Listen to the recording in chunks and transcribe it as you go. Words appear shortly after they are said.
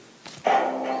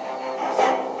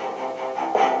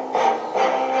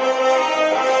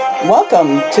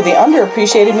Welcome to the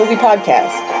Underappreciated Movie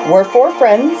Podcast, where four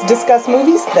friends discuss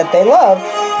movies that they love,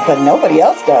 but nobody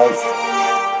else does.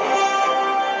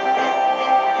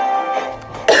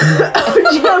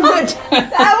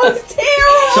 That was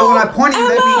terrible. So when I pointed,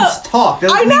 that means talk.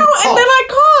 I know, and then I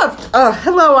coughed.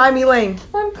 Hello, I'm Elaine.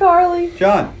 I'm Carly.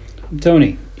 John. I'm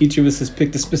Tony. Each of us has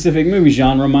picked a specific movie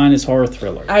genre. Mine is horror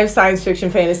thriller. I have science fiction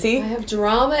fantasy. I have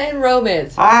drama and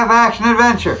romance. I have action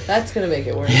adventure. That's gonna make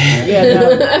it work.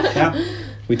 Yeah.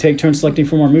 We take turns selecting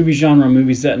from our movie genre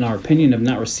movies that, in our opinion, have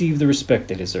not received the respect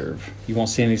they deserve. You won't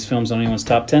see any of these films on anyone's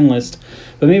top 10 list,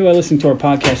 but maybe by listening to our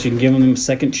podcast, you can give them a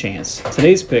second chance.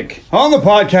 Today's pick On the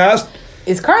podcast.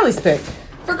 Is Carly's pick.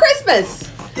 For Christmas!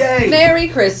 Yay. Merry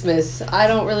Christmas. I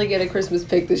don't really get a Christmas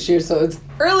pick this year, so it's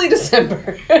early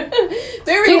December.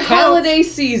 Very Still holiday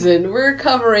season. We're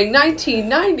covering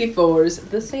 1994's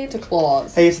The Santa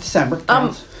Claus. Hey, it's December.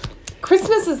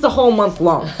 Christmas is the whole month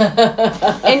long.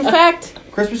 In fact,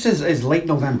 Christmas is late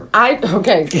November. so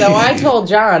I told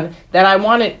John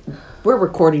that we're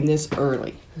recording this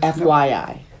early,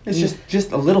 FYI. It's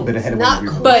just a little bit ahead of Not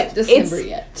when we quite record. December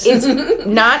yet. It's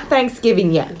not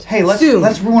Thanksgiving yet. Hey, let's Soon.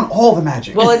 ruin all the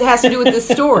magic. Well, it has to do with the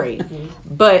story.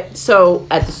 But so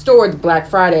at the store, the Black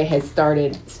Friday has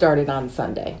started on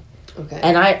Sunday. Okay.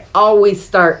 And I always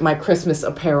start my Christmas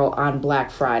apparel on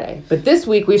Black Friday. But this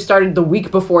week, we've started the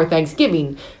week before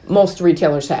Thanksgiving. Most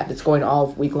retailers have. It's going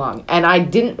all week long. And I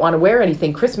didn't want to wear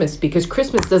anything Christmas because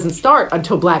Christmas doesn't start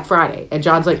until Black Friday. And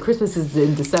John's like, Christmas is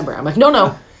in December. I'm like,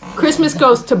 no. Christmas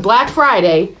goes to Black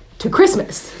Friday to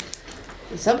Christmas.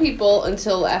 Some people,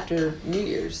 until after New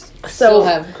Year's, So- still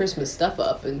have Christmas stuff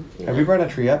up. And Have we brought a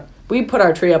tree up? We put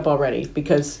our tree up already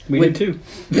because we did too.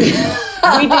 we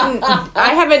didn't.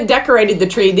 I haven't decorated the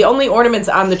tree. The only ornaments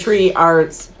on the tree are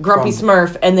Grumpy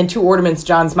Smurf and then 2 ornaments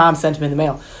John's mom sent him in the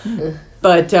mail.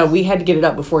 But we had to get it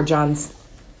up before John's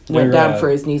went Their, down for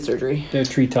his knee surgery. Their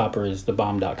tree topper is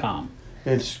thebomb.com.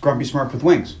 It's Grumpy Smurf with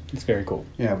wings. It's very cool.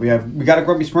 Yeah, we got a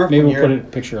Grumpy Smurf Maybe one we'll year. put a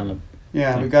picture on the...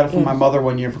 Yeah, we got it from my mother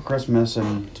one year for Christmas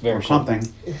very or cool. something.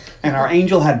 And our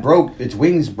angel its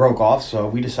wings broke off, so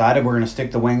we decided we're going to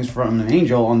stick the wings from an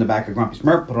angel on the back of Grumpy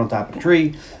Smurf, put it on top of the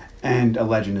tree, and a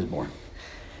legend is born.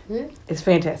 It's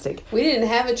fantastic. we didn't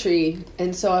have a tree,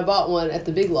 and so I bought one at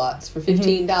the Big Lots for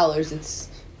 $15. It's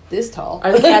this tall.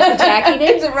 Are the cats attacking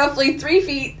It's it? roughly 3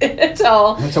 feet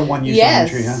tall. That's a one-use Yes,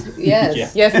 tree, huh? yes. Yeah.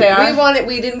 Yes, they are.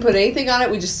 We didn't put anything on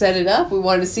it. We just set it up. We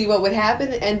wanted to see what would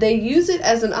happen, and they use it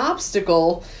as an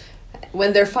obstacle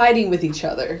when they're fighting with each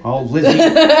other. Oh, Lizzie.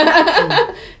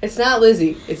 It's not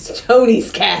Lizzie. It's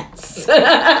Tony's cats.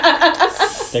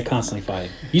 They're constantly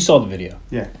fighting. You saw the video.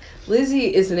 Yeah.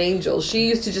 Lizzie is an angel. She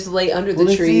used to just lay under the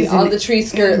Lizzie's tree, an on the tree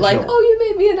skirt, like, angel. oh, you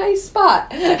made me a nice spot.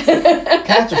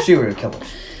 Cats are serial killers.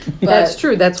 That's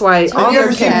true. That's why Have you other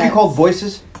ever seen a movie cats. called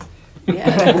Voices?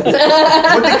 Yeah. What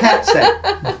did the cat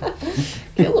say?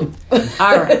 Kill him.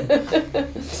 All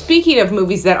right. Speaking of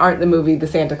movies that aren't the movie The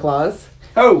Santa Claus,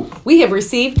 Oh, we have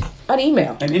received an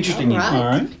email an interesting All right. email. All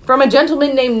right. from a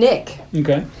gentleman named Nick,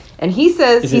 Okay. and he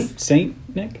says Is he's it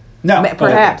Saint Nick? No,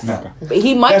 perhaps no. but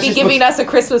he might That's be just giving us a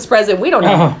Christmas present. We don't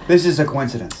know. This is a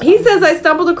coincidence. He says, I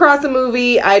stumbled across a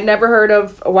movie I'd never heard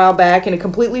of a while back, and it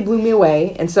completely blew me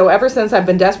away. And so ever since, I've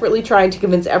been desperately trying to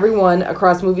convince everyone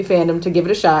across movie fandom to give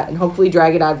it a shot and hopefully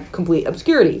drag it out of complete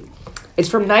obscurity. It's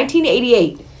from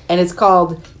 1988, and it's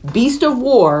called Beast of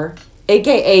War,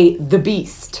 a.k.a. The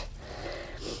Beast.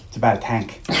 It's about a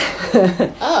tank.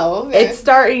 Oh, okay. It's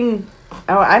starring,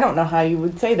 I don't know how you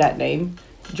would say that name,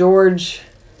 George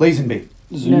Lazenby.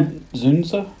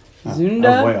 Zunza? Oh, Zunda?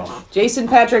 that was way off. Jason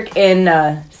Patrick,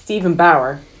 and Stephen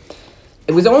Bauer.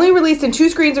 It was only released in 2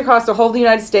 screens across the whole of the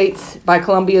United States by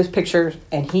Columbia Pictures,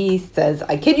 and he says,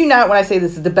 I kid you not when I say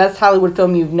this is the best Hollywood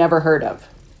film you've never heard of.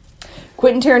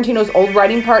 Quentin Tarantino's old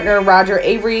writing partner, Roger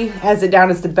Avery, has it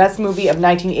down as the best movie of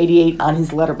 1988 on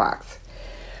his letterbox.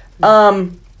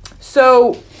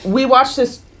 So we watched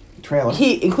this. Trailer.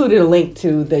 He included a link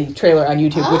to the trailer on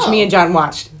YouTube, which me and John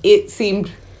watched. It seemed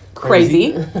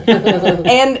crazy.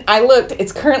 And I looked,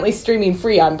 it's currently streaming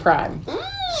free on Prime.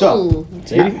 So,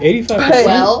 It's 85%.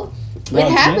 Well, it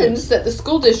Rotten happens Tomatoes. that the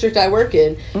school district I work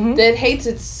in that hates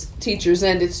its teachers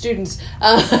and its students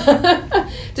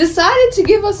decided to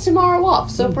give us tomorrow off.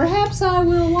 So perhaps I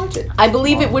will watch it. I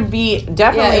believe it would be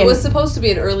definitely. Yeah, it was supposed to be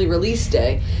an early release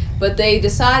day, but they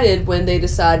decided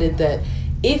that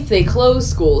if they close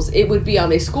schools, it would be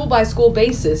on a school-by-school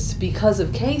basis because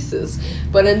of cases.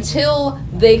 But until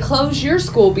they close your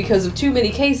school because of too many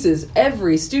cases,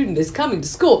 every student is coming to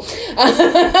school.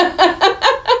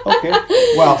 okay.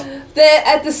 Well, that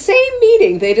at the same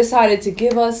meeting they decided to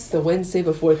give us the Wednesday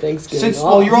before Thanksgiving Since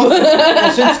off.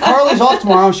 since Carly's off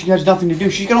tomorrow, and she has nothing to do.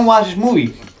 She's gonna watch this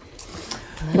movie.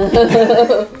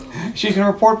 She's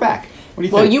gonna report back. What do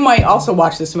you Well, think? you might also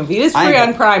watch this movie. It is I ain't free got-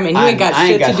 on Prime, and you I ain't got ain't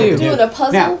shit got to shit to do. do. doing a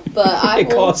puzzle, Now, but I It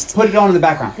will. cost Put it on in the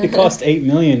background. it cost $8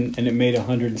 million and it made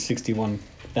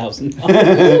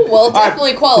 $161,000. Well, it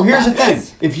definitely qualifies. Well, here's the thing.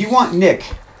 If you want me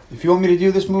to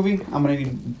do this movie, I'm gonna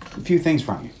need a few things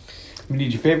from you. I'm gonna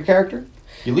need your favorite character,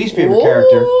 your least favorite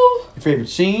character, Ooh. your favorite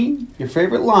scene, your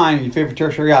favorite line, and your favorite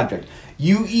tertiary object.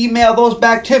 You email those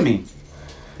back to me,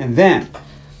 and then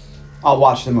I'll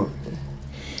watch the movie.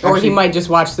 Or he Actually, might just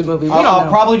watch the movie. We I'll don't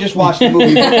know. probably just watch the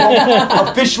movie. But won't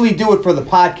officially do it for the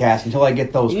podcast until I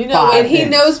get those. You know, 5 when he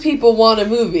things. knows people want a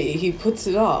movie, he puts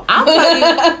it off. I'll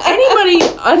tell you,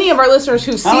 any of our listeners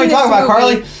who've I seen don't this talk about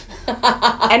movie,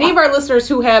 Carly. any of our listeners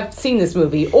who have seen this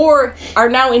movie or are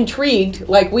now intrigued,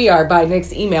 like we are, by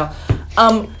Nick's email,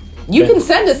 you can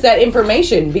send us that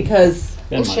information because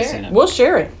Ben might have share seen it. it. we'll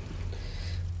share it.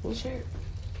 We'll share it.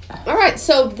 All right,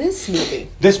 so this movie.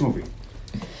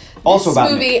 Also This about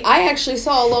movie Nick. I actually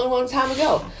saw a long, long time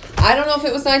ago. I don't know if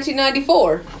it was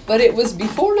 1994, but it was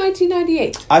before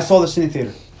 1998. I saw this in the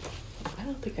theater. I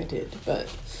don't think I did,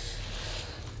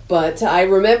 but I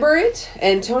remember it,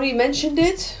 and Tony mentioned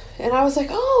it, and I was like,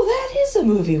 oh, that is a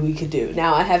movie we could do.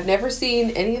 Now, I have never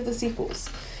seen any of the sequels.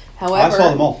 However, I saw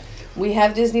them all. we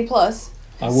have Disney Plus.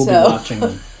 I will so- be watching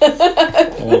them.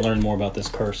 I want to learn more about this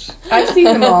curse. I've seen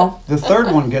them all. The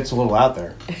third one gets a little out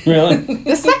there. Really?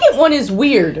 The second one is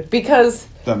weird because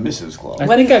The Mrs. Claus. I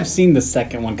think I've seen the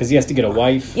second one because he has to get a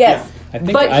wife. yes, I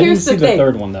think but I didn't here's see the the thing.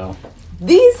 third one though.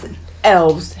 These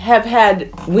elves have had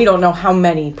we don't know how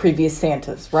many previous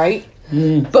Santas, right?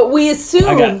 But we assume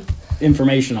I got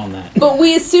information on that. But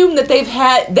we assume that they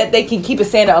can keep a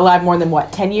Santa alive more than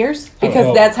 10 years? Because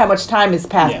Oh. that's how much time has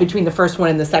passed Yeah. between the first one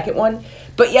and the second one.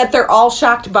 But yet they're all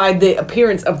shocked by the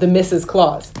appearance of the Mrs.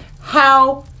 Claus.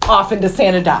 How often does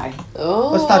Santa die? Oh.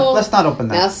 Let's not open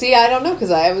that. Now, see, I don't know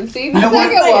because I haven't seen the You know what?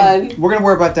 second one. We're gonna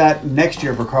worry about that next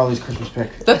year for Carly's Christmas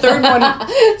pick. The third one,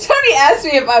 Tony asked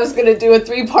me if I was going to do a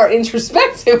 3-part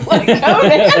introspective like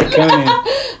Conan. Conan.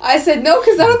 I said no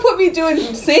because that'll put me doing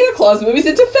Santa Claus movies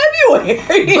into February.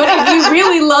 but if you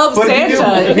really love But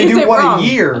Santa, if you is do it one wrong? a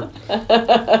year,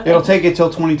 it'll take it till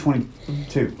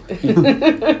 2022.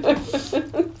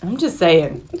 I'm just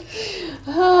saying.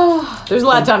 There's a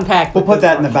lot to unpack. We'll with put this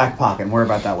that in one. the back pocket and worry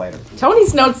about that later.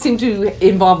 Tony's notes seem to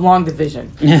involve long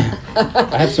division.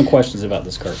 I have some questions about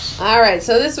this curse. All right,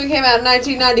 so this one came out in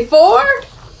 1994.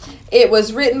 It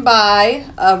was written by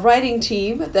a writing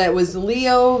team that was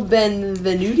Leo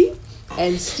Benvenuti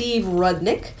and Steve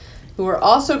Rudnick, who are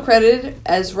also credited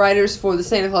as writers for the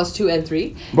Santa Claus 2 and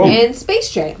 3 Boom. and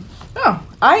Space Jam. Oh,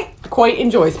 I quite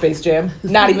enjoy Space Jam.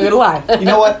 Not even gonna lie. You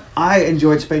know what? I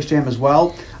enjoyed Space Jam as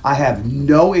well. I have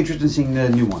no interest in seeing the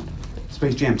new one,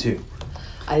 Space Jam 2.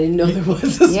 I didn't know there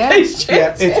was a Yeah. Space Jam.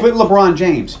 Yeah, it's with LeBron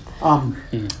James.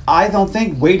 I don't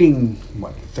think waiting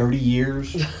 30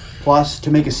 years plus to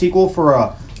make a sequel for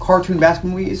a cartoon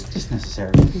basketball movie is just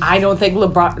necessary. I don't think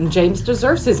LeBron James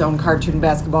deserves his own cartoon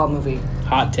basketball movie.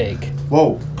 Hot take.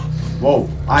 Whoa,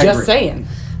 I Just agree. saying.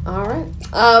 All right.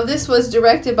 This was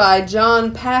directed by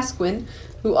John Pasquin,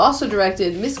 who also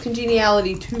directed Miss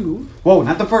Congeniality 2, Whoa,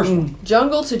 not the first one.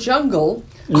 Jungle to Jungle,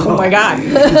 Oh my god.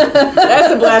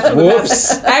 That's a blast from the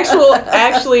Whoops. past.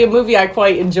 Actually a movie I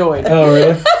quite enjoyed. Oh,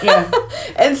 really? Yeah.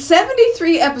 and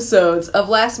 73 episodes of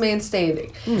Last Man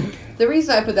Standing. The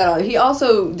reason I put that on, he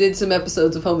also did some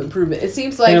episodes of Home Improvement. It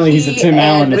seems like Apparently he's a Tim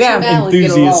Allen Allen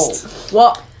get enthusiast.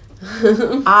 Well,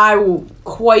 I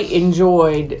quite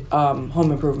enjoyed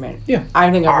Home Improvement. Yeah. I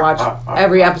think I've watched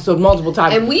every episode multiple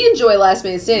times. And we enjoy Last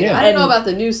Man Standing. Yeah. I don't know And- about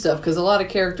the new stuff because a lot of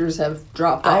characters have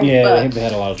dropped off. Yeah, but they've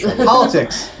had a lot of trouble.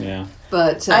 Politics. Yeah.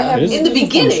 but I have- in the It is a fun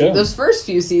beginning, show. those first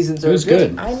few seasons It are was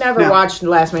good. good. I never Now- watched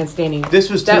Last Man Standing. This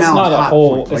was Tim That's Allen's not a hot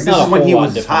whole- point. Like, it's this not is a when he whole lot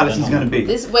was as hot different as he's than going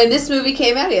to be. When this movie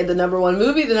came out, he had the #1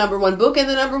 movie, the #1 book, and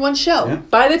the #1 show. Yeah.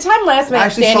 By the time Last I Man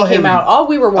actually Standing saw came him, out, all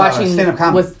we were watching stand-up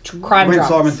comedy. was crime Went and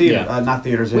saw him in dramas. theater, Yeah. not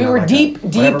theaters. We were like deep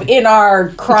whatever. in our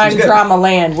crime good. drama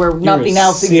land where nothing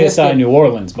else CSI existed. New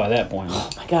Orleans by that point. Oh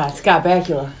my God, Scott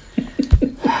Bakula.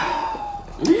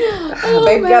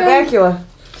 Baby got man. Bakula.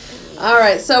 All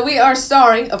right, so we are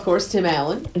starring, of course, Tim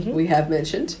Allen. We have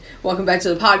mentioned. Welcome back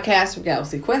to the podcast from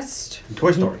Galaxy Quest.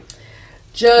 Toy Story.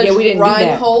 Judge Yeah, we didn't do that.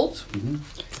 Reinhold.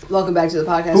 Welcome back to the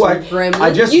podcast Who from Gremlins.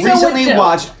 I just You know what, recently Joe?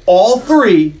 watched all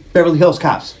 3 Beverly Hills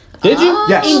Cops. Did you?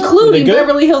 Yes. Including Were they good?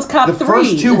 Beverly Hills Cop The 3.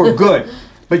 first 2 were good.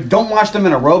 But don't watch them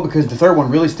in a row because the third one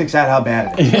really sticks out how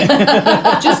bad it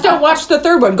is. Just don't watch the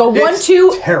third one. Go 1, It's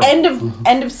 2, terrible.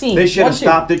 end of scene. They should 1, have 2.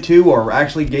 stopped at 2 or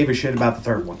actually gave a shit about the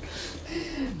third one.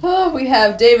 Oh, we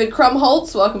have David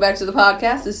Krumholtz. Welcome back to the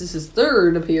podcast. This is his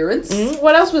third appearance.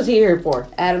 What else was he here for?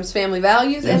 Adam's Family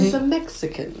Values and The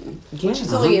Mexican, which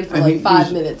is Yeah. only in for And like he 5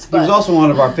 was- minutes. He But was also one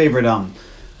of our favorite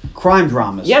crime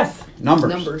dramas. Yes,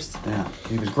 Numbers. Yeah,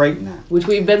 he was great in that. which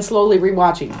we've been slowly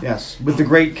rewatching. Yes, with the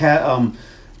great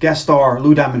guest star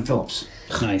Lou Diamond Phillips.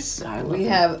 Nice. I love we it.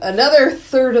 have another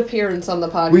third appearance on the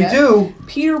podcast. We do.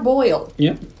 Peter Boyle,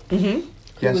 Yep. who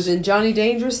Yes. was in Johnny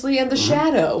Dangerously and The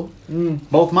Shadow.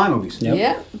 Both my movies. Yep.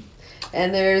 Yeah.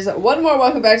 And there's one more.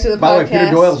 Welcome back to the By the way, podcast.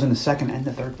 Peter Doyle's in the second and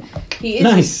the third one. He is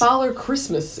Nice. Father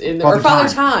Christmas in Father or Father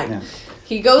Time. Time. Yeah.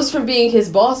 He goes from being his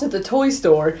boss at the toy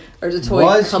store or the toy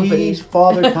Was company. he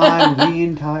Father Time the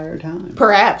entire time?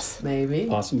 Perhaps. Maybe.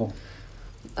 Possible.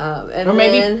 And Or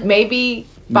then, maybe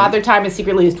Father Time is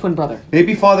secretly his twin brother.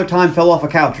 Maybe Father Time fell off a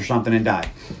couch or something and died.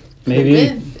 Maybe.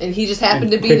 and he just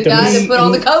happened to be Picked the up guy his- that put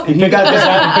on the coat. And he got this.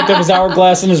 He picked up his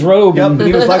hourglass and his robe. Yep, And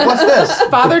he was like, "What's this?"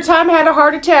 Father Time had a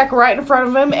heart attack right in front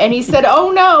of him, and he said,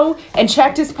 "Oh no," and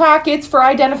checked his pockets for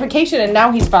identification, and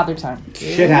now he's Father Time.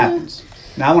 Shit happens.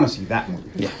 Now I want to see that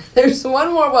movie. There's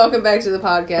one more. Welcome back to the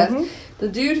podcast. The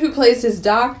dude who plays his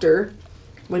doctor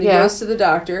when he Yeah. goes to the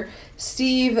doctor,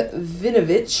 Steve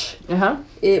Vinovich.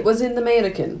 It was in The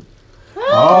Mannequin.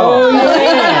 Oh,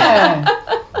 Yeah.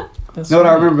 know what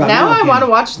I remember about Now I Mannequin? want to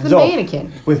watch The So,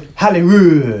 Mannequin. with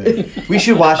Hollywood. We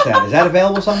should watch that. Is that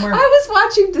available somewhere? I was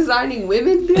watching Designing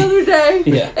Women the other day,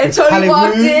 Yeah. and Tony Hollywood.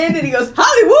 walked in and he goes,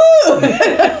 Hollywood!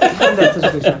 That's such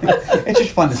a good show. It's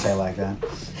just fun to say like that.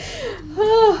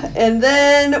 And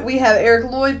then we have Eric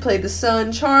Lloyd played the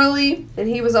son, Charlie, and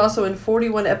he was also in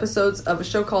 41 episodes of a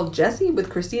show called Jessie with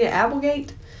Christina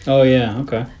Applegate. Oh yeah.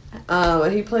 Okay.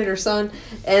 And he played her son.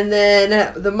 And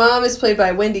then the mom is played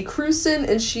by Wendy Crewson,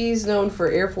 and she's known for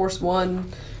Air Force One,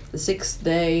 The Sixth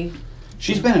Day.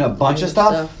 She's been in a bunch of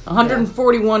stuff.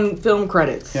 141 film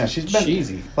credits. Yeah, she's been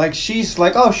Cheesy. like she's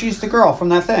the girl from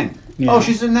that thing. Yeah. Oh,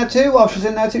 she's in that too. Oh, she's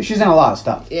in that too. She's in a lot of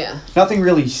stuff. Yeah. Nothing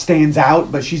really stands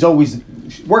out, but she's always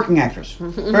working actress.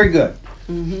 Very good.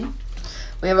 We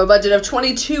have a budget of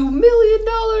 $22 million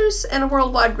and a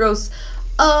worldwide gross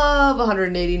of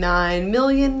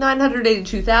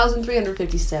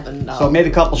 $189,982,357. So it made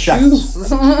a couple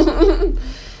shots. No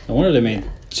wonder they made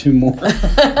 2 more.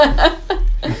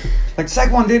 Like the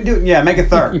second one didn't do it. Yeah, make a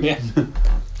third. Yeah.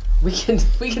 we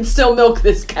can still milk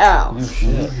this cow. Oh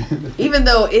shit. Even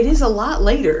though it is a lot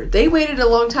later. They waited a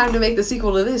long time to make the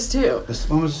sequel to this too. This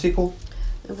one was a sequel.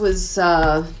 It was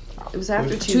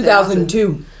after 2000.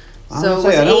 2002. So it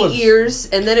was I know 8 years,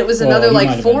 and then it was Well, another he might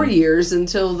like have 4 been- years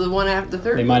until the one after the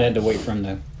third. They might have had to wait for him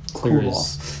to clear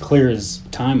his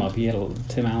time up. He had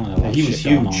Tim Allen had a lot of He was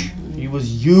shit going huge. on. He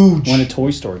was huge. When did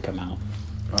Toy Story come out?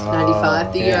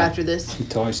 95, the year yeah. after this.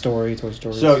 Toy Story.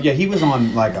 So yeah, he was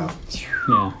on like a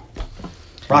yeah.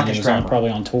 rocket He was strap. probably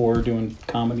on tour doing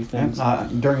comedy things.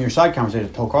 During your side conversation,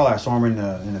 I told Carl I saw him in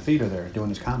the theater there doing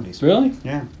his comedies. Really?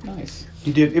 Yeah, Nice.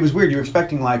 he did. It was weird. You were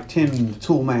expecting like Tim the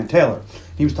Tool Man Taylor.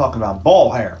 He was talking about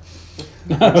ball hair,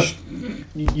 which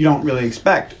you don't really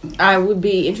expect. I would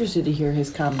be interested to hear his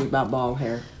comedy about bald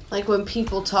hair. Like when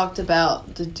people talked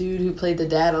about the dude who played the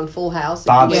dad on Full House.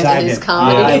 Bob and he went to his Saget.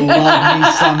 comedy. I love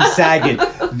me some Saget.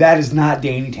 That is not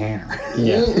Danny Tanner.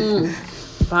 Yeah.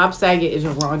 Bob Saget is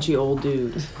a raunchy old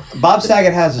dude. Bob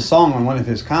Saget has a song on one of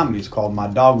his comedies called "My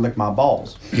Dog Licked My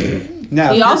Balls."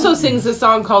 Now, He also sings a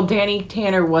song called Danny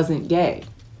Tanner Wasn't Gay.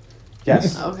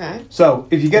 yes. Okay. So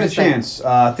if you get a Just saying. chance,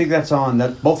 I think that's on.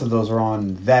 That both of those are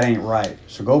on. That Ain't Right.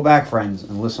 So go back, friends,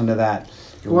 and listen to that.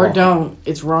 You're Or welcome. don't.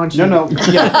 It's raunchy. No,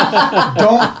 yeah.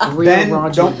 Don't. Real Then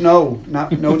raunchy. don't.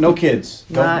 No kids.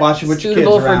 Don't Not watch it with your kids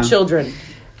suitable around. for children.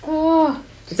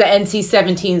 It's an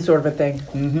NC-17 sort of a thing.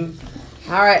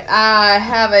 All right. I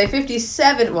have a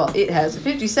 57. Well, it has a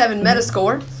 57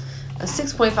 Metascore, a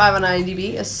 6.5 on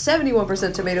IMDb, a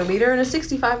 71% tomato meter, and a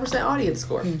 65% audience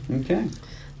score. Okay.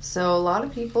 So a lot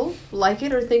of people like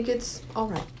it or think it's all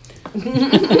right.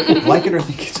 Like it or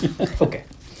think it's okay.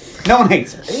 No one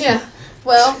hates it. Yeah.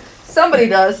 Well, somebody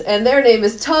does, and their name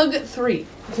is Tug3.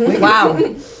 Wow.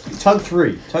 Tug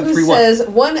 3. Tug Who 3 what? says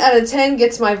 1 out of 10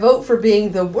 gets my vote for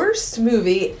being the worst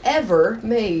movie ever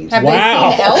made. Have Wow.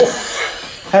 they seen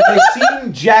Elf? Have they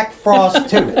seen Jack Frost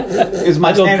 2? Is my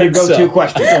I don't standard think go-to so.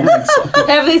 question.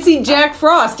 Have they seen Jack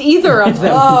Frost? Either of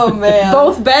them. Oh man.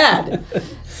 Both bad.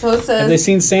 So it Have they says,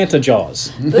 seen Santa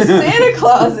Jaws? The Santa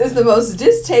Claus is the most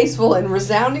distasteful and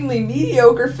resoundingly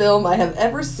mediocre film I have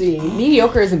ever seen.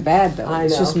 Mediocre isn't bad though. I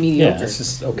It's know. just mediocre. Yeah, it's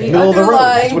just The okay. Middle of the road,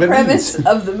 that's underlying what it premise means.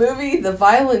 of the movie, the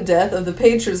violent death of the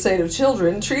patron saint of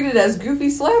children, treated as goofy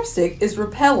slapstick, is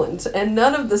repellent, and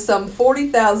none of the some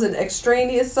 40,000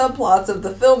 extraneous subplots of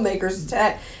the filmmakers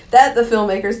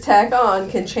tack on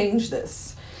can change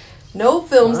this. No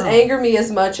films anger me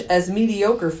as much as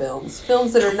mediocre films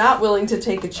that are not willing to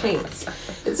take a chance.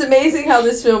 It's amazing how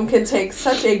this film can take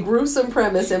such a gruesome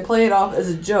premise and play it off as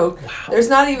a joke. There's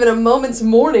not even a moment's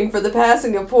mourning for the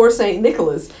passing of poor St.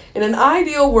 Nicholas. In an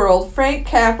ideal world, Frank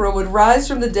Capra would rise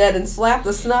from the dead and slap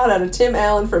the snot out of Tim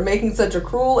Allen for making such a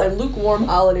cruel and lukewarm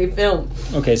holiday film.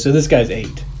 Okay, so this guy's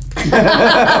 8.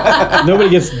 Nobody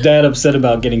gets that upset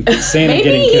about Santa Maybe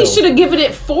getting he killed. should have given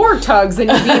it 4 tugs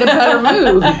and you'd be in a better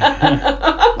mood.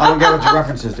 I don't get what your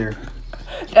references there.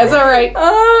 That's all right.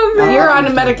 Oh, man. You're on a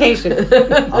medication. I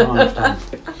don't understand.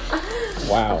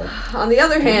 Wow. On the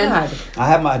other hand, God. I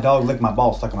have my dog lick my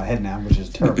ball stuck in my head now, which is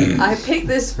terrible. I picked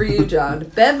this for you, John.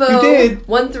 Bevo You did.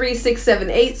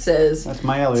 13678 says, That's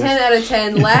my alias. 10 out of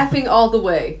 10, laughing all the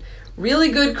way. Really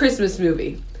good Christmas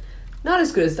movie. Not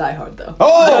as good as Die Hard, though.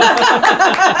 Oh!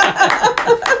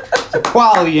 It's a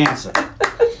quality answer.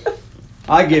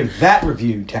 I give that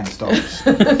review 10 stars.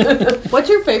 What's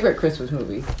your favorite Christmas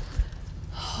movie?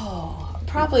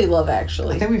 Probably Love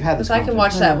Actually. I think we've had this Because I can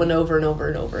watch conversation. that one over and over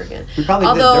and over again. We probably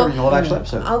Although- did during the Love Actually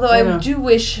episode. Although Yeah. I do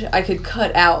wish I could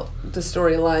cut out the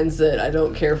storylines that I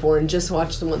don't care for and just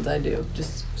watch the ones I do.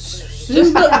 Just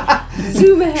zoom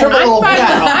ahead. Triple- I'm fine,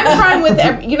 Yeah. I'm fine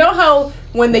with you know how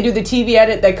when they do the TV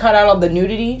edit they cut out all the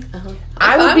nudity?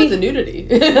 I would I'm be with the nudity.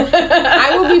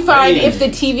 I would be fine Hey. if the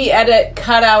TV edit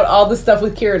cut out all the stuff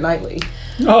with Keira Knightley.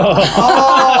 Oh, Oh!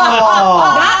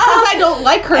 Not because I don't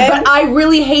like her, but I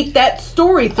really hate that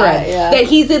story thread yeah. that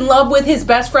he's in love with his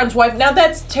best friend's wife. Now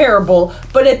that's terrible,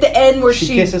 but at the end where She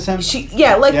she kisses him? like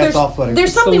Yeah, it's off-putting. there's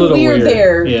it's a something little weird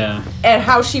there, Yeah. and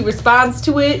how she responds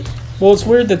to it. Well, it's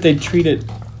weird that they treat it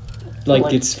like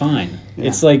Like- it's fine. Yeah.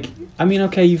 It's like, I mean,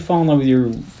 okay, you fall in love with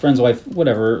your friend's wife,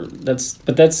 whatever.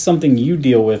 But that's something you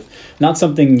deal with, not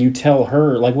something you tell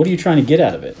her. Like, what are you trying to get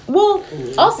out of it? Well,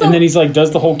 also, And then he's like, does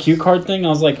the whole cue card thing. I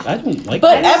was like, I don't like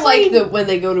But I that. don't like the when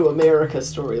they go to America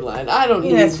storyline. I don't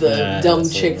need Yes. the Yeah, dumb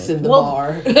that's chicks all right. in the Well-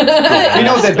 bar. You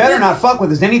know what they better not fuck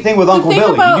with is anything with Uncle thing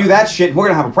Billy. about- You do that shit, we're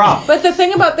gonna have a problem. but the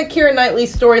thing about the Keira Knightley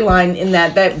storyline in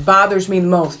that bothers me the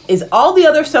most is all the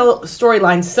other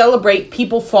storylines celebrate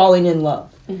people falling in love.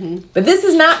 But this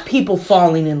is not people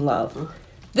falling in love.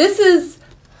 This is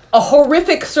a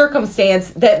horrific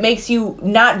circumstance that makes you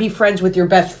not be friends with your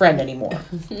best friend anymore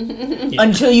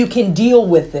until you can deal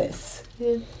with this.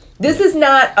 This is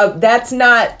not that's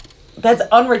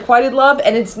unrequited love,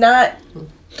 and it's not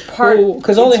part.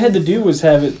 Because all they had to do was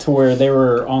have it to where they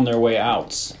were on their way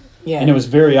out. Yeah. And it was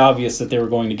very obvious that they were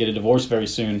going to get a divorce very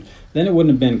soon. Then it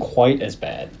wouldn't have been quite as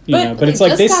bad. But But it's they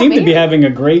like they just got seem to be married. having a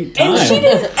great time. And she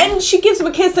didn't. And she gives him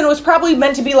a kiss, and it was probably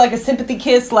meant to be like a sympathy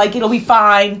kiss, like it'll be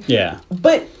fine. Yeah.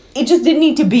 But it just didn't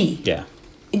need to be. Yeah.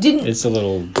 It didn't. It's a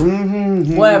little.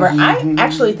 Whatever. I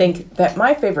actually think that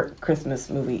my favorite Christmas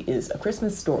movie is A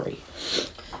Christmas Story.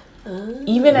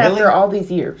 Even after all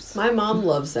these years, My mom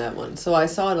loves that one, so I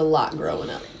saw it a lot growing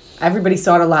up. everybody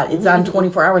saw it a lot. It's on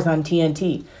 24 hours on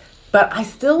TNT. But I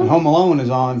still. And Home Alone is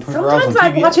on 24 hours on Sometimes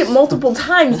I TBS. watch it multiple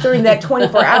times during that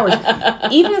 24 hours.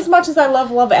 Even as much as I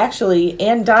love Love Actually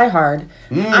and Die Hard,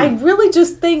 I really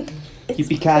just think it's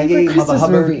my Yippee-ki-yay, favorite Mother Christmas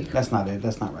Hubbard. movie. That's not it.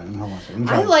 That's not right. Hold on a second.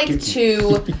 I like to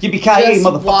Yippee-ki-yay, just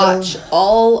motherfucker. watch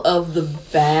all of the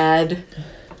bad,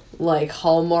 like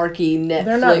Hallmarky Netflix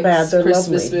They're not bad, they're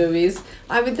Christmas lovely. movies.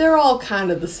 I mean, they're all kind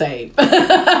of the same.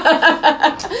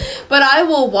 But I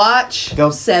will watch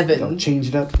They'll 7 change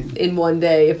it up. in one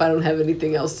day if I don't have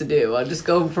anything else to do. I'll just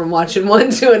go from watching one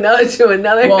to another to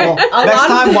another. Well, Next lot of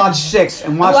time, them- watch 6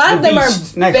 and A watch lot of The them are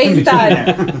Beast next in based between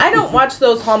on. there. I don't watch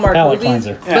those Hallmark Palate movies,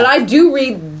 cleanser. but I do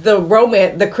read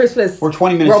the Christmas We're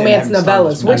 20 minutes in, romance haven't started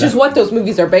this novellas, which movie. is what those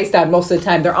movies are based on most of the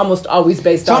time. They're almost always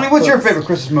based on. Tony, what's your favorite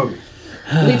Christmas movie?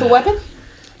 Lethal Weapon?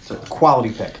 It's a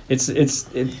quality pick.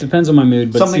 It depends on my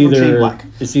mood, but Something from Shane Black.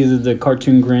 it's either the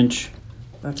cartoon Grinch,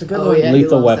 That's a good Oh, one. yeah. he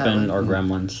Lethal loves that Weapon, one. or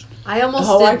Gremlins. I almost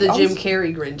Oh, did the I Jim was-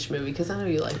 Carrey Grinch movie because I know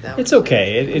you like that one. It's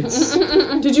okay. It's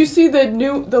Did you see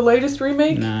the latest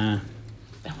remake? nah.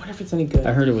 I wonder if it's any good.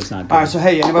 I heard it was not good. All right, so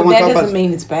hey, anybody But want to that talk doesn't about?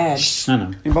 mean it's bad. I know.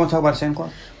 Anybody want to talk about Santa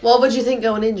Claus? Well, what'd you think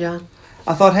going in, John?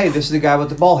 I thought, hey, this is the guy with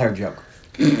the ball hair joke.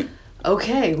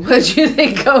 Okay, what'd you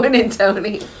think going in,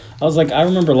 Tony? I was like, I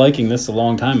remember liking this a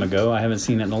long time ago. I haven't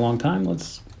seen it in a long time.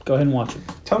 Let's Go ahead and watch it.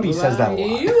 Tony says that a lot.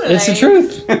 It's the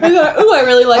truth. Ooh, I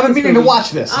really like I've been this meaning to movie.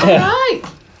 watch this. All right.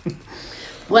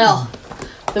 Well,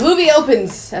 the movie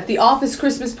opens at the office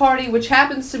Christmas party, which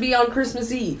happens to be on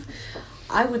Christmas Eve.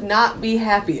 I would not be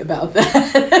happy about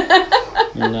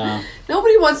that. No.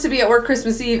 Nobody wants to be at work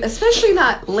Christmas Eve, especially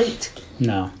not late.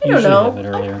 No. I don't Usually know. have it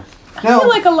earlier. I feel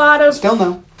like a lot of Still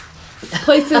no.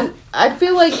 places. I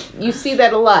feel like you see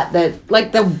that a lot. That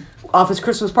like the office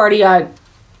Christmas party at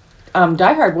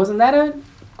Die Hard, wasn't that a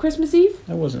Christmas Eve?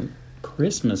 That wasn't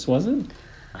Christmas, was it?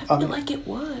 I feel like it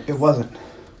was. It wasn't.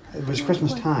 It was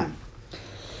Christmas time.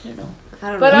 I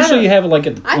don't But know. Usually you have it like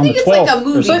on I think the it's 12th like a or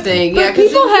movie something. thing. But Yeah, because in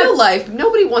people have- real life,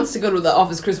 nobody wants to go to the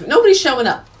office Christmas. Nobody's showing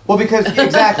up. Well, because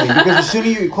exactly, because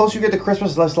the closer you get to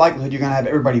Christmas, the less likelihood you're gonna have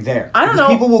everybody there. I don't Because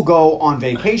know. People will go on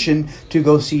vacation to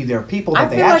go see their people that I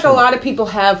they feel like actually. a lot of people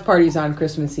have parties on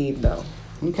Christmas Eve, though.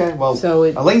 Okay, well, So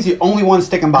Elaine's the only one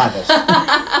sticking by this.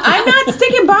 I'm not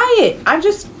sticking by it. I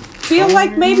just feel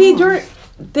like maybe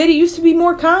that it used to be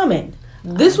more common.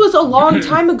 This was a long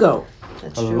time ago.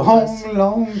 That's A true.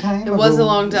 long time It was a ago.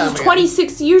 long time ago.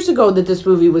 26 years ago that this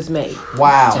movie was made.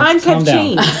 Wow. Times Calm have down.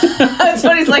 changed. That's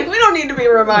what he's like. We don't need to be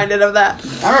reminded of that.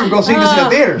 I remember going seeing this in the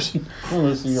theaters.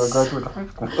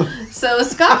 So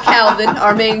Scott Calvin,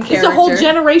 our main It's character, a whole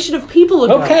generation of people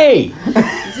ago. Okay.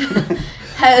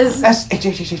 has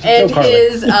S-H-H-H-H. and Carly.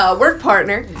 his work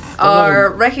partner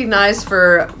are recognized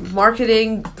for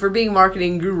being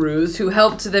marketing gurus who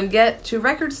helped them get to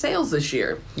record sales this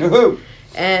year. Woohoo.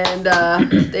 And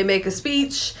they make a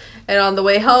speech, and on the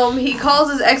way home, he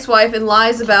calls his ex-wife and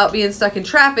lies about being stuck in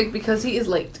traffic because he is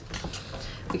late.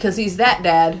 Because he's that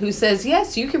dad who says,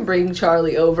 yes, you can bring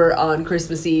Charlie over on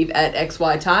Christmas Eve at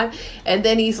XY time, and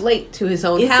then he's late to his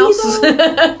own Is he, house.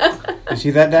 You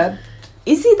see that, Dad?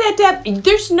 Is he that dad?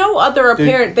 There's no other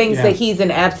apparent things yeah. that he's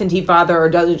an absentee father or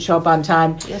doesn't show up on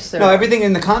time. Yes, sir. No, everything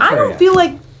in the I contrary. don't feel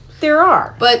like there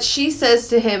are. But she says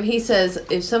to him, he says,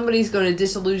 if somebody's going to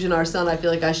disillusion our son, I feel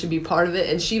like I should be part of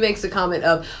it. And she makes a comment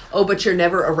of, oh, but you're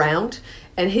never around.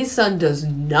 And his son does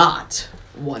not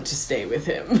want to stay with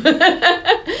him.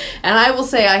 And I will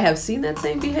say I have seen that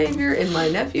same behavior in my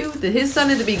nephew. His son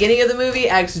in the beginning of the movie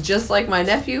acts just like my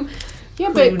nephew. Yeah,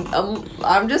 but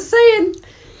I'm just saying,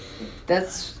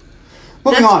 that's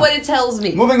Moving on. what it tells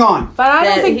me. Moving on. but I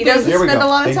don't That think he there's- doesn't There we spend go. a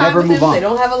lot of They time never with move him. on. They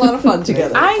don't have a lot of fun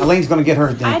together. Elaine's going to get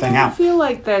her damn I thing don't out. feel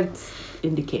like that's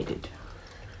indicated.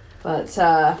 But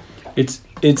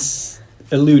It's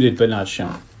alluded but not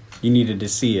shown. You needed to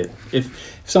see it.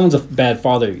 If someone's a bad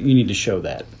father, you need to show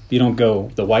that. You don't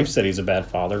go, the wife said he's a bad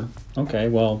father. Okay,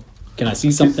 well, can I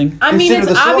see something? I mean, Consider it's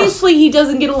the source. obviously he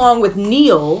doesn't get along with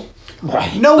Neil, No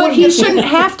but one he gets- shouldn't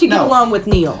have to get No. along with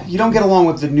Neil. You don't get along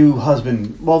with the new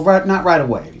husband. Well, not right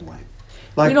away, anyway.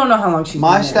 Like, We don't know how long she's my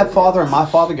been married. stepfather and my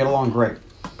father get along great.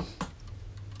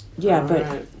 Yeah, but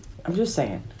Alright. I'm just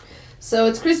saying. So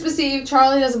it's Christmas Eve.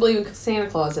 Charlie doesn't believe in Santa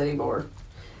Claus anymore.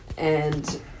 And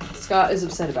Scott is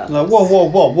upset about Like, this. whoa, whoa,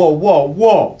 whoa, whoa, whoa,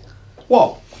 whoa, whoa.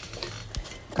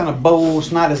 What kind of bull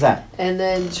snot is that? And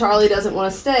then Charlie doesn't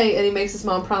want to stay, and he makes his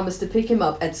mom promise to pick him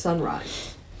up at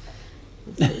sunrise.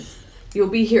 He says, you'll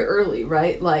be here early,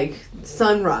 right? Like,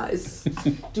 sunrise.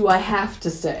 Do I have to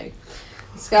stay?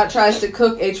 Scott tries to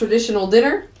cook a traditional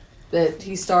dinner that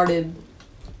he started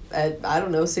at, I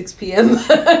don't know, 6 p.m.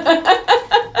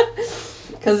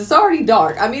 Because it's already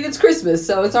dark. I mean, it's Christmas,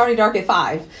 so it's already dark at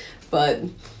 5. But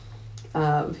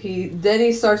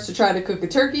he starts to try to cook a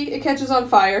turkey. It catches on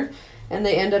fire, and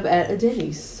they end up at a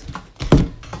Denny's.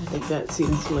 I think that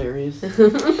seems hilarious.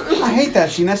 I hate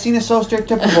that scene. That scene is so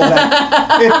stereotypical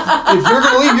that if you're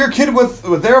going to leave your kid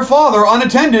with their father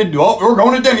unattended, well, we're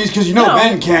going to Denny's because you know No.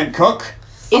 Ben can't cook.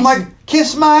 I'm It's- like,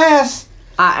 kiss my ass.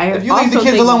 I If you leave the also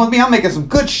kids think- alone with me, I'm making some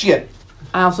good shit.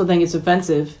 I also think it's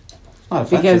offensive. Not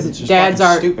offensive, Because it's just dads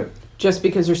fucking are- stupid. Just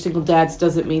because they're single dads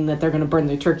doesn't mean that they're going to burn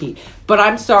their turkey. But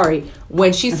I'm sorry,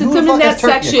 when she sits who the him in fuck that has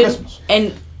turkey at section, Christmas?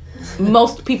 and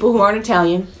most people who aren't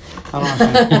Italian, I don't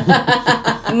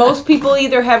understand. most people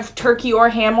either have turkey or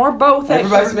ham or both at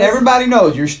Christmas. Everybody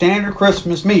knows your standard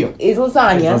Christmas meal is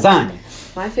lasagna. is lasagna.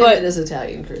 My family But- does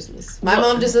Italian Christmas. My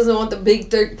mom just doesn't want the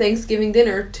big Thanksgiving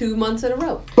dinner 2 months in a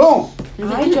row. Boom.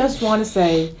 I just want to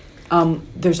say,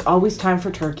 there's always time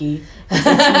for turkey. It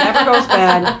never goes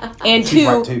bad. And She's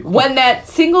right, two, too.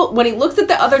 when he looks at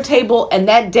the other table and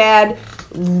that dad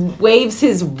waves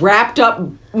his wrapped up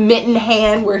mitten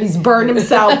hand where he's burned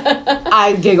himself,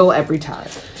 I giggle every time.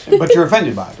 But you're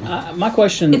offended by it. My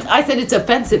question I said it's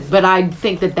offensive, but I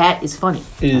think that is funny.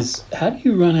 is, how do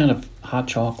you run out of hot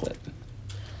chocolate?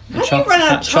 How do you run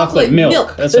out of chocolate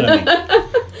milk? That's what I mean.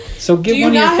 So get Do you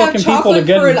one of your not have fucking people to chocolate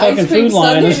get for the an fucking ice cream food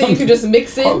line sundae or that you something. could just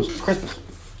mix in? Closed. It's Christmas.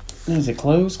 Is it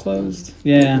closed?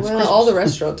 Yeah. Well, all the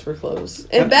restaurants were closed,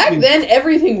 and I back mean, then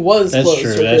everything was That's closed.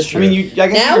 true, for that's Christmas. true. I mean, I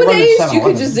guess Nowadays, you could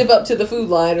 7-Eleven. just zip up to the Food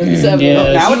Line or the 7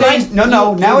 Yeah. Nowadays,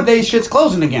 nowadays shit's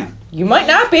closing again. You might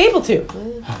not be able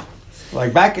to.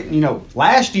 Like back at,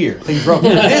 last year, things were open.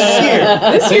 This year,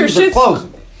 This year things are shit's-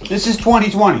 closing. This is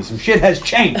 2020. Some shit has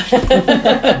changed.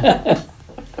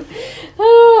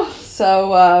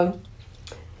 So,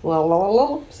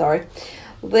 sorry.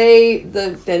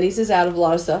 The Denny's is out of a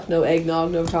lot of stuff. No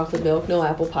eggnog, no chocolate milk, no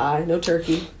apple pie, no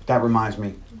turkey. That reminds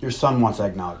me. Your son wants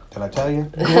eggnog. Did I tell you?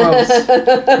 Gross. He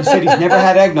said he's never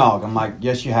had eggnog. I'm like,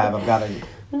 yes, you have. He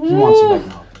wants some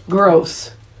eggnog.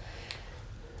 Gross.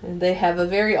 And they have a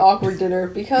very awkward dinner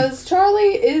because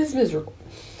Charlie is miserable.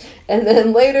 And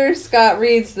then later, Scott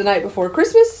reads The Night Before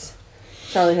Christmas.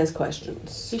 Charlie has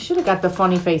questions. He should have got the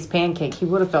funny face pancake. He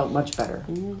would have felt much better.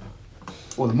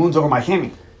 Well, the moon's over my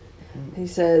hammy. He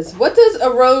says, "What does a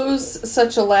rose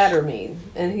such a ladder mean?"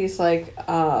 And he's like,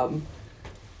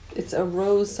 "It's a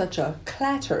rose such a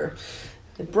clatter.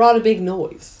 It brought a big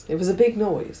noise. It was a big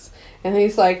noise." And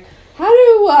he's like, "How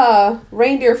do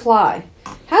reindeer fly?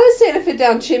 How does Santa fit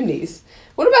down chimneys?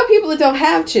 What about people that don't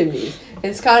have chimneys?"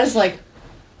 And Scott is like,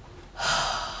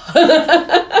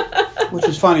 Which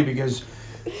is funny because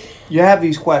you have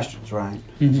these questions, right?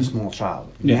 It's a small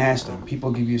child. You Yeah. ask them.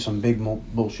 People give you some big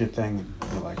bullshit thing, and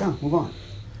you're like, oh, move on.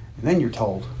 And then you're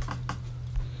told,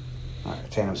 all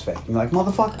right, Santa's fake. And you're like,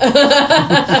 motherfucker.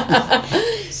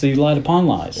 So you lied upon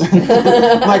lies.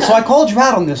 I'm like, so I called you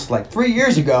out on this like 3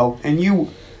 years ago, and you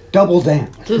doubled down.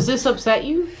 Does this upset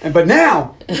you? But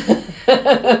now,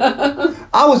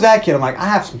 I was that kid. I'm like, I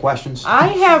have some questions. I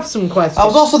have some questions. I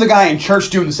was also the guy in church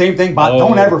doing the same thing, but Oh.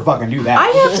 don't ever fucking do that. I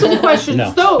have some questions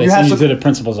No, though. they You have send you some- to the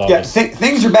principal's Yeah, office.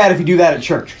 things are bad if you do that at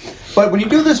church. But when you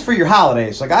do this for your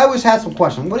holidays, like I always had some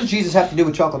questions. What does Jesus have to do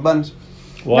with chocolate buttons?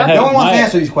 Well, I No had- one wants to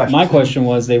answer these questions. My question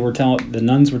was, the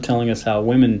nuns were telling us how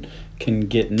women can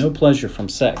get no pleasure from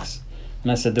sex.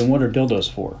 And I said, then what are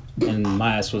dildos for? And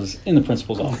my ass was in the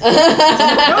principal's office.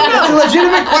 It's a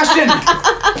legitimate question.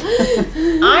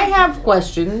 I have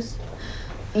questions.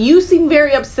 You seem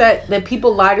very upset that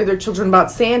people lie to their children about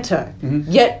Santa.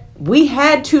 Yet we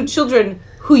had 2 children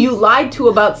who you lied to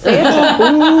about Santa.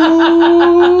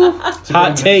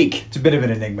 Hot take. It's a bit of an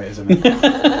enigma, isn't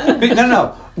it?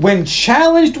 No. When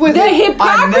challenged with The it,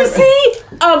 hypocrisy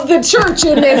of the church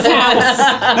in this house.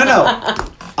 No.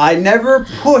 I never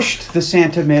pushed the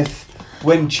Santa myth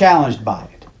when challenged by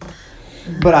it.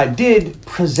 But I did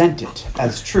present it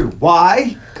as true.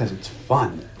 Why? Because it's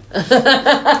fun.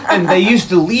 And they used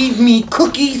to leave me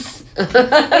cookies.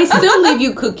 They still leave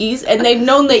you cookies, and they've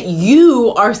known that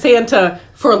you are Santa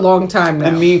for a long time now.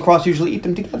 And me and Cross usually eat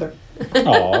them together.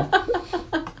 Aw.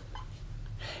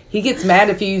 He gets mad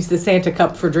if you use the Santa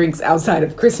cup for drinks outside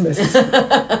of Christmas.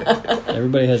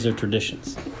 Everybody has their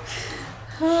traditions.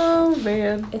 "Oh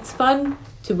man." It's fun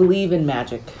to believe in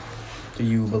magic. Do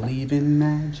you believe in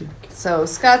magic? So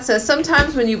Scott says,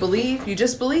 "Sometimes when you believe, you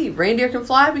just believe. Reindeer can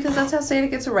fly because that's how Santa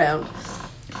gets around."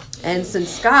 And since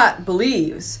Scott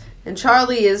believes, and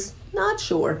Charlie is not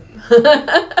sure,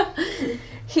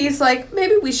 he's like,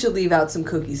 maybe we should leave out some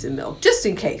cookies and milk, just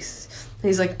in case. And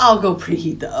he's like, "I'll go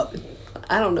preheat the oven."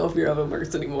 I don't know if your oven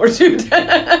works anymore, dude.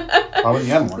 Why wouldn't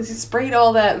the oven work? He sprayed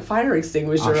all that fire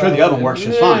extinguisher. I'm sure the oven works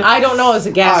just fine. I don't know, is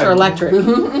it gas or electric? I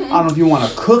don't know if you want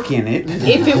to cook in it.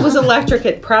 If it was electric,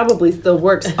 it probably still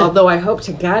works. Although I hope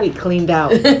to God he cleaned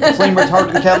out. Flame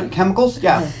retardant chemicals?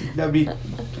 Yeah,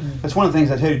 that's one of the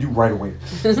things I tell you to do right away.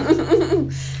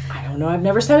 I don't know. I've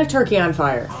never set a turkey on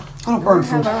fire. I don't burn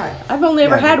food. Have I? I've only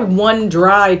ever Yeah, had one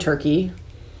dry turkey.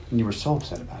 And you were so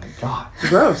upset about it. God.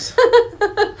 Gross.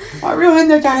 I ruined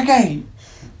the turkey.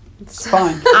 It's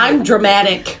fine. I'm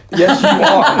dramatic. Yes, you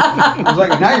are. I was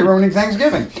like, now you're ruining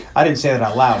Thanksgiving. I didn't say that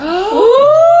out loud.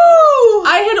 Ooh!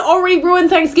 I had already ruined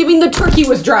Thanksgiving. The turkey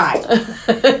was dry.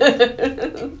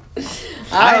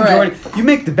 I enjoyed it. You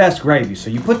make the best gravy, so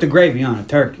you put the gravy on a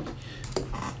turkey.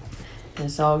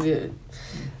 It's all good.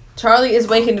 Charlie is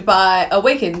awakened by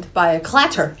a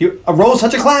clatter. A roll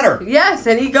such a clatter. Yes,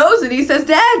 and he goes and he says,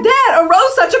 "Dad, a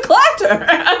rose such a clatter."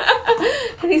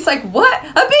 And he's like, "What?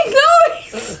 A big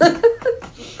noise!"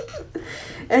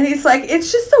 And he's like,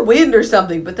 "It's just the wind or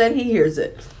something." But then he hears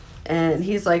it, and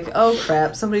he's like, "Oh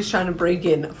crap! Somebody's trying to break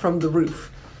in from the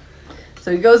roof."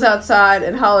 So he goes outside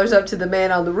and hollers up to the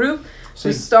man on the roof,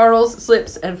 who startles,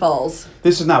 slips, and falls.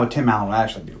 This is not what Tim Allen would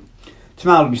actually do.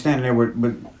 Tim Allen would be standing there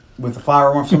with a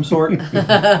firearm of some sort.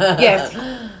 Yes.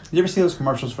 You ever see those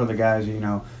commercials for the guys, you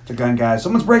know, the gun guys?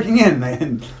 Someone's breaking in,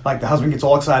 and like the husband gets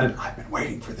all excited. I've been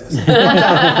waiting for this.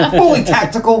 Fully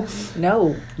tactical.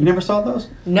 No. You never saw those?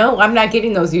 No, I'm not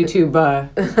getting those YouTube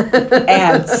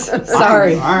ads.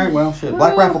 Sorry. All right, well, shit.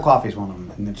 Black Rifle Coffee is one of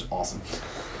them, and it's awesome.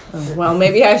 Well,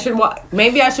 maybe I should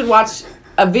watch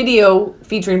a video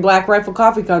featuring Black Rifle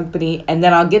Coffee Company, and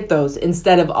then I'll get those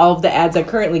instead of all of the ads I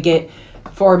currently get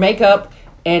for makeup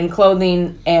and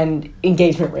clothing and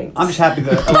engagement rings. I'm just happy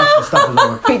the election stuff is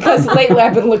over. Because lately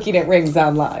I've been looking at rings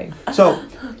online. So,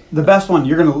 the best one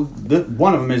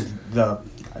one of them is it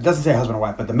doesn't say husband or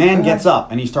wife, but the man gets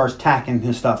up and he starts tacking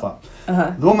his stuff up.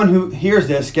 The woman who hears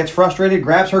this gets frustrated,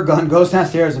 grabs her gun, goes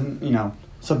downstairs, and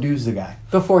subdues the guy.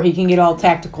 Before he can get all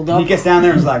tactical up. He gets down there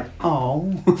and is like,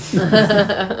 oh.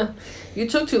 You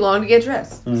took too long to get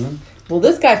dressed. Mm-hmm. Well,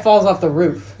 this guy falls off the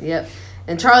roof. Yep.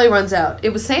 And Charlie runs out. It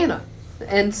was Santa.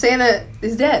 And Santa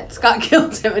is dead. Scott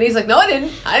killed him. And he's like, no, I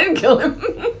didn't. I didn't kill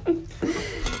him.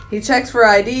 He checks for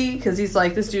ID because he's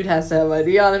like, this dude has to have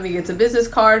ID on him. He gets a business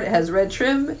card. It has red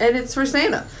trim. And it's for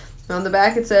Santa. On the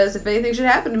back it says, if anything should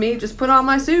happen to me, just put on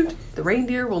my suit. The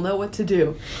reindeer will know what to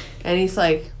do. And he's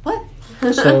like, what?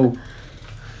 So,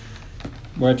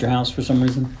 we're at your house for some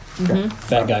reason. Mm-hmm.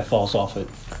 Bad guy falls off it.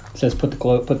 Says put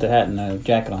the hat and the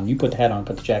jacket on. You put the hat on,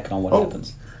 put the jacket on. What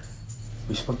happens?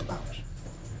 We split the powers.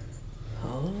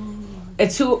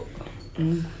 It's who...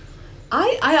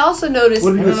 I also noticed,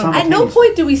 What did we do at no simultaneously?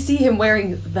 point do we see him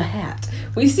wearing the hat.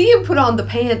 We see him put on the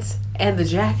pants and the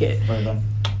jacket. Right then.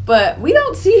 But we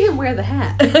don't see him wear the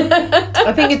hat.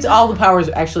 I think it's all the powers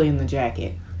actually in the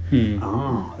jacket.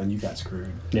 Oh, then you got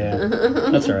screwed. Yeah,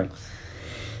 that's all right.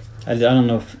 I don't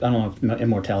know if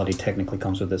immortality technically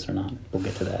comes with this or not. We'll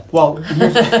get to that. Well,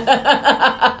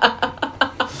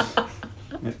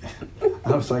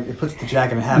 I was like, it puts the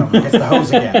jacket and hat on, it gets the hose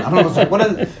again. I don't know, I was like, what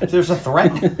is, there's a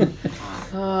threat?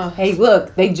 Hey,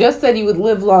 look, they just said you would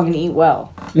live long and eat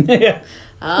well. Yeah.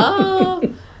 Oh,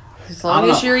 as long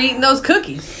as you're eating those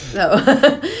cookies. So,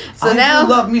 I now, do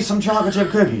love me some chocolate chip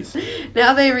cookies.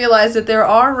 now they realize that there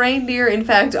are reindeer, in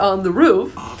fact, on the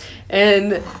roof.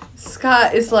 And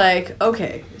Scott is like,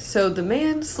 okay, so the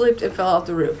man slipped and fell off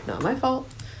the roof. Not my fault.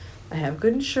 I have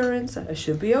good insurance. I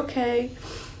should be okay.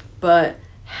 But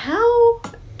how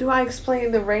do I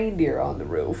explain the reindeer on the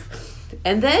roof?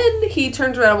 And then he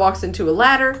turns around and walks into a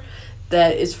ladder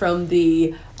that is from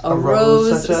the A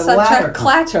Rose Such a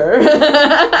Clatter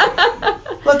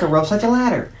Look, a rose such a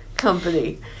ladder.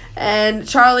 company. And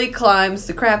Charlie climbs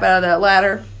the crap out of that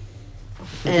ladder.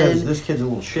 Because And this kid's a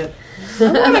little shit. I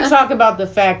want to talk about the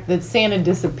fact that Santa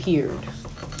disappeared.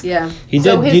 yeah. He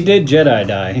So did Jedi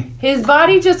die. His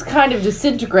body just kind of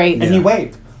disintegrates. And he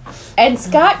waved. And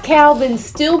Scott Calvin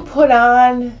still put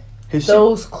on His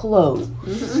those clothes.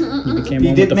 He became he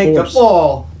one did with the make Force. the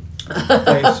fall.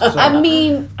 Face, so- I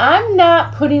mean, I'm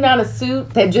not putting on a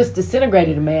suit that just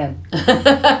disintegrated a man.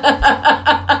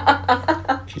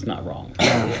 She's not wrong.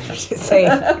 Just saying.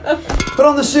 Put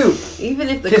on the suit. Even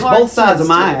if the Kiss card both sides says of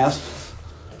my to. ass.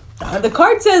 The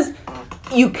card says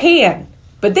you can,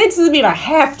 but that doesn't mean I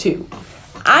have to.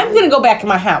 I'm going to go back to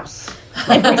my house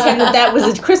and pretend that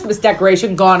was a Christmas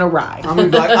decoration gone awry. I'm gonna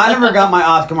be like, I never got my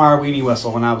Oscar Mayer weenie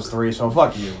whistle when I was 3, so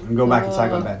fuck you. And go back inside,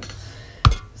 go to bed.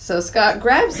 So Scott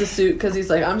grabs the suit because he's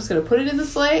like, I'm just going to put it in the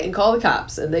sleigh and call the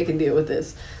cops and they can deal with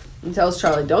this. And tells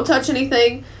Charlie, don't touch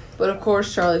anything. But of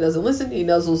course, Charlie doesn't listen. He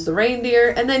nuzzles the reindeer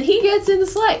and then he gets in the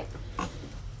sleigh.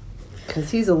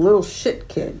 Because he's a little shit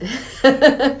kid.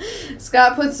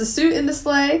 Scott puts the suit in the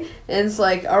sleigh and it's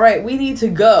like, all right, we need to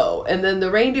go. And then the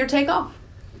reindeer take off.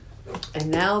 And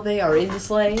now they are in the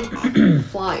sleigh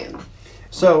flying.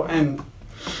 So, and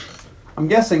I'm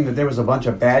guessing that there was a bunch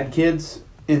of bad kids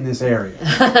in this area.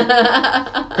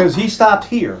 Because he stopped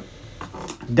here,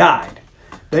 died.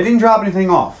 They didn't drop anything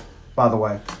off, by the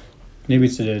way. Maybe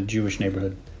it's a Jewish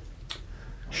neighborhood.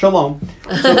 Shalom.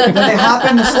 So then they hop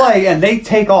in the sleigh and they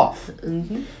take off.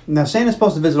 Now, Santa's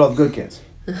supposed to visit all the good kids.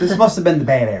 This must have been the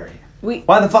bad area.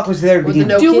 Why the fuck was he there to Was it begin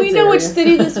no with? Do we kids know which area.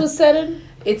 city this was set in?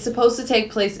 It's supposed to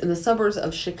take place in the suburbs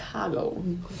of Chicago.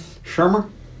 Shermer?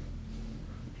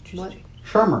 What?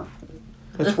 Shermer.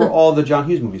 That's where all the John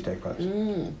Hughes movies take place.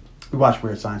 We watched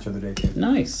Weird Science the other day, too.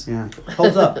 Nice. Yeah.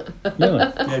 Holds up. Really?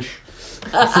 Ish.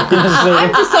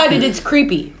 I've decided it's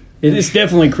creepy. It is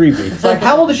definitely creepy. It's like,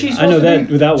 how old is she supposed I know to that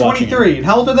be? without watching it. 23. And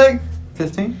how old are they?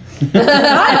 15?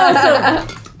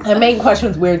 My main question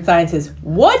with Weird Science is,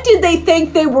 what did they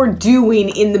think they were doing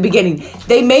in the beginning?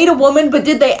 They made a woman, but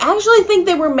did they actually think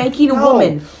they were making a No.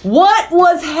 woman? What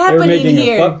was They were happening making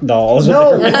here? fuck dolls.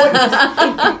 No.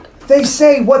 they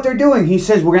say what they're doing. He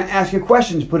says, we're going to ask you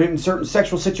questions, put it in certain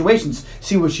sexual situations,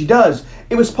 see what she does.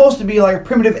 It was supposed to be like a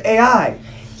primitive AI.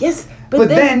 Yes, But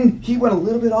then he went a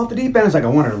little bit off the deep end. It's like, I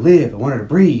want her to live. I want her to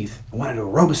breathe. I want her to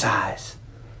aerobicize.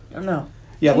 no.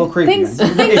 Yeah, a little creepy. Things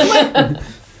man.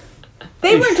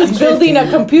 They weren't just building a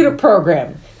computer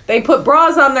program. They put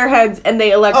bras on their heads and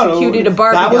they electrocuted a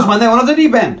Barbie That was doll. when they went off the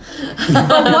deep end.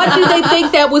 But what do they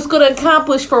think that was going to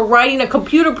accomplish for writing a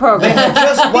computer They program? had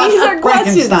just These watched are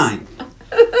questions. Frankenstein.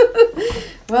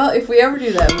 Well, if we ever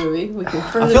do that movie, we can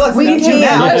further. I feel like we need to can.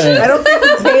 now. Yeah. I don't think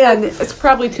we can. It's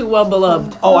probably too well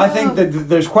beloved. Oh, I think that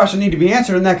there's questions need to be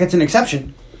answered, and that gets an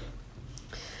exception.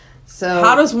 So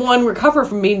How does one recover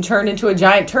from being turned into a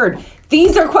giant turd?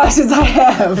 These are questions I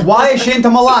have. Why is she into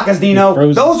Malakas, Dino?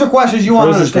 Frozen. Those are questions you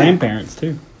want to Rose's understand. grandparents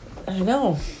too. I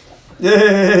know.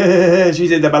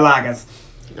 She's into Malakas.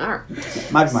 all right.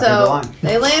 Might be my favorite So line.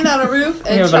 they land on a roof,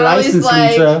 and You have a Charlie's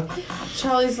licensing, like,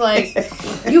 Charlie's like,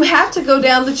 you have to go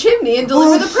down the chimney and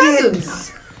deliver the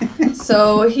presents.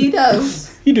 So he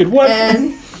does, You did what?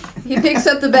 and he picks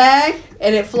up the bag,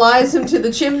 and it flies him to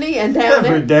the chimney and down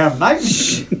Every it. damn night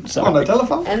on Sorry. the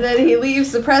telephone. And then he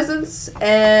leaves the presents,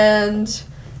 and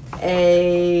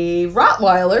a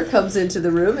Rottweiler comes into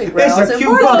the room and growls It's a and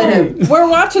cute barks at puppy. him. We're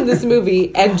watching this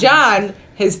movie, and John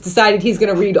has decided he's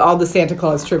going to read all the Santa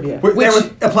Claus trivia. There was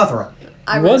a plethora.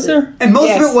 I read Was it. there? And most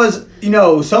Yes. of it was,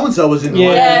 so-and-so was in the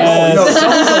line. Yes. Oh, no, so-and-so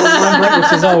was in the line.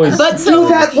 Which is always. But Do so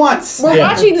that once. we're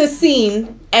Yeah. watching this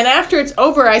scene, and after it's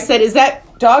over, I said, "Is that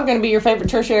dog going to be your favorite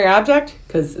tertiary object?"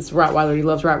 Because it's Rottweiler. He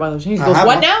loves Rottweilers. And he goes, have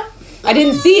 "What one. now?" I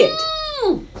didn't see it,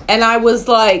 and I was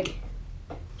like,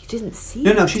 "You didn't see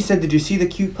it?" No, she said, did you see the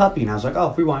cute puppy? And I was like,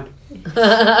 oh, rewind.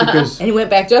 Because, And he went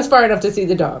back just far enough to see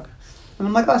the dog. and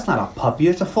I'm like, oh, that's not a puppy.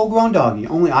 It's a full-grown doggy.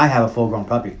 Only I have a full-grown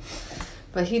puppy.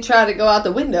 But he tried to go out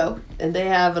the window, and they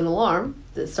have an alarm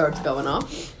that starts going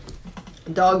off.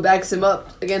 Dog backs him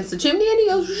up against the chimney, and he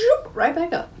goes zoop, right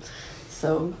back up.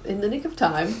 So, in the nick of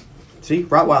time, See?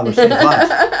 Rottweiler saved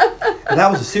lives. If that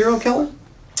was a serial killer,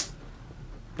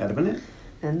 that'd have been it.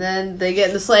 and then they get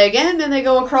in the sleigh again, and they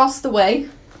go across the way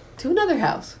to another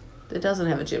house that doesn't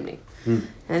have a chimney.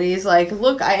 And he's like,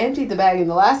 look, I emptied the bag in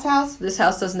the last house. This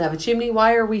house doesn't have a chimney.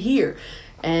 Why are we here?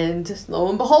 And lo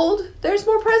and behold, there's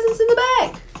more presents in the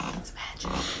bag. It's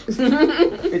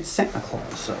magic. It's Santa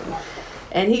Claus, so.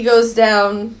 And he goes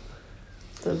down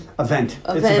the Event.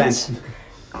 Event. It's event.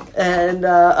 and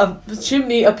a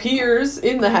chimney appears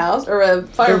in the house, or a The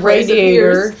fireplace radiator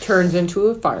appears. turns into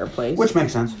a fireplace, Which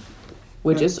makes sense.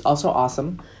 which is also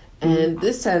awesome. And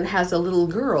this time has a little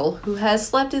girl who has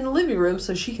slept in the living room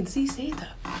so she can see Santa.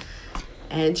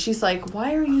 And she's like,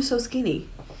 why are you so skinny?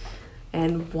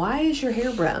 And why is your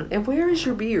hair brown? And where is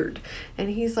your beard?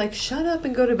 And he's like, shut up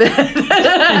and go to bed.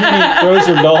 Throws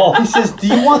her doll. He says, do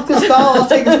you want this doll? I'll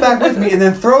take this back with me. And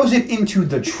then throws it into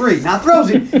the tree. Not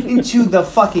throws it into the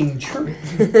fucking tree.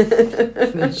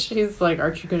 And she's like,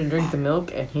 "Aren't you going to drink the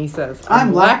milk?" And he says, I'm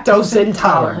 "I'm lactose lactose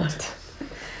intolerant."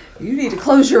 You need to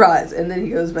close your eyes. And then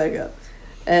he goes back up.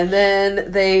 And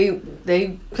then they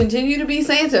continue to be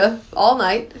Santa all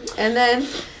night. And then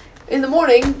in the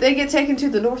morning, they get taken to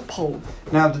the North Pole.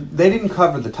 Now, they didn't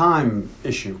cover the time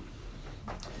issue.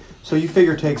 So you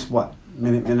figure it takes, what,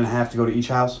 minute and a half to go to each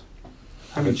house?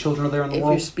 How many children are there in the If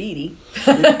world? you're speedy.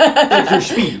 If you're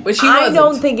speed. Which he I wasn't.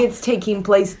 don't think it's taking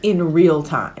place in real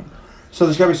time. So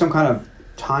there's got to be some kind of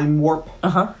time warp.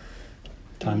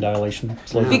 Time dilation.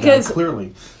 Slow Because-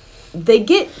 Clearly. They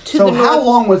get to So the how North.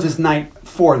 long was this night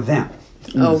for them?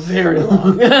 Oh, very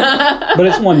long. But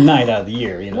it's one night out of the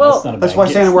year. You know, Well, that's not a That's bad why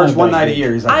gig. Santa It's works not one bad night a gig.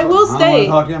 year. He's like, I will I don't want say, to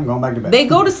talk to you. I'm going back to bed. They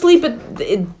go to sleep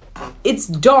it's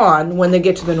dawn when they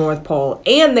get to the North Pole,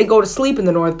 and they go to sleep in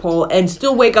the North Pole and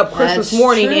still wake up Christmas That's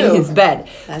morning in true. his bed.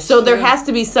 That's so there true. has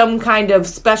to be some kind of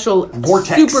special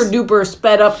Vortex. super duper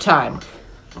sped up time.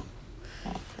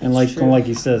 And like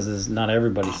he says, is not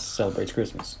everybody celebrates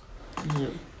Christmas.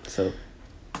 So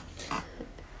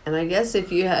And I guess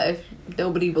if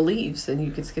nobody believes, then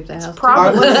you can skip the house. All right,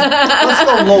 Probably. let's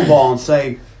go lowball and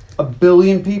say 1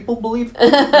 billion people believe.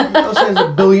 Let's say there's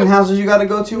 1 billion houses you got to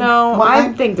go to. No, one I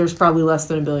night? think there's probably less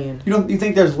than 1 billion. You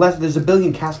think there's less? There's 1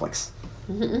 billion Catholics.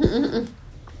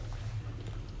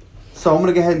 So I'm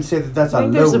gonna go ahead and say that that's I a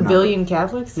think low there's a number. billion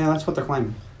Catholics. Yeah, that's what they're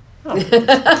claiming. I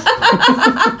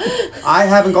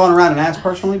haven't gone around and asked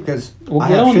personally because Well, I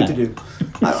get have on shit that. to do.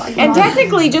 And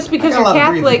technically, just because I got you're a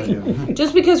lot of breathing Catholic, to do.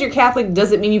 just because you're Catholic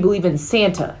doesn't mean you believe in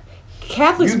Santa.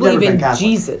 Catholics You've never believe been in Catholic.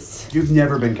 Jesus. You've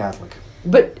never been Catholic.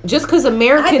 But just because I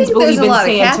Americans think there's believe a in lot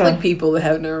of Santa, Catholic people that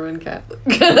have never been Catholic.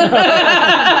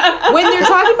 when they're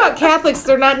talking about Catholics,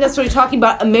 they're not necessarily talking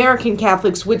about American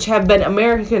Catholics, which have been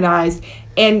Americanized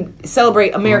and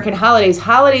celebrate American holidays.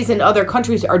 Holidays in other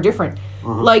countries are different.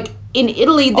 Like in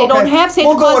Italy, they don't Okay, have Santa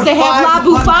we'll go Claus; with they have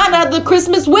La 500. Bufana, the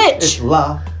Christmas witch. It's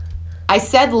la. I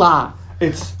said La.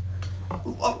 It's.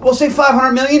 We'll say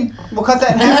 500 million. We'll cut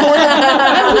that in half for you.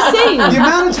 I'm just saying. The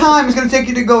amount of time it's going to take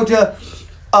you to go to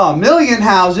a million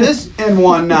houses in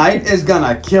one night is going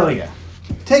to kill you.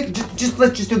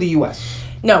 Let's just do the U.S.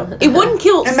 No, it wouldn't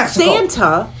kill And Mexico.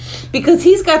 Santa because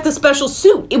he's got the special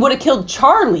suit. It would have killed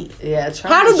Charlie. Yeah,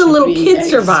 How did the little kid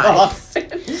survive?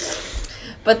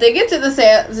 But they get to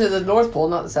the North Pole,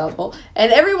 not the South Pole,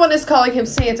 and everyone is calling him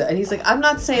Santa, and he's like, "I'm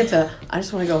not Santa. I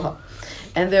just want to go home."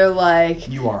 And they're like,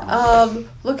 You are.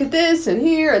 Look at this and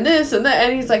here and this and that,"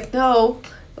 and he's like, "No,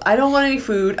 I don't want any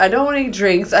food. I don't want any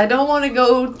drinks. I don't want to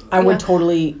go." I would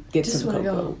totally get Just some wanna go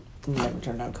cocoa. home. Never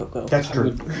turned on cocoa. That's I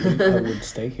true. would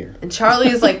stay here. And Charlie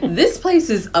is like, "This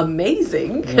place is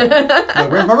amazing," Wait,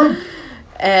 where's my room?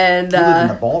 and We live in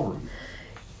the ballroom.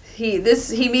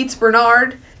 he meets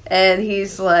Bernard, and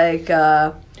he's like,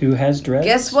 Who has dreads?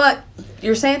 "Guess what?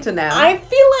 You're Santa now." I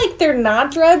feel like they're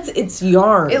not dreads. It's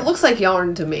yarn. It looks like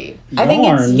yarn to me. I think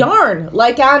it's yarn,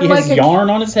 like on He like has a yarn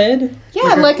on his head,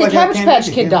 yeah, like a like a Cabbage Candy Patch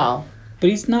Kid, Kid yeah. doll. but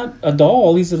he's not a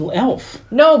doll. He's an elf.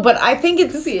 No, but I think Could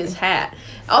it's. be his hat.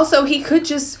 Also, he could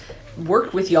just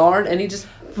work with yarn, and he just.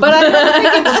 But I don't think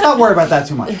it's. Let's not worry about that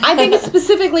too much. I think it's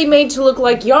specifically made to look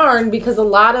like yarn because a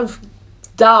lot of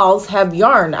dolls have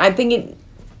yarn. I think it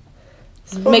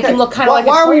make him look kind of like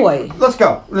a toy. Let's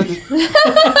go.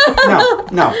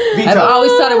 No. I've Veto.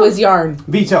 always thought it was yarn.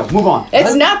 Veto. Move on.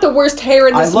 It's not the worst hair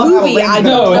in I this love how movie. Lane's I been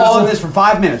know. calling this for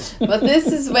 5 minutes. But this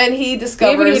is when he We haven't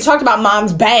even discovers talked about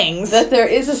mom's bangs. that there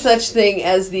is a such thing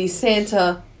as the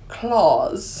Santa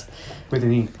Claus. With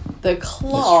an E. The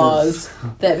clause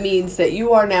that means that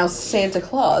you are now Santa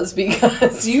Claus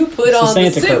because you put It's the on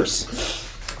the Santa suit.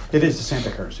 curse. It is the Santa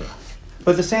curse, yeah.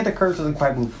 But the Santa curse doesn't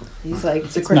quite move. He's like,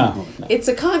 It's a it's, Christmas No. movie. it's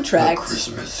a contract,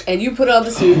 Christmas. and you put on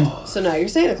the suit, so now you're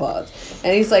Santa Claus.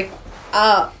 And he's like,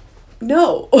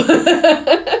 no.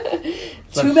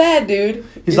 Too bad, dude.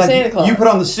 He's you're like, Santa Claus. you put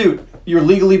on the suit. You're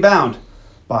legally bound.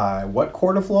 By what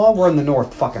court of law? We're in the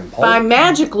North fucking Pole. By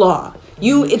magic law.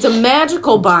 It's a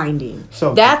magical binding.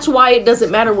 So- that's why it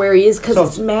doesn't matter where he is because So-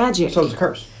 it's magic. So it's a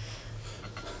curse.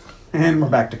 And we're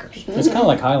back to curse. It's kind of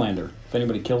like Highlander. If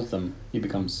anybody kills them, he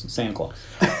becomes Santa Claus.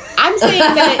 I'm saying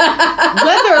that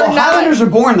whether or Well, not Highlanders are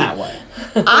born that way.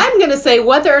 I'm gonna say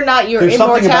whether or not your There's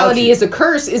something about immortality you. is a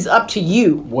curse is up to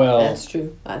you. Well, That's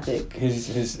true, I think.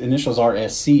 his initials are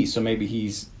SC, so maybe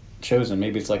he's chosen.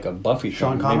 Maybe it's like a Buffy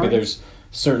Sean thing. Connery? Maybe there's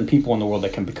certain people in the world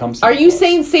that can become Santa Are you Claus.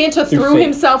 saying Santa Through threw fate.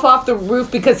 himself off the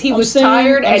roof because he I'm was saying-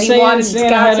 tired I'm and he saying wanted Santa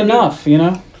Scott had to enough, you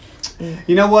know?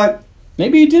 You know what?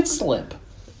 Maybe he did slip.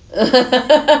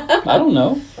 I don't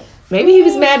know. Maybe he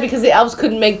was mad because the elves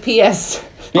couldn't make PS.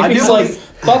 Maybe I do he's like, believe-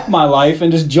 fuck my life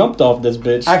and just jumped off this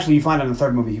bitch. Actually, you find out in the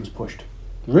third movie he was pushed.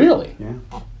 Really? Yeah.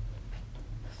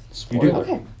 Spoiler.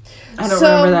 Okay. I don't So-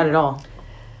 remember that at all.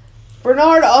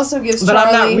 Bernard also gives But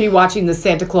I'm not Charlie... rewatching the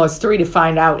Santa Claus 3 to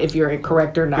find out if you're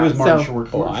correct or It not. was Martin So Short.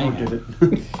 Oh, Martin I Short am.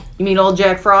 did it. you mean old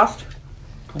Jack Frost?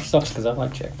 That sucks because I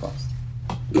like Jack Frost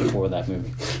before that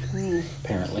movie.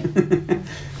 Apparently.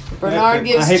 Bernard I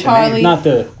gives hate the Charlie name. Not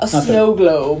the. a snow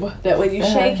globe that when you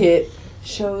shake it,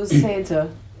 shows Santa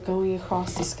going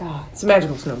across the sky. It's a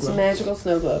magical snow It's a globe. magical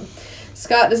snow globe.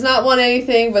 Scott does not want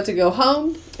anything but to go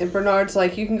home, and Bernard's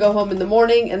like, you can go home in the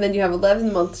morning, and then you have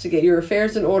 11 months to get your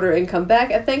affairs in order and come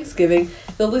back at Thanksgiving.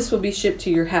 The list will be shipped to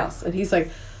your house. And he's like,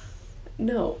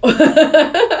 no.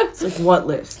 It's like, what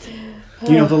list?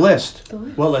 You know the list.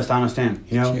 What list? I understand.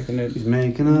 You know, Checking it. he's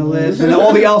making a list, and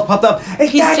all the elves popped up.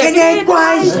 It's checking checking it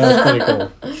twice. That's pretty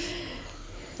cool.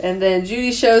 And then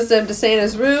Judy shows them to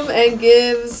Santa's room and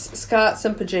gives Scott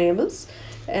some pajamas,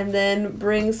 and then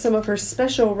brings some of her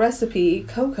special recipe,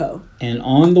 cocoa. And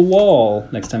on the wall,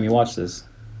 next time you watch this,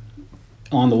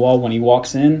 on the wall when he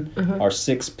walks in are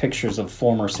 6 pictures of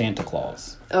former Santa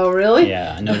Claus. Oh, really?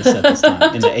 Yeah, I noticed that this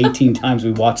time. In the 18 times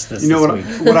we watched this You know what? week.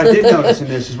 What I did notice in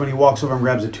this is when he walks over and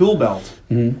grabs a tool belt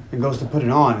and goes to put it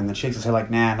on, and then shakes his head like,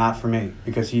 "Nah, not for me,"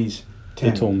 because he's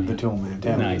Tim, The tool man. The tool man.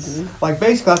 Tim. Nice. Like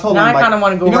basically, I told Now him I like, kind of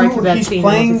want to go you know right who to that he's scene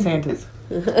playing. with the Santas.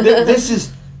 This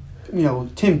is,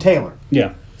 Tim Taylor,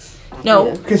 Yeah. No,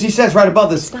 Yeah. because he says right above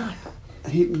this. it's not.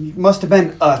 He must have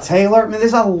been a tailor. I mean,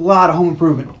 there's a lot of home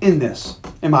improvement in this.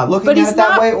 Am I looking But at he's it that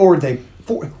not- way, or they?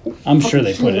 I'm sure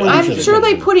they put it. I'm sure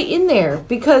they put it in there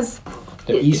because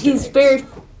They're Easter he's eggs. very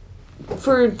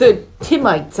for the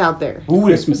Timites out there. Ooh,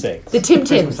 Christmas eggs. The Tim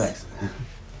Christmas Tims. eggs.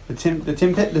 The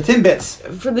Timbits.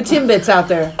 For the Timbits out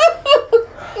there.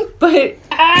 But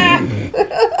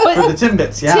For the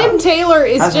Timbits, yeah. Tim Taylor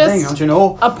is That's the thing, just don't you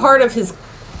know? a part of his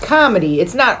comedy.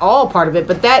 It's not all part of it,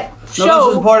 but that No, this was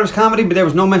show part of his comedy, but there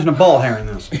was no mention of ball hair in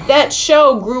this.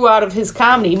 grew out of his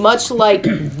comedy, much like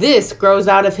this grows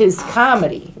out of his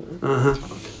comedy.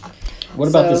 What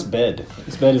about So, this bed?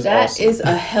 This bed is That awesome. is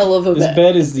a hell of a This bed.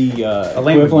 bed is the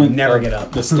Elaine would equivalent never of get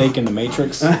up. the steak in the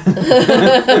Matrix. When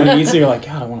you eat it, you're like,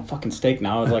 God, I want a fucking steak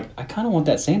now. I was like, I kind of want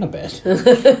that Santa bed. You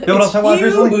know what else I watched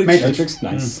recently? Matrix,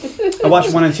 nice. I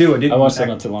watched 1 and 2. I watched that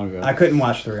not too long ago. I couldn't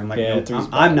watch 3. I'm like, Yeah, no, 3's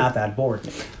I'm bad. not that bored.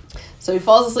 So he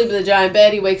falls asleep in the giant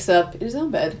bed. He wakes up in his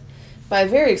own bed by a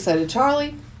very excited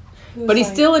Charlie. who's But he's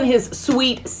like, still in his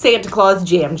sweet Santa Claus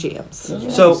jams.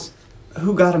 So,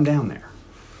 who got him down there?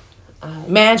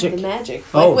 Magic. the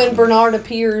magic. Like Oh. when Bernard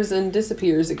appears and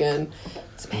disappears again.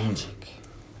 It's magic.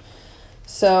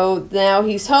 So now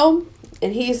he's home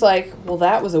and he's like, well,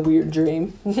 that was a weird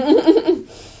dream.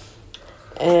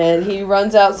 And he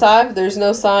runs outside, but there's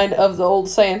no sign of the old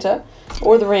Santa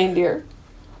or the reindeer.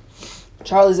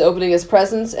 Charlie's opening his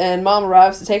presents and Mom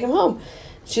arrives to take him home.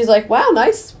 She's like, wow,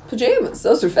 nice pajamas.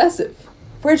 Those are festive.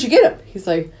 Where'd you get them? He's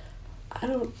like, I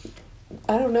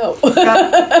don't know. You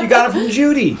got it from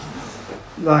Judy.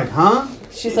 Like, huh?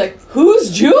 She's like,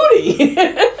 who's Judy?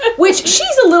 Which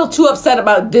she's a little too upset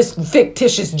about this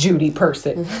fictitious Judy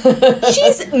person.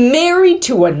 She's married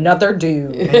to another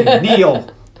dude. And Neil.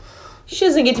 She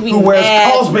doesn't get to be Who wears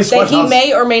mad Cosby that he sweaters.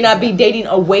 may or may not be dating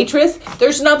a waitress.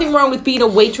 There's nothing wrong with being a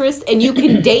waitress, and you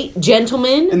can date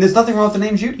gentlemen. And there's nothing wrong with the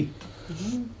name Judy.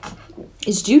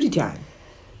 It's Judy time.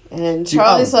 And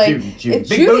Charlie's like, Judy. It's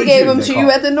Big Judy booty gave Judy, them they to call you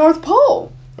it. at the North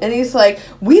Pole. And he's like,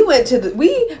 we went to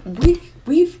the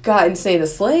we've gotten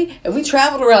Santa's sleigh and we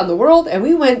traveled around the world and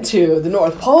we went to the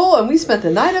North Pole and we spent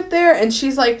the night up there. And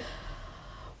she's like,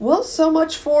 well, so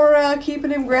much for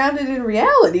keeping him grounded in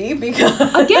reality because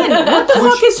Again, what the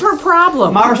fuck is her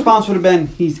problem? My response would have been,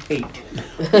 he's 8.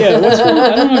 Yeah, what's going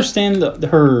on? I don't understand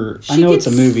her. I She know it's a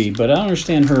gets- movie, but I don't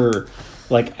understand her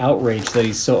like outrage that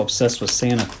he's so obsessed with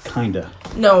Santa. Kinda.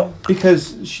 No,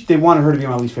 Because they wanted her to be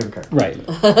my least favorite character. Right.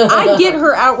 I get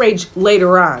her outrage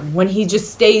later on when he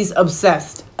just stays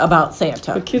obsessed about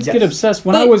Santa. But kids Yes. get obsessed.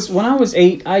 When But- I was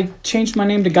 8, I changed my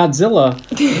name to Godzilla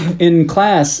in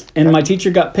class, and my teacher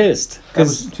got pissed That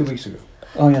was because 2 weeks ago.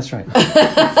 oh, that's right.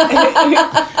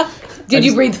 Did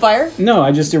you breathe fire? No,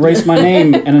 I just erased my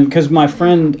name, and because my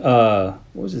friend, what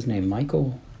was his name,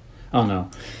 Michael? I don't know,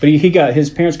 but his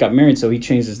parents got married, so he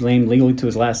changed his name legally to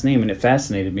his last name, and it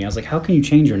fascinated me. I was like, how can you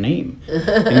change your name?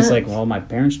 And he's like, well, my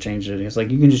parents changed it. He's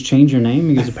like, you can just change your name?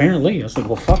 He goes, apparently. I was like,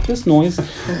 well, fuck this noise.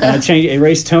 And I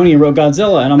erased Tony and wrote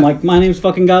Godzilla, and I'm like, my name's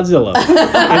fucking Godzilla.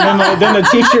 And then the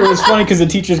teacher, it was funny because the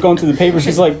teacher's going through the paper.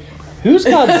 She's like, who's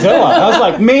Godzilla? I was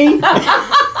like, me.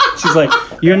 She's like,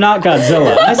 you're not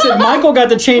Godzilla. I said, Michael got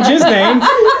to change his name.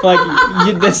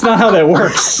 Like, that's not how that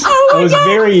works. Oh my I was God.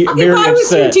 very, very If I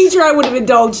was your upset. teacher, I would have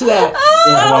indulged that. Yeah,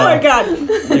 Oh wow. my God.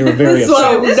 They were very So,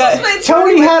 upset. this that- is when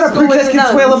Tony went had to a school with Princess the nuns.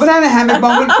 Consuelo banana hammock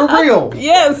moment for real.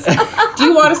 Yes. Do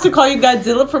you want us to call you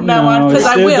Godzilla from now on? No, Because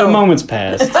I the will. moment's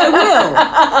passed. I will.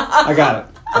 I got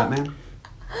it. Batman.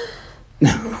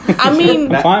 I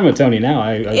mean, I'm fine with Tony now.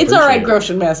 I it's all right,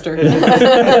 appreciate it. Groschen Master.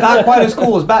 It's not quite as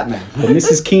cool as Batman. But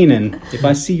Mrs. Keenan, if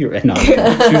I see your... No, she was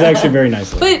actually very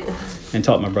nice. But And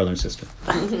taught my brother and sister.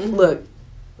 look,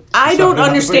 I don't Something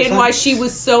understand about why the she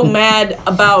was so mad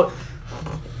about.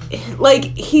 Like,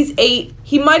 he's 8.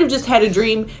 He might have just had a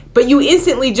dream, but you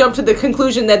instantly jump to the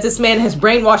conclusion that this man has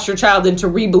brainwashed your child into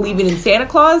re-believing in Santa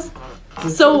Claus.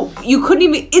 So you couldn't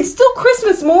even. It's still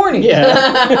Christmas morning.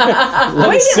 Yeah. Let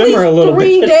Wait it at simmer a least little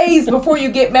 3 bit. days before you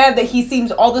get mad that he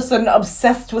seems all of a sudden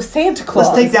obsessed with Santa Claus.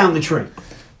 Let's take down the tree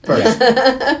first.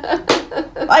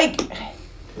 Like,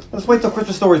 Let's wait till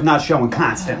Christmas Story's not showing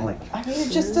constantly. I mean,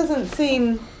 it just doesn't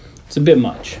seem. It's a bit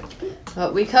much.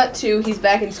 We cut to he's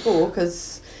back in school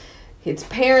because it's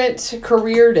parent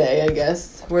career day, I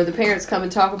guess, where the parents come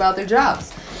and talk about their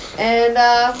jobs. And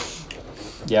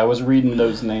Yeah, I was reading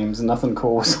those names. Nothing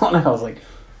cool was on it. I was like,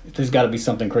 there's got to be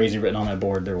something crazy written on that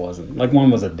board. There wasn't. Like,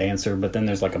 one was a dancer, but then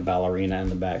there's like a ballerina in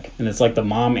the back. And it's like the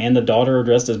mom and the daughter are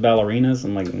dressed as ballerinas.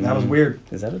 I'm like, That was weird.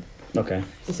 Is that it? Okay.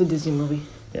 It's a Disney movie.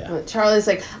 Yeah. Charlie's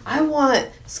like, I want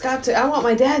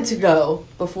my dad to go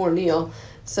before Neil.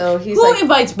 So he's Who like,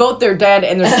 invites both their dad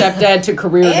and their stepdad to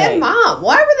career day? and mom,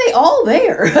 why were they all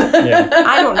there? Yeah.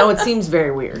 I don't know. It seems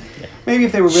very weird. Maybe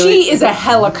if they were really. She is a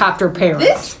helicopter parent.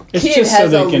 This It's kid just so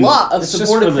has they a can- lot of it's just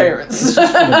supportive for the- parents. It's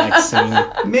just for the next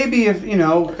scene. Maybe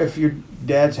if your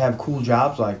dads have cool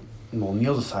jobs like Well,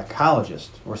 Neil's a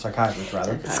psychologist, or psychiatrist,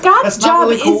 rather. Scott's That's not job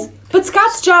really cool. but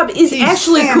Scott's job is He's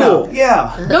actually Santa. cool.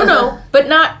 Yeah. No,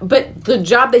 but the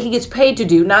job that he gets paid to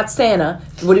do, not Santa,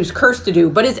 what he was cursed to do,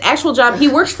 but his actual job, he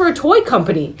works for a toy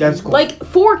company. That's cool. Like,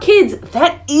 for kids,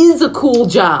 that is a cool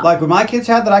job. Like when my kids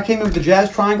had that, I came in with the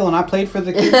jazz triangle and I played for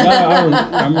the kids. I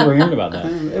remember hearing about that.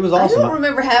 It was I awesome. don't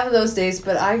remember having those days,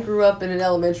 but I grew up in an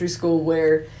elementary school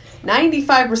where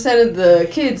 95% of the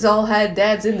kids all had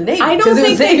dads in the Navy. I don't 'cause it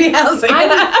was think Navy housing.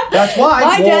 That's why.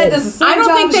 My dad does the same I don't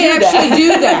job think as they your actually dad. do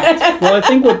that. Well, I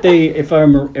think what they, if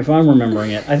I'm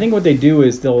remembering it, I think what they do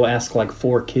is they'll ask like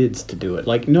 4 kids to do it.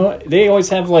 Like, no, they always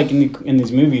have like in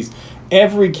these movies,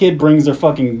 every kid brings their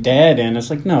fucking dad in. It's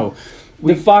like, no,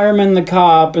 the fireman, the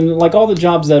cop, and like all the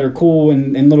jobs that are cool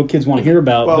and little kids want to hear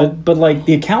about. Well- but like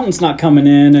the accountant's not coming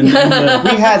in, and the,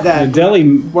 We had that. the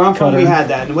deli Where I'm from, we cutter. had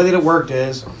that. And the way that it worked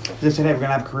is, they said, hey, we're going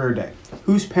to have career day.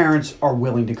 Whose parents are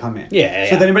willing to come in? Yeah,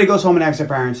 So yeah. then everybody goes home and asks their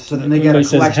parents. So then they get a Everybody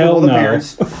says, collection of "Hell all the no."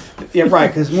 parents. Yeah, right.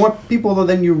 Because more people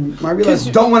than you might realize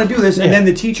don't want to do this. And Yeah. then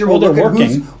the teacher Well, will look they're at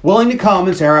who's working. willing to come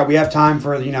and say, all right, we have time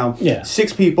for, Yeah.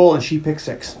 6 people. And she picks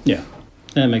 6. Yeah,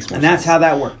 that makes more And sense. that's how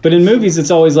that worked. But in movies, it's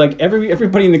always like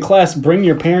everybody in the class bring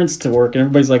your parents to work, and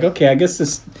everybody's like, okay, I guess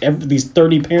these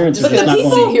 30 parents are But just the not people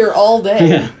going. here all day.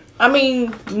 Yeah, I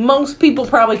mean, most people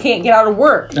probably can't get out of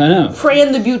work. I know.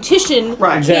 Fran the beautician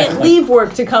Right, can't exactly. leave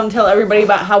work to come tell everybody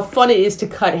about how fun it is to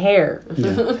cut hair.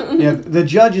 Yeah, the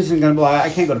judge isn't going to be like, I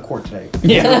can't go to court today.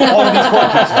 Yeah. All of these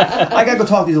court cases. I got to go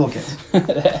talk to these little kids.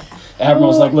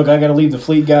 Admiral's like, look, I got to leave the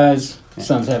fleet, guys.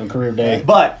 Son's having career day.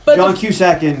 But But John the-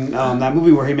 Cusack in that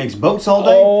movie where he makes boats all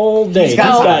day. All day. He's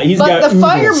got- He's but got the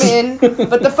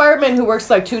oodles. fireman, who works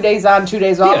like 2 days on, 2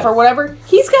 days off, Yeah. or whatever,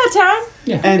 he's got time.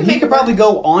 Yeah. And he could probably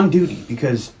go on duty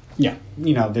because, Yeah.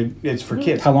 it's for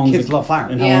kids. How long? Kids is it, love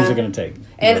firemen. And how Yeah. long is it going to take?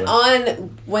 And Really? on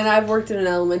when I've worked in an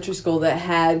elementary school that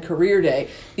had career day,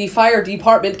 the fire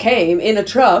department came in a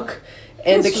truck,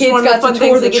 and This the is kids one of the got fun to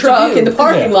things tour they the get to truck do. in the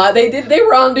parking Yeah. lot. They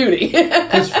were on duty.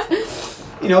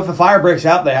 If a fire breaks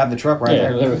out, they have the truck right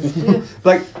Yeah, there.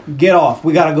 Like, get off.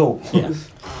 We got to go. yeah.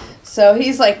 So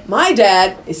he's like, my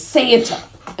dad is Santa.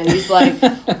 And he's like,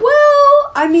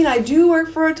 well, I mean, I do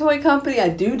work for a toy company. I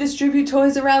do distribute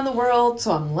toys around the world.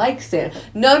 So I'm like Santa.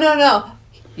 No.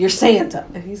 You're Santa.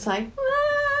 And he's like,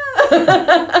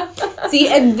 See,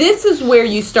 and this is where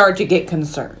you start to get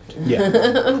concerned.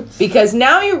 Yeah. Because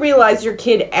now you realize your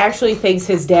kid actually thinks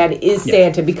his dad is Yeah.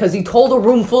 Santa because he told a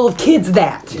room full of kids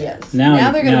that. yes. Now Now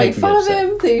you- they're going now to you make can fun get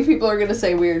of upset. him. People are going to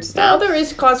say weird Now stuff. there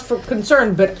is cause for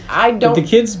concern, but I But don't. the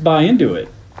kids buy into it.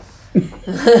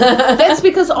 That's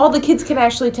because all the kids can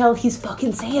actually tell he's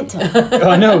fucking Santa. Oh,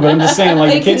 I know, but I'm just saying,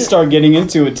 like, They the kids can- start getting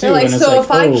into it too. They're like, and it's so like,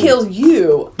 if I oh, kill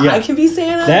you, Yeah. I can be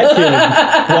Santa? that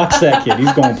kid, watch that kid.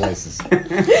 He's going places.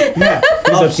 Yeah.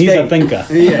 He's a thinker.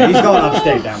 Yeah, he's going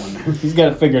upstate, that one. He's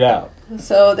got it figured out.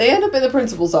 So they end up in the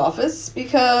principal's office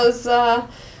because, Oh,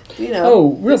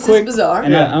 real this quick. is bizarre.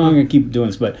 And I'm not going to keep doing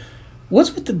this, but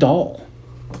what's with the doll?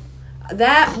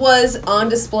 That was on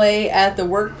display at the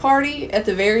work party at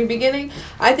the very beginning.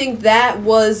 I think that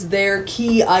was their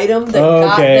key item that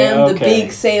got Okay, them the okay.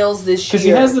 big sales this year. Because he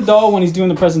has the doll when he's doing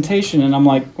the presentation, and I'm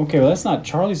like, okay, well, that's not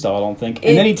Charlie's doll, I don't think.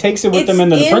 And then he takes it with him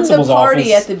into the principal's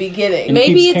party office. at the beginning. And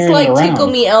Maybe keeps it's carrying like it around. Tickle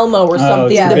Me Elmo or Oh,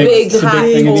 something. it's the big it's hot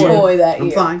thing in the air. toy that I'm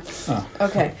year. fine.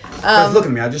 Okay. Guys, look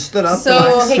at me. I just stood up.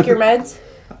 so- Take your meds.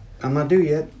 I'm not due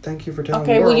yet. Thank you for telling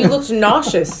Okay, me. well, you looked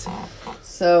nauseous.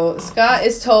 So Scott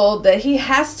is told that he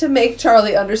has to make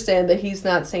Charlie understand that he's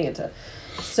not Santa.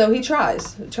 So he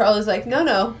tries. Charlie's like,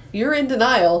 no, you're in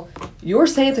denial. You're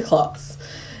Santa Claus.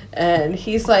 And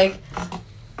he's like,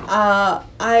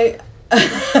 I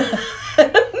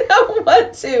don't know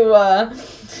what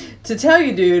to tell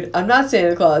you, dude. I'm not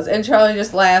Santa Claus. And Charlie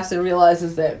just laughs and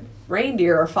realizes that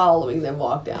reindeer are following them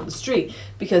walk down the street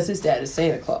because his dad is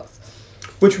Santa Claus.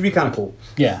 Which would be kind of cool.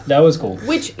 Yeah, that was cool.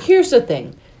 Which, here's the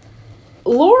thing.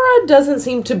 Laura doesn't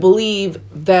seem to believe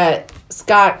that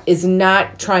Scott is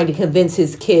not trying to convince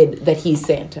his kid that he's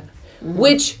Santa.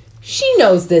 Which, she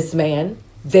knows this man.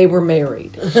 They were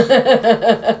married.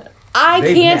 I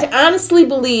They've can't met. honestly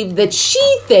believe that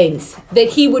she thinks that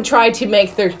he would try to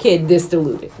make their kid this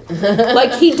deluded.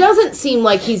 Like, he doesn't seem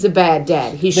like he's a bad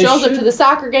dad. He shows up should- to the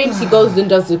soccer games, he goes and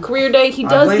does the career day, he I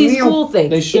does blame these Neil. cool They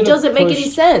things. should It have doesn't make any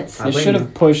pushed- sense. I They blame should you.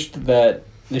 have pushed that.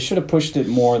 They should have pushed it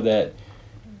more that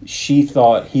she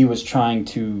thought he was trying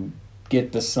to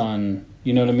get the son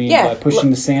You know what I mean? Yeah, By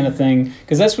pushing the Santa thing,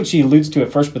 because that's what she alludes to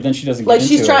at first, but then she doesn't. Like get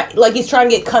she's into trying, it. like he's trying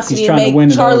to get custody He's and trying to win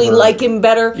make it Charlie over. like him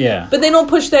better. Yeah. But they don't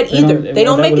push that They either. don't- They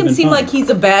don't that make would've him been seem fun. like he's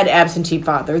a bad absentee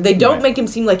father. They don't Right. make him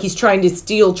seem like he's trying to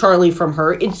steal Charlie from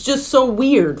her. It's just so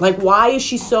weird. Like, why is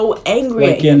she so angry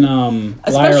Like at him? in Liar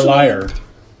Especially- Liar.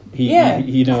 Yeah.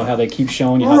 You know how they keep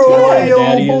showing you how good your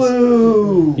daddy is.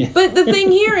 Blue. Yeah. But the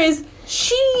thing here is,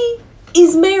 she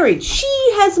is married. She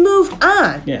has moved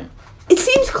on. Yeah. It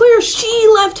seems clear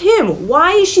she left him.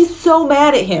 Why is she so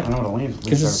mad at I him? don't know what Elaine's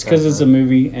Because it's a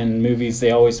movie, and movies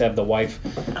they always have the wife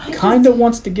kind of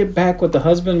wants to get back with the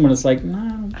husband when it's like no,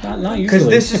 not usually. Because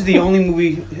this is the only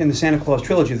movie in the Santa Claus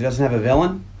trilogy that doesn't have a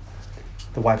villain.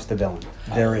 The wife's the villain.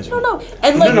 There is one. No.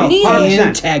 And like No, Neil, 100%.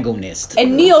 antagonist.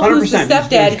 and Neil, who's the 100%. There's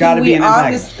stepdad, gotta who be we an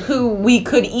antagonist. who we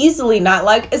could easily not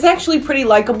like, is actually pretty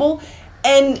likable.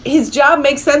 And his job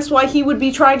makes sense why he would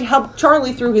be trying to help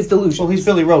Charlie through his delusions. Well, he's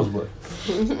Billy Rosewood.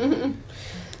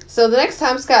 So the next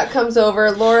time Scott comes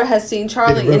over, Laura has seen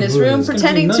Charlie in his room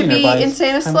pretending to be in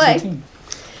Santa's sleigh.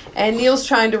 And Neil's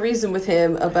trying to reason with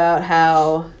him about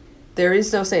how there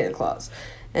is no Santa Claus.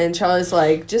 And Charlie's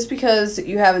like, just because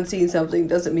you haven't seen something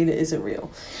doesn't mean it isn't real.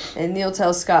 And Neil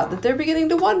tells Scott that they're beginning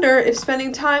to wonder if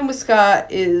spending time with Scott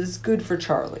is good for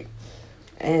Charlie.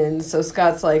 And so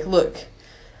Scott's like, look,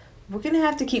 we're going to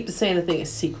have to keep the Santa thing a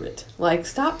secret. Like,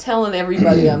 stop telling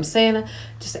everybody I'm Santa.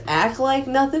 Just act like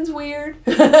nothing's weird.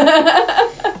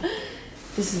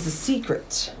 This is a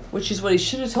secret, which is what he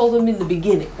should have told him in the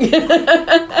beginning.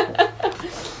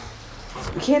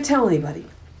 We can't tell anybody.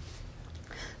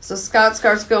 So Scott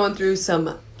starts going through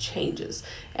some changes.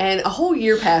 And a whole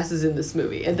year passes in this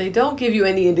movie. And they don't give you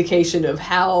any indication of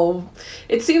how...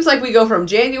 It seems like we go from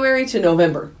January to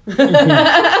November. I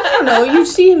don't know. You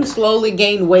see him slowly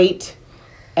gain weight,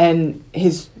 and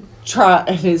his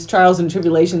trials and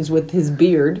tribulations with his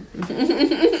beard.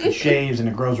 He shaves and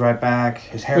it grows right back.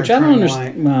 His hair Which I don't turning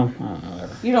understand. Well, I don't know.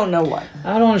 Whatever. You don't know what.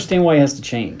 I don't understand why he has to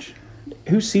change.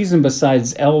 Who sees him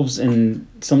besides elves and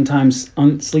sometimes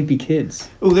sleepy kids?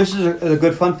 Ooh, this is a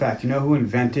good fun fact. You know who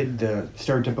invented the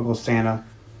stereotypical Santa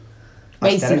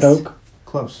Macy's. aesthetic? Coke?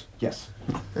 Close, yes.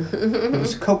 It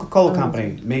was a Coca-Cola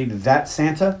company made that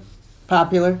Santa.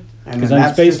 Popular. And Because then it's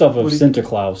that's based just off of what he-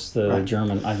 Sinterklaas, the Right.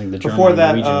 German. I think the German. Before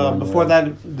that, Norwegian one, before whatever.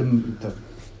 that, the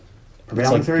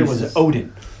prevailing like theory was pieces.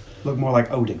 Odin. Looked more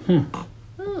like Odin.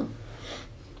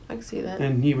 I can see that.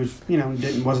 And he was,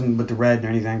 wasn't with the red or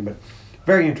anything, but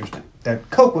very interesting. That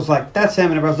Coke was like, that's him,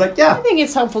 and everybody was like, I yeah. think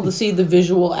it's helpful to see the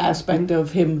visual aspect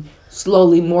of him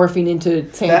slowly morphing into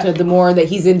Santa. That- The more that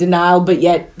he's in denial, but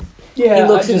yet Yeah,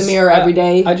 he looks in the mirror every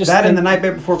day. I just That and think- the night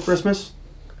before Christmas.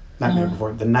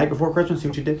 The night before Christmas, see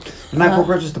what you did? The night before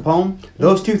Christmas, the poem.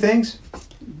 Those two things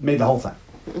made the whole thing.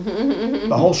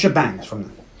 The whole shebang is from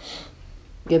them.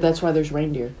 yeah, that's why there's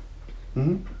reindeer.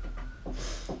 All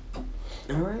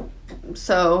right.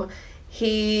 So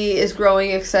he is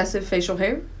growing excessive facial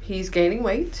hair. He's gaining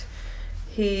weight.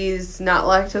 He's not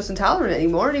lactose intolerant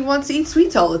anymore, and he wants to eat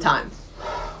sweets all the time.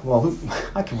 Well,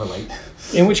 I can relate.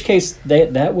 In which case,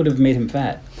 that would have made him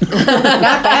fat.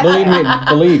 Believe me,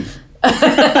 believe.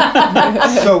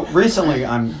 So recently,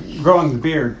 I'm growing the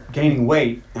beard, gaining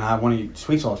weight, and I want to eat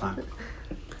sweets all the time.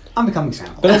 I'm becoming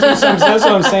Santa. But that's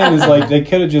what I'm saying is like they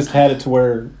could have just had it to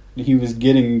where he was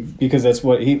getting, because that's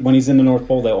what when he's in the North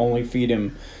Pole, they'll only feed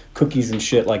him cookies and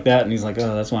shit like that, and he's like,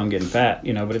 oh, that's why I'm getting fat,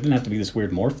 But it didn't have to be this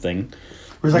weird morph thing.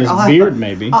 Where he's This like, beard,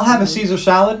 maybe. I'll have a Caesar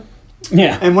salad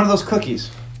Yeah. and one of those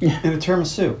cookies and a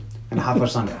tiramisu and a hot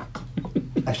fudge sundae.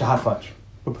 Extra hot fudge.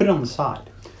 But put it on the side.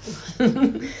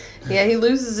 Yeah, he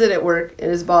loses it at work,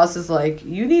 and his boss is like,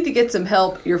 you need to get some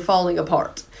help. You're falling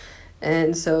apart.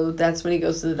 And so that's when he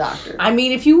goes to the doctor. I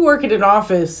mean, if you work at an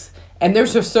office and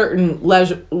there's a certain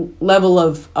level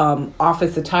of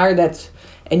office attire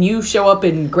and you show up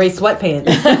in gray sweatpants.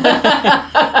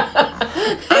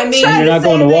 I mean, You're not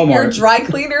going to Your Walmart. dry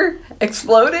cleaner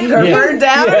exploded or Yeah. burned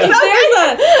down or Yeah.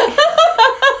 something.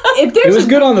 if there's It was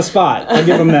good on the spot. I'll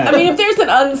give him that. I mean, if there's an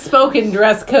unspoken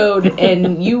dress code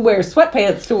and you wear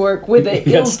sweatpants to work with an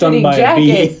You got stung ill-fitting by a bee.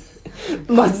 jacket,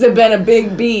 must have been a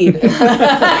big bead. It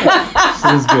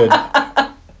was good.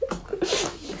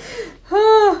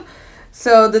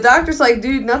 So the doctor's like,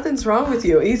 dude, nothing's wrong with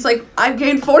you. He's like, I've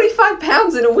gained 45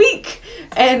 pounds in a week.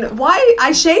 And why?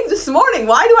 I shaved this morning.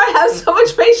 Why do I have so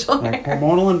much facial Like hair?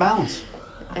 hormonal imbalance.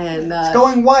 And It's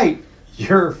going white.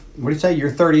 What do you say?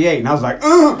 You're 38. And I was like,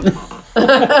 ugh.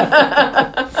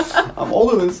 I'm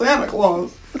older than Santa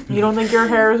Claus. You don't think your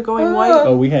hair is going white?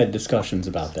 Oh, we had discussions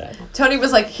about that. Tony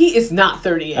was like, he is not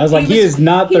 38. I was like, he is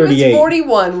not 38. He was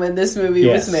 41 when this movie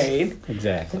Yes, was made.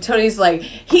 exactly. And Tony's like,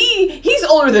 he's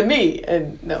older than me.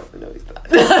 And no, he's not.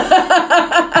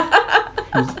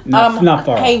 Not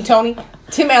far. Hey, Tony,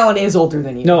 Tim Allen is older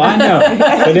than you. No, I know.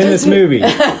 But in this movie,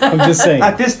 I'm just saying.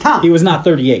 At this time. He was not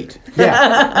 38.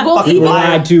 Yeah. Well, We even,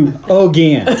 lied to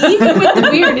again. even with the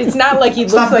beard, it's not like he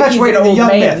looks Stop like he's an perpetuating the old young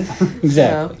man. myth.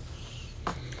 Exactly.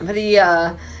 But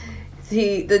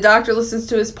the doctor listens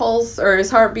to his pulse or his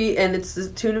heartbeat, and it's the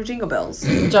tune of Jingle Bells.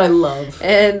 Which I love.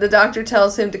 And the doctor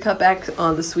tells him to cut back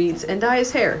on the sweets and dye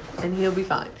his hair, and he'll be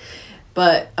fine.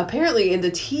 But apparently, in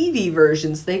the TV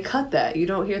versions, they cut that. You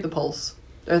don't hear the pulse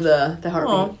or the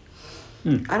heartbeat.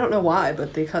 I don't know why,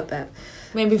 but they cut that.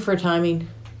 Maybe for timing.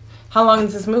 How long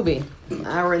is this movie? An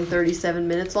hour and 37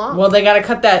 minutes long. Well, they got to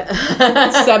cut that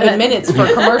 7 minutes for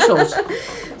commercials.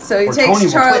 So he Or Tony will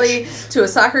takes Charlie twitch. to a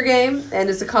soccer game and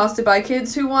is accosted by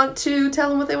kids who want to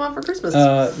tell him what they want for Christmas.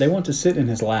 They want to sit in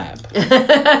his lab,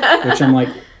 which I'm like,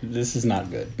 this is not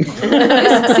good.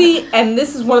 See, and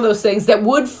this is one of those things that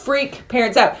would freak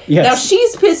parents out. Yes. Now,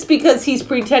 she's pissed because he's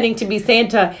pretending to be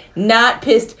Santa, not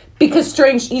pissed because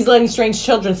he's letting strange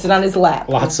children sit on his lap.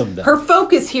 Lots of them. Her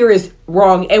focus here is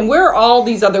wrong, and where are all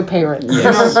these other parents?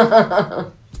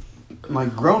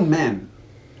 Like grown men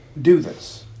do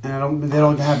this, and they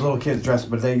don't have little kids dressed,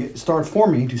 but they start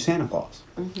forming into Santa Claus.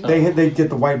 They get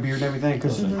the white beard and everything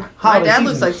because My dad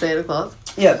looks like Santa Claus.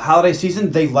 Yeah, holiday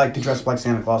season they like to dress up like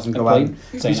Santa Claus and go out and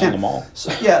be Saying on the mall.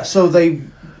 So, yeah, so they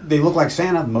look like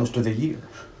Santa most of the year.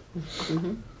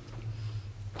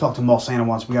 Talked to mall Santa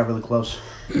once. We got really close.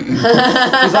 He's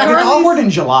like, it's onward in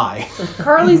July.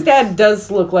 Carly's dad does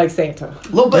look like Santa. A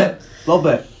little bit.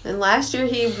 And last year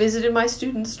he visited my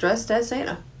students dressed as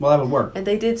Santa. Well, that would work. And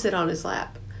they did sit on his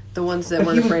lap. The ones that But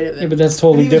weren't he was- afraid of Yeah, him. but that's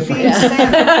totally He was different. being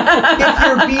Santa. If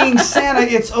you're being Santa,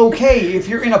 it's okay. If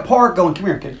you're in a park going, come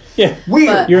here, kid. Yeah. Weird.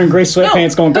 But- You're in gray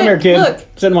sweatpants going, come but here, kid. look,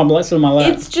 sit in my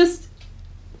lap. It's just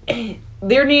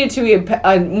there needed to be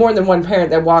more than one parent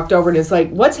that walked over and is like,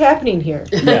 "What's happening here?"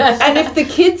 Yes. And if the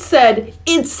kid said,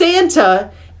 "It's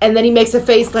Santa," and then he makes a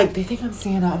face like, "They think I'm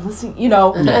Santa. I'm listening,"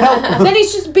 then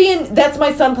he's just being. That's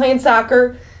my son playing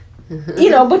soccer.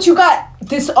 But you got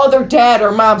this other dad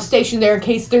or mom stationed there in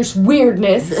case there's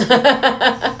weirdness.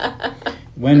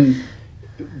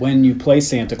 When you play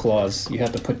Santa Claus, you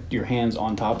have to put your hands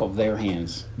on top of their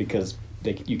hands because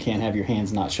you can't have your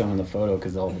hands not shown in the photo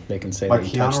because they can say Like that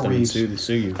you touched Keanu them and Reeves.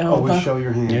 sue you. Always show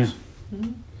your hands. Yeah.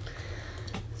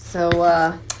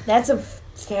 So, That's a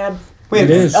sad, Wait, It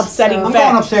is. upsetting I'm fact.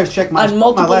 going upstairs to check my On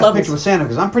multiple last levels. picture with Santa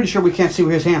because I'm pretty sure we can't see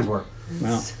where his hands were.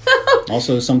 Well,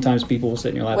 also, sometimes people will sit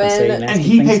in your lap and When- say nasty And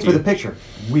he things paid to for you. the picture.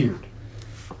 Weird.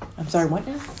 I'm sorry, what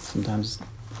now? Sometimes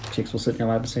chicks will sit in your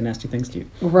lap and say nasty things to you.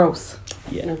 Gross.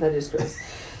 Yeah. no, that is gross.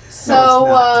 No,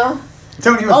 So, it's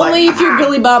Tony was Only like, if you're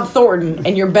Billy Bob Thornton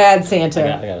and you're bad Santa.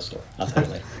 I got a story. I'll tell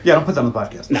you later. yeah, don't put that on the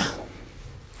podcast. No.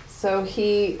 So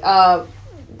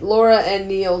Laura and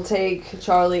Neil take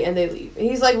Charlie and they leave. And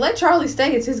he's like, let Charlie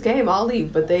stay. It's his game. I'll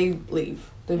leave. But they leave.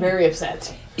 They're very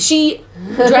upset. She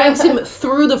drags him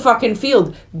through the fucking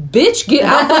field. Bitch, get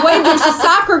out the way. There's a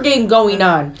soccer game going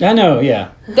on. I know,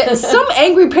 yeah. Some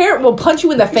angry parent will punch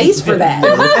you in the face for that.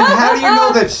 And how do you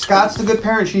know that Scott's the good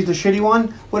parent, she's the shitty one?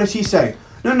 What does he say?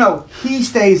 No, he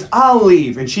stays, I'll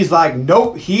leave. And she's like,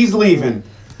 nope, he's leaving.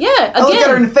 Yeah, I look at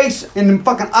her in again. the face and the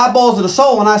fucking eyeballs of the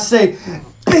soul and I say,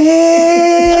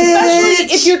 bitch!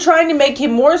 Especially if you're trying to make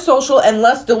him more social and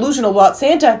less delusional about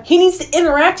Santa, he needs to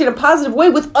interact in a positive way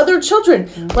with other children,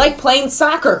 like playing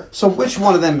soccer. So which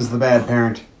one of them is the bad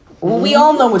parent? Well, we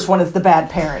all know which one is the bad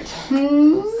parent.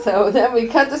 So then we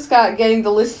cut to Scott getting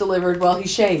the list delivered while he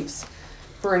shaves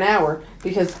for an hour.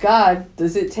 Because, God,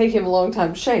 does it take him a long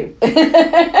time to shave. By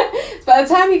the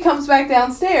time he comes back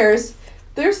downstairs,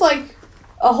 there's like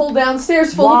a whole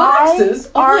downstairs full of boxes.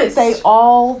 of aren't lists. they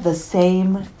all the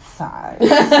same size?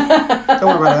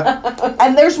 Don't worry about that.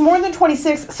 And there's more than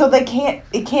 26, so it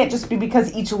can't just be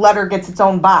because each letter gets its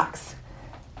own box.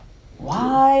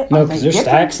 Why? No, are because they there's different?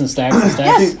 stacks and stacks and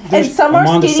stacks. Yes, and There's some are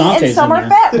Armand skinny and DeSantis some in are there.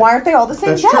 fat. Why aren't they all the same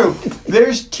That's depth? true.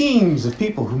 There's teams of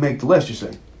people who make the list, you see.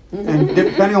 And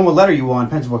depending on what letter you want,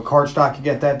 depends on what card stock you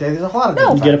get that day. There's a lot of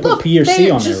No, different You gotta factors. put P or C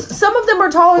on there. Some of them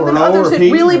are taller Or than an O others. or a It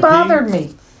P really or a P. bothered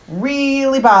me.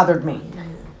 Really bothered me.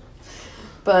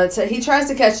 But he tries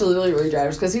to catch the delivery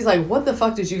drivers because he's like, what the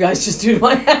fuck did you guys just do to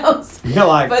my house? You're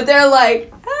like, But they're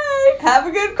like, hey, have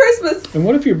a good Christmas. And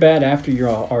what if you're bad after you're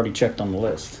already checked on the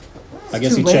list? I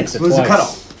guess he too late. checks it it was twice. a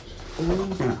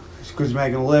cutoff. Yeah. Because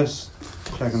making a list,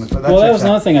 checking the. Well, that checks was out.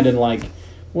 another thing I didn't like.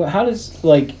 Well, how does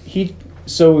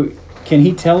so Can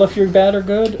he tell if you're bad or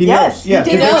good? He Yes, knows. Yeah,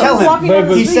 he if did. you tell He's walking him, down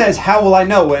the he street. says, "How will I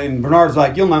know?" And Bernard's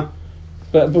like, "You'll know."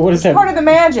 But what is that? Part of the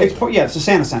magic. It's a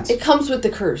Santa sense. It comes with the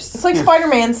curse. It's like Yeah.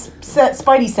 Spider-Man's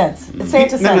Spidey sense. It's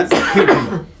Santa No, sense.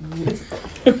 Peter.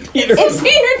 Peter. It's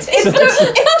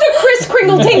the Kris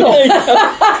Kringle tingle.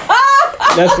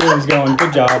 That's where he's going.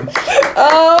 Good job.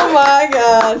 Oh my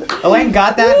god. Elaine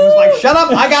got that and was like, "Shut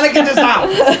up! I gotta get this out."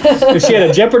 If she had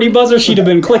a Jeopardy buzzer, she'd have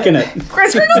been clicking it.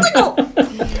 Kris Kringle tingle.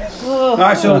 All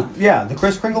right, so yeah, the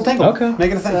Kris Kringle tingle. Okay.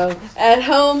 Make it a thing. So at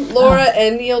home, Laura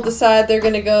and Neil decide they're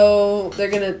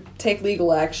gonna take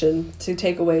legal action to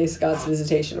take away Scott's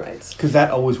visitation rights. Because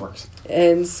that always works.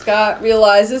 And Scott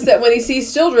realizes that when he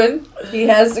sees children, he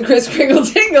has the Kris Kringle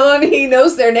tingle and he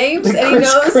knows their names and he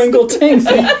Kris knows Kringle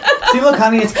tingle. See, look,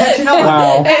 honey, it's catching up.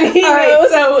 Wow. and he All right, knows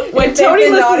so when if they've Tony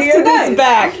been naughty listens or to this nice.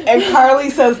 back and Carly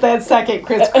says that second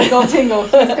Kris Kringle tingle,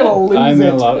 he's gonna lose I'm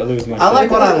it. gonna lose my. I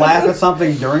like when I laugh at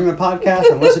something during the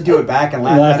podcast and listen to it back and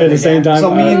laugh Laugh at it at the same again. time.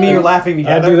 So me and me are laughing I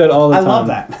together. do that all the I love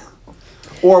time. that.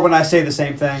 Or when I say the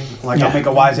same thing, like Yeah. I'll make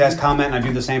a wise ass comment and I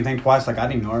do the same thing twice. Like I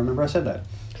didn't know. I remember I said that.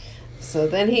 So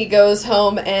then he goes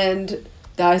home and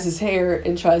dyes his hair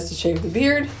and tries to shave the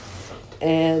beard,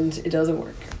 and it doesn't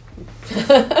work.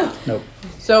 Nope.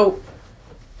 So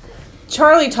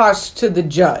Charlie talks to the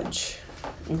judge,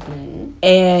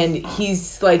 and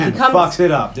he's like, And he comes, fucks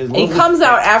it up. he comes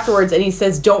out afterwards, and he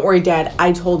says, "Don't worry, Dad.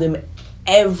 I told him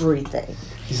everything."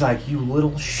 He's like, "You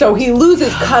little shit." So he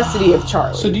loses custody of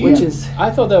Charlie, So do you? which is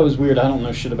I thought that was weird. I don't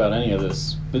know shit about any of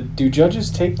this. But do judges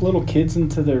take little kids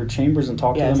into their chambers and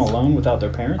talk Yes. to them alone without their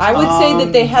parents? I would say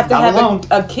that they have to not have alone.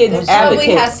 a kid's There probably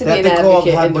advocate. has to be that an they call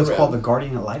advocate in the what's room. called the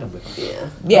guardian ad litem with them. Yeah. I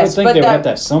would Yes, think but they would have that, to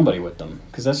have somebody with them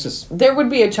because that's just. there would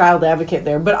be a child advocate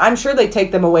there, but I'm sure they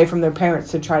take them away from their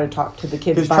parents to try to talk to the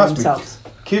kids Because by trust themselves.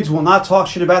 me, kids will not talk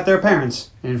shit about their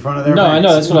parents in front of their No, I parents.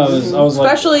 know. That's what I was. I was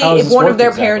Especially like, how does if this one work of their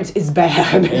exactly? parents is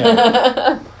bad.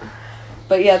 Yeah.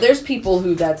 But yeah, there's people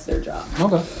who that's their job.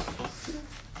 Okay.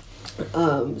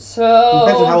 So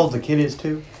Depends on how old the kid is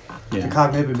too. Yeah. The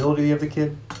cognitive ability of the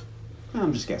kid.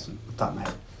 I'm just guessing. Off the top of my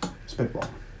head. Spitball.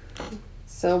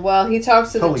 So while he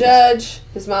talks to Totally the judge,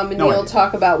 his mom and No Neil idea.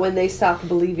 talk about when they stopped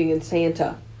believing in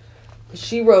Santa.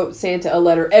 She wrote Santa a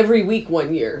letter every week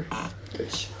one year.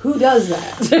 Which, who does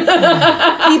that?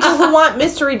 People who want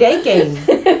mystery date game.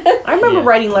 I remember Yeah.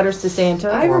 writing letters to Santa.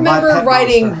 I Or My remember Pet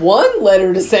writing Monster. one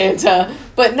letter to Santa,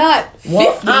 but not 50.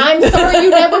 Well, I'm sorry you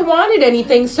never wanted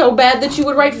anything so bad that you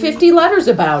would write 50 letters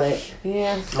about it.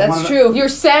 Yeah, wanna- that's true. You're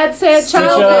sad, sad Still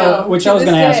child. now. Which to I was this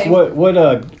going to ask, day.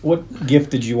 what gift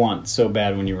did you want so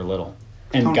bad when you were little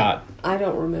and Oh. got? I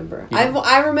don't remember. Yeah.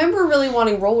 I remember really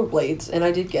wanting rollerblades, and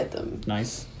I did get them.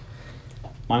 Nice.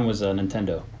 Mine was a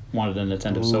Nintendo. Wanted a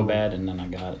Nintendo so Ooh. bad, and then I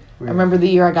got it. I remember the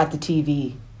year I got the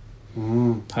TV.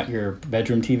 Your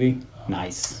bedroom TV?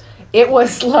 Nice. It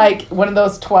was like one of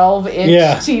those 12-inch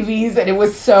Yeah. TVs, and it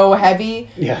was so heavy.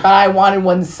 Yeah. But I wanted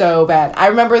one so bad. I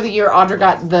remember the year Audra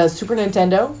got the Super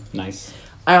Nintendo. Nice.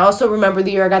 I also remember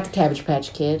the year I got the Cabbage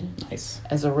Patch Kid Nice.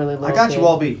 as a really little I got kid. you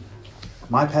all beat.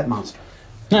 My Pet Monster.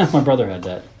 My brother had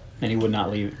that, and he would not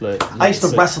let I used to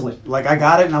sit. wrestle it. Like I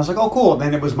got it and I was like, "Oh, cool."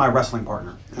 Then it was my wrestling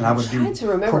partner, and I would do trying to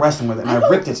remember. pro wrestling with it, and I I, don't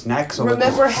ripped its neck. So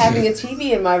remember having a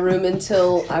TV in my room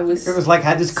until I was. it was like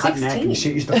had this cut neck 16. and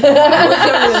shit used to. I was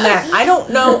younger than that. I don't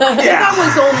know. I think Yeah. I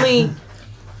was only.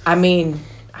 I mean,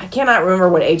 I cannot remember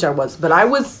what age I was, but I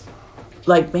was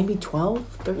like maybe 12,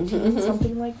 13,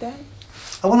 something like that.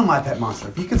 I want a My Pet Monster.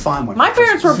 If you can find one. My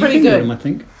parents were You pretty can get good. them, I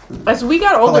think. As we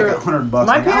got For older, like $100. my Like,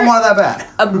 I don't parents, want it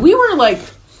that bad. we were like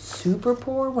super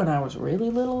poor when I was really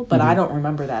little, but I don't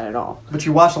remember that at all. But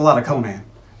you watched a lot of Conan.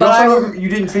 But But I also, you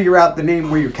didn't figure out the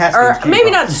name where your cat Or names came maybe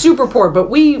from. not super poor,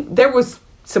 but there was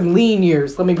some lean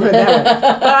years, let me put it that way.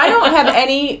 But I don't have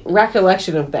any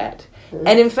recollection of that.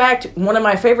 And in fact, one of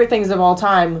my favorite things of all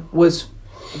time was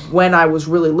when I was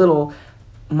really little,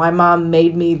 my mom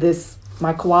made me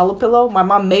my koala pillow. My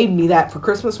mom made me that for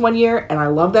Christmas one year, and I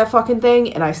love that fucking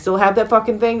thing, and I still have that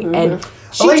fucking thing. And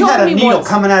she Elaine told had a me needle once,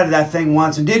 coming out of that thing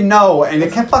once and didn't know, and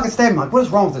it kept fucking staying. I'm like, what is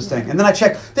wrong with this thing? And then I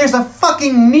checked, there's a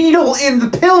fucking needle in the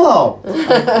pillow. I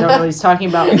don't know what he's talking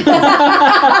about.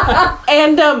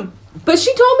 And but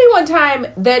she told me one time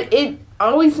that it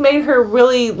always made her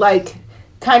really like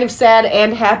kind of sad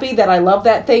and happy that I loved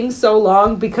that thing so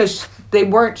long because they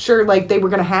weren't sure like they were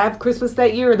gonna have Christmas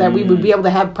that year or that we would be able to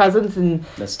have presents and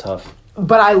That's tough.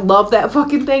 but I love that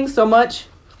fucking thing so much.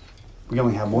 We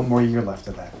only have one more year left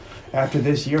of that. After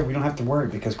this year, we don't have to worry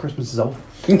because Christmas is over.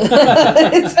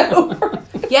 It's over.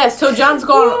 Yeah, so John's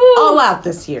gone all out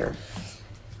this year.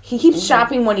 He keeps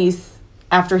shopping when he's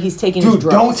after he's taking his Dude,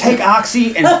 drugs. don't take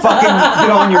Oxy and fucking get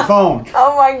on your phone.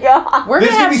 Oh my god. We're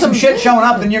There's gonna gonna have be some shit showing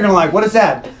up, and you're gonna like, what is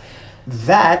that?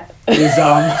 That is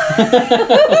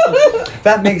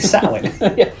that makes salad.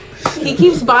 He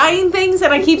keeps buying things,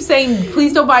 and I keep saying,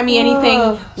 please don't buy me anything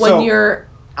when So- you're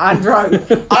on drugs.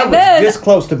 I And was then this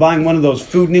close to buying one of those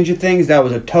Food Ninja things that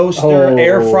was a toaster, Oh.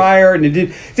 air fryer, and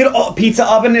it did all pizza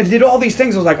oven. It did all these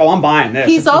things. I was like, oh, I'm buying this.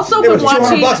 He's also it been was $200.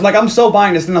 watching- I'm like, I'm so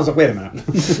buying this. And I was like, wait a minute.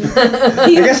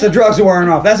 I guess the drugs are wearing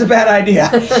off. That's a bad idea.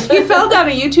 he fell down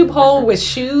a YouTube hole with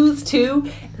shoes too,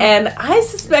 and I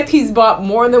suspect he's bought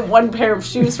more than one pair of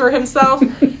shoes for himself.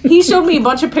 He showed me a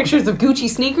bunch of pictures of Gucci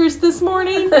sneakers this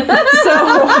morning. So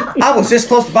I was this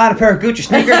close to buying a pair of Gucci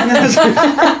sneakers.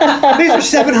 And these are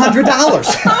 $700.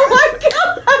 oh my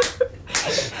god.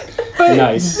 But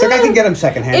Nice. Like I can get them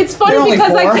secondhand. it's funny They're only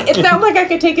because $4. it's not like I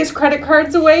could take his credit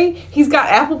cards away. He's got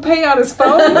Apple Pay on his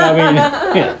phone. I mean,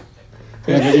 yeah.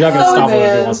 You're not gonna So stop whatever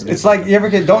bad. he wants to do. It's like you ever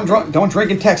get don't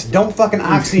drink and text. Don't fucking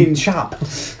Oxy and shop.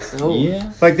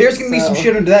 Yeah. Like there's gonna be some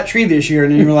shit under that tree this year,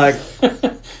 and then you're like,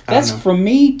 That's know. from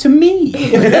me to me.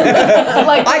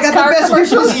 Like I got car the best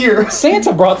commercials. gift this year.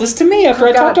 Santa brought this to me after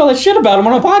I talked all that shit about him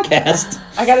on a podcast.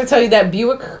 I got to tell you that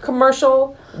Buick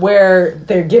commercial where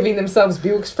they're giving themselves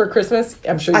Buicks for Christmas.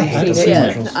 I'm sure I you've hate seen those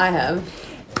it. commercials. Yeah, I have.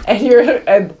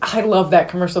 And I love that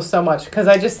commercial so much because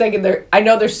I just think I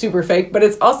know they're super fake, but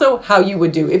it's also how you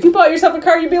would do. If you bought yourself a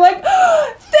car, you'd be like,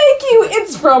 oh, "Thank you,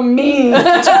 it's from me,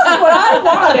 just what I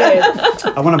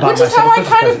wanted." I want to buy Which is how I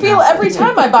kind of feel every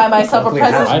time I buy myself a Luckily, I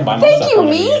present. have. I'd buy Thank myself you, one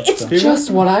of me. these, It's so.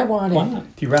 just what I wanted. Why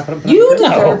not? Do you wrap it up? You No.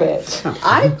 deserve it.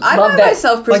 I Love buy that.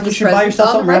 myself Christmas Like you should buy presents yourself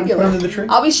on the something wrapped regular. under the tree.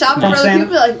 I'll be shopping From for other Santa?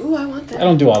 people like, ooh, I want that. I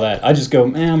don't do all that. I just go,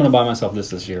 man, I'm gonna buy myself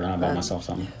this year, and I buy myself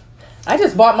something. I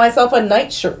just bought myself a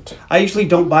nightshirt. I usually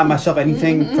don't buy myself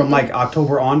anything from like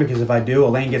October on because if I do,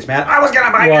 Elaine gets mad. I was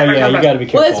gonna buy Well, that. yeah, you gotta be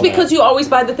careful. Well, it's of because that. you always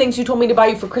buy the things you told me to buy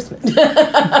you for Christmas.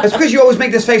 It's because you always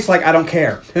make this face like I don't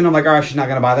care, and I'm like, all right, she's not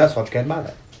gonna buy that, so I'll just go ahead and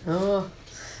buy that. Oh.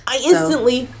 I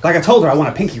instantly, Like I told her, I want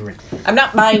a pinky ring. I'm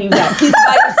not buying you that. Please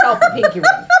buy yourself a pinky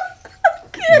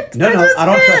ring. No, I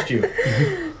don't trust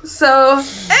you. So,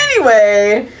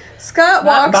 anyway, Scott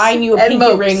walks Not buying you a and pinky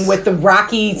mopes. ring with the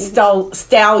Rocky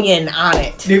Stallion on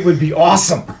it. It would be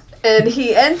awesome. And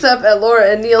he ends up at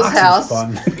Laura and Neil's Oxy's house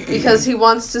fun. because he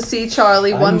wants to see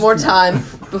Charlie one used more to- time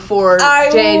before I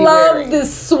January. love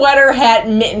this sweater hat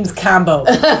mittens combo.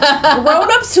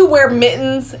 Grown-ups who wear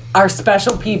mittens are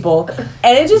special people,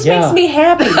 and it just Yeah. makes me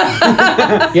happy.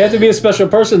 You have to be a special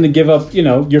person to give up,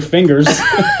 your fingers,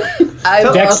 I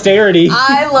love, dexterity.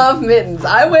 I love mittens.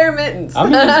 I wear mittens. I'm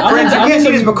Friends, you can't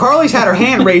see this, but Carly's had her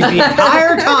hand raised the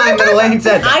entire time that Elaine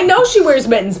said that. I know she wears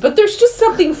mittens, but there's just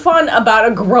something fun about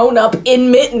a grown-up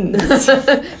in mittens.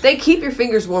 They keep your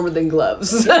fingers warmer than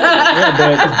gloves. yeah,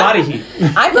 but, Body heat.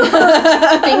 I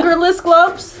prefer fingerless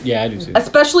gloves. yeah, I do too.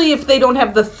 Especially if they don't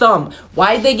have the thumb.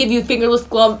 Why'd they give you fingerless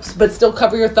gloves but still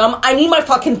cover your thumb? I need my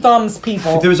fucking thumbs,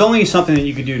 people. If there was only something that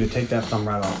you could do to take that thumb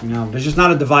right off, there's just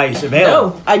not a device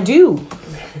available. No, I do.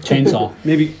 Chainsaw,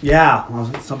 Maybe, yeah,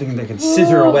 something that can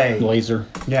scissor away. laser.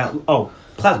 Yeah. Oh,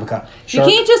 plasma cut. You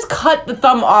can't just cut the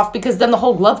thumb off because then the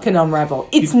whole glove can unravel.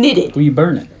 It's knitted. Will you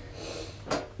burn it?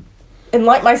 And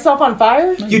light myself on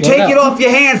fire? You Blow take it it out. off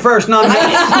your hand first, not me.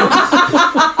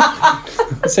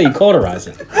 Let's say you cauterize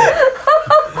it.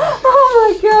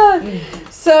 Oh my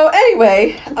god. So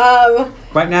anyway,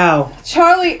 Right now,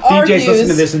 Charlie DJ's argues. listening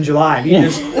to this in July. He Yeah.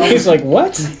 just, He's like,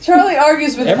 what? Charlie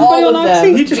argues with Everybody all on of Oxy?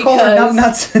 them he just called her because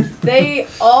nuts. they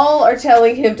all are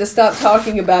telling him to stop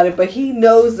talking about it, but he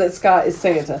knows that Scott is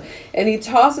Santa, and he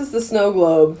tosses the snow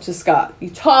globe to Scott. He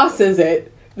tosses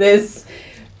it. This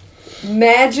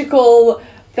magical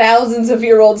thousands of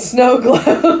year old snow globe.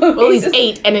 Well, He he's just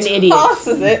 8 and an idiot.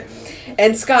 tosses it,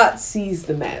 and Scott sees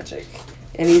the magic,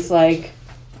 and he's like,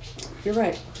 "You're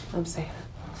right, I'm Santa."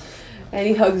 And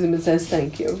he hugs him and says,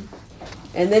 "Thank you."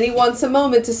 And then he wants a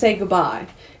moment to say goodbye.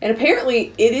 And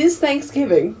apparently, it is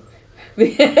Thanksgiving.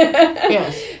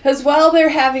 Yes. Because while they're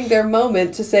having their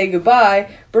moment to say goodbye,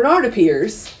 Bernard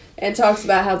appears and talks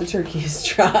about how the turkey is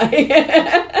dry.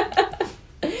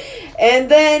 And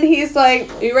then he's like,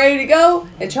 "Are you ready to go?"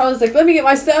 And Charlie's like, "Let me get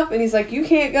my stuff." And he's like, "You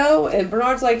can't go." And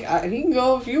Bernard's like, "He can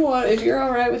go if you want, if you're all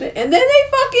right with it." And then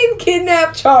they fucking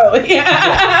kidnap Charlie.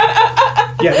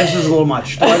 Yeah, this is a little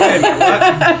much. Like, wait a minute,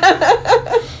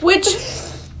 what? Which,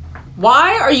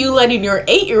 why are you letting your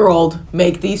 8-year-old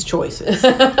make these choices?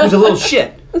 It was a little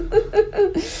shit.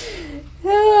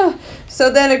 So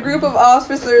then a group of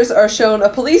officers are shown a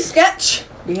police sketch.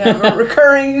 We have a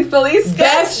recurring police sketch.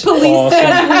 Best police Awesome.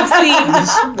 sketch we've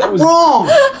seen. That was Wrong.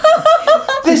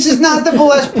 This is not the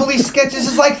best police sketch. This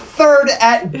is like third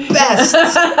at best.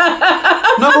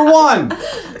 Number 1,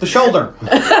 the shoulder.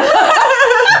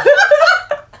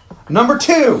 Number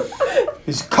 2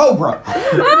 is Cobra.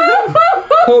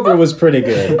 Cobra was pretty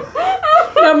good.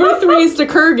 Number 3 is to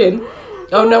Kurgan.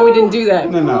 Oh no, we didn't do that.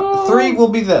 No. 3 will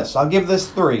be this. I'll give this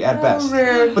 3 at best.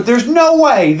 man. But there's no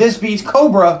way this beats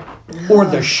Cobra or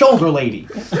the shoulder lady.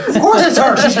 Of course it's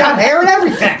her. She's got hair and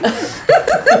everything.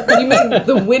 You mean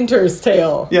the Winter's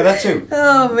Tale. Yeah, that too.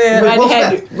 Oh man.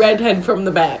 Will Redhead from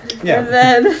the back. Yeah. And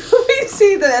then we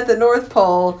see that at the North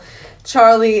Pole,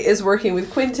 Charlie is working with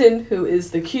Quentin, who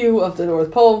is the Q of the North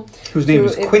Pole, Whose name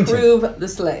is to Quentin. improve the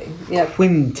sleigh. Yep.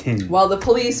 Quentin. While the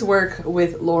police work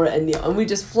with Laura and Neil, and we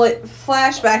just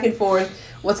flash back and forth.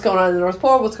 What's going on in the North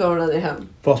Pole? What's going on at home?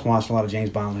 Plus, watched a lot of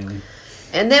James Bond lately.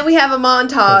 And then we have a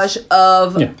montage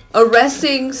of Yeah.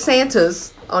 arresting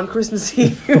Santas on Christmas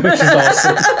Eve. Which is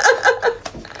awesome.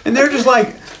 And they're just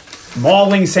like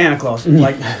mauling Santa Claus.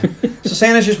 Like, so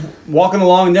Santa's just walking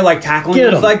along and they're like tackling Get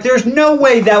him. It's him. like, there's no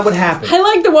way that would happen. I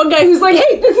like the one guy who's like,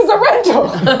 hey, this is a rental.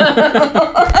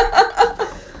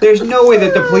 There's no way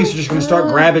that the police are just going to start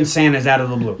grabbing Santas out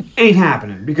of the blue. Ain't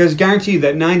happening. Because guarantee you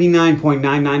that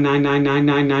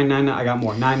 99.999999999, I got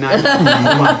more.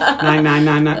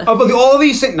 9999999. Oh, but all of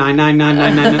these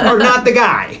 99999 are not the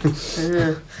guy.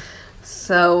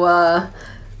 So,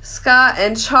 Scott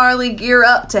and Charlie gear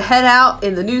up to head out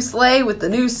in the new sleigh with the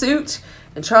new suit,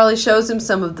 and Charlie shows him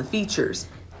some of the features,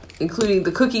 including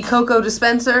the cookie cocoa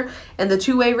dispenser and the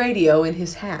two-way radio in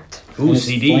his hat. Ooh, And it's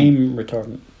CD. flame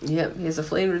retardant. Yep, he has a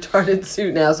flame-retardant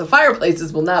suit now, so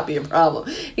fireplaces will not be a problem.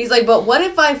 He's like, but what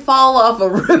if I fall off a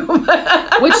roof?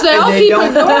 Which they all They keep don't-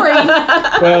 ignoring.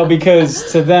 Well,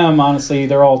 because to them, honestly,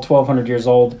 they're all 1,200 years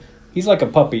old. He's like a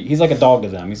puppy. He's like a dog to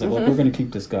them. He's like, look, we're going to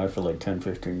keep this guy for like 10,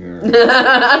 15 years.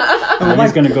 And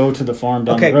he's going to go to the farm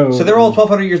down Okay, the road. so they're all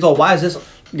 1,200 years old. Why is this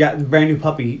brand new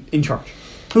puppy in charge?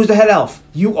 Who's the head elf?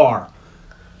 You are.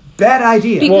 Bad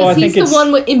idea. Because Well, I he's think the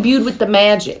it's- one imbued with the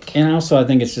magic. And also, I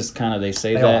think it's just kind of, they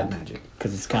say They all that have magic.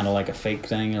 because it's kind of like a fake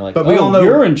thing. You're like, But we all know-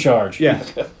 you're in charge. Yeah.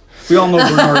 We all know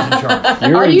Bernard's in charge.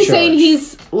 You're Are in you charge. saying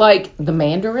he's like the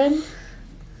Mandarin?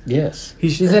 Yes.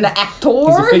 He's He's an actor?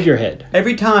 He's a figurehead.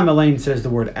 Every time Elaine says the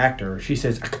word actor, she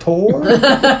says actor.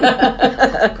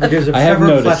 Because of I have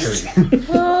Trevor noticed. Fletcher.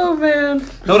 Oh, man.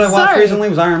 Know what I watched Sorry. recently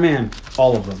was Iron Man.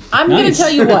 All of them. I'm going to Nice.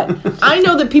 tell you what. I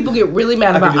know that people get really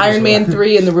mad I about could do this Iron Man one.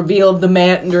 3 and the reveal of the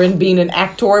Mandarin being an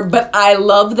actor, but I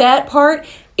love that part.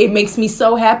 It makes me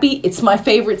so happy. It's my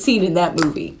favorite scene in that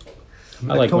movie.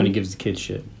 I like when he gives the kids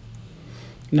shit.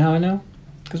 Now I know.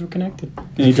 Because we're connected.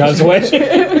 And he drives away.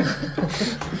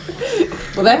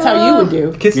 Well, that's how you would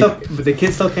do. Kids still, but the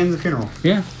kids still came to the funeral.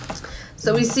 Yeah.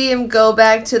 So we see him go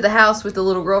back to the house with the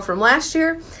little girl from last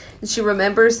year, and she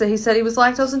remembers that he said he was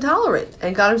lactose intolerant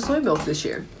and got him soy milk this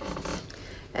year.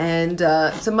 And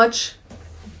it's a much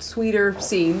sweeter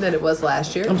scene than it was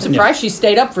last year. I'm surprised she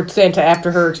stayed up for Santa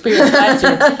after her experience last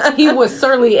year. He was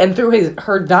surly and threw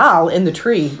her doll in the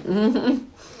tree. And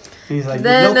he's like,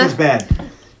 Then- milk is bad.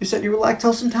 You said you were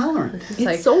lactose intolerant. It's It's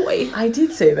like, soy. I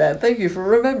did say that. Thank you for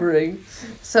remembering.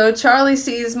 So Charlie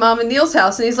sees Mom and Neil's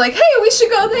house, and he's like, hey, we should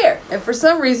go there. And for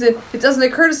some reason, it doesn't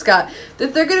occur to Scott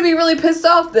that they're going to be really pissed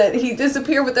off that he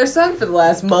disappeared with their son for the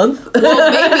last month.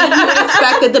 Well, maybe you would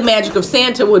expect that the magic of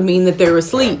Santa would mean that they're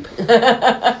asleep.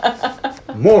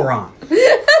 Moron.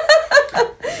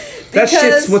 That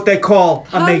shit's what they call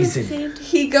amazing.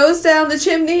 He goes down the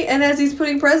chimney, and as he's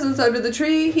putting presents under the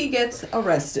tree, he gets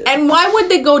arrested. And why would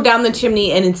they go down the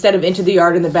chimney and instead of into the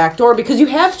yard in the back door? Because you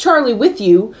have Charlie with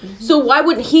you, so why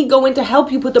wouldn't he go in to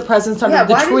help you put the presents under yeah,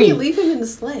 the why tree? did he leave him in the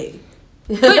sleigh?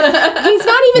 But he's not even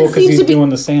Well, because seems he's to be. doing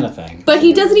the Santa thing. But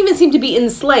he doesn't even seem to be in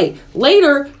the sleigh.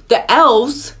 Later, the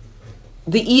elves,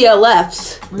 the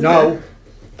ELFs, No,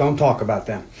 don't talk about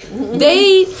them.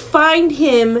 they find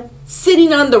him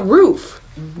sitting on the roof.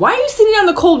 Why are you sitting on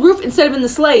the cold roof instead of in the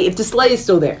sleigh if the sleigh is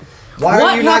still there? Why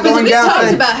What are you not happens going if This it's down? talks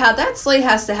and- about how that sleigh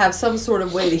has to have some sort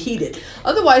of way to heat it.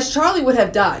 Otherwise, Charlie would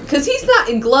have died. Because he's not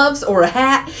in gloves or a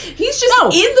hat. He's just No,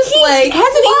 in the sleigh. he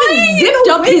hasn't flying even in zipped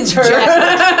the up his winter.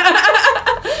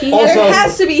 jacket. Also, There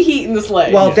has to be heat in the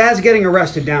sleigh. while Dad's getting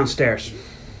arrested downstairs,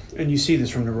 and you see this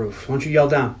from the roof, why don't you yell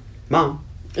down, Mom?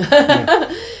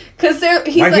 Because they're Right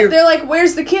here. they're like,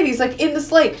 where's the kid? He's like, in the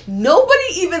sleigh. Nobody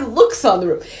even looks on the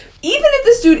roof. Even if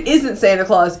this dude isn't Santa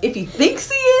Claus, if he thinks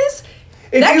he is,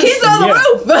 that you- kid's on the Yeah.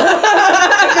 roof.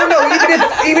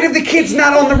 No, even if the kid's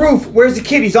not on the roof, where's the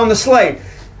kid? He's on the sleigh.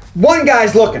 One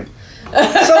guy's looking.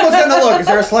 Someone's gonna look. Is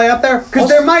there a sleigh up there? Because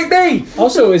there might be.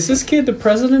 Also, is this kid the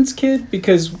president's kid?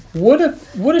 Because what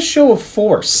a show of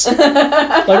force.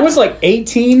 Like, what's like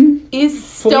 18? Is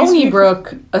Stony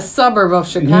Brook a suburb of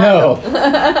Chicago? No.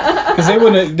 Because they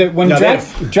wouldn't. When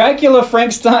Dracula,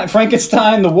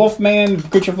 Frankenstein, the Wolfman,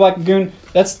 Creature of Black Lagoon,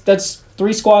 that's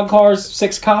 3 squad cars,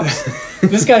 6 cops.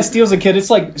 This guy steals a kid. It's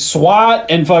like SWAT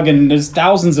and fucking. There's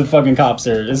thousands of fucking cops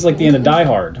there. It's like the end of Die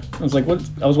Hard. I was like, what?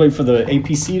 I was waiting for the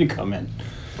APC to come in.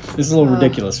 This is a little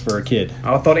ridiculous for a kid.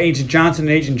 I thought Agent Johnson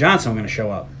and Agent Johnson were going to show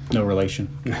up. No relation.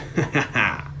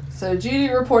 So Judy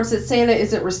reports that Santa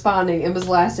isn't responding and was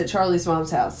last at Charlie's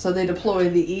mom's house. So they deploy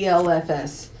the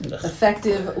ELFS,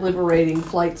 Effective Liberating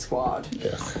Flight Squad.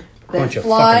 They Bunch of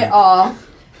fly fucking- off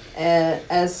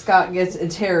as Scott gets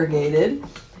interrogated.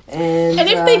 And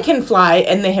if they can fly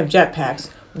and they have jetpacks,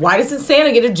 why doesn't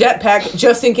Santa get a jetpack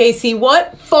just in case he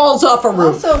falls off a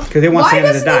roof? also, 'Cause they want why Santa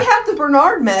to doesn't die. he have the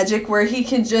Bernard magic where he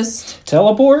can just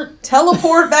Teleport?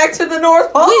 teleport back to the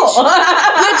North Pole?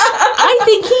 I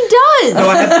think he does. So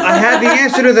I have the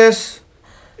answer to this.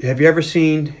 Have you ever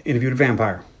seen Interview with a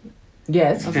Vampire?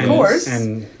 Yes, Of course.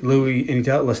 And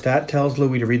Lestat tells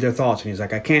Louis to read their thoughts, and he's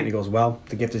like, I can't. And he goes, well,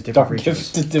 the gift is different for each of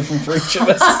us. Gift different for each of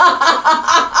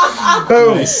us.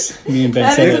 Boom. Nice. Me and Ben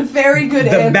That said is a it. very good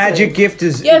The answer. magic gift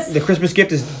is, Yes. the Christmas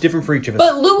gift is different for each of us.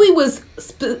 but Louis was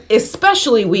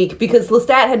especially weak because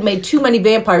Lestat had made too many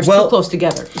vampires too close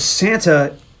together.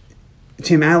 Santa,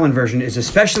 Tim Allen version, is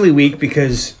especially weak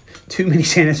because too many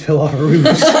Santas fell off of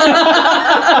roofs.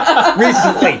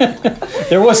 Recently.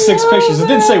 There was 6 pictures. It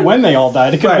didn't say when they all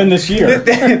died. It could have been this year.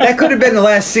 That could have been the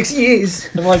last 6 years.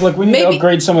 They're like, look, we need to Maybe-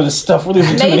 upgrade some of this stuff. We're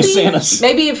losing too many Santas.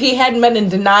 Maybe if he hadn't been in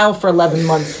denial for 11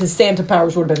 months, his Santa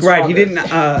powers would have been Right, stronger. he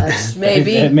didn't.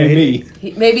 Maybe. It may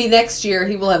be. Maybe next year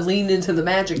he will have leaned into the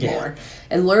magic more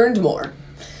and learned more.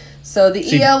 So the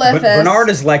See, ELFS, Bernard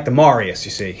is like the Marius,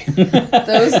 you see.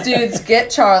 those dudes get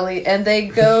Charlie and they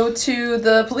go to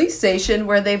the police station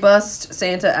where they bust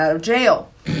Santa out of jail.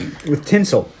 With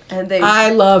tinsel. And they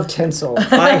I love tinsel.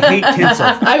 I hate tinsel.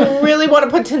 I really want to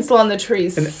put tinsel on the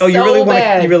trees. Oh, you really want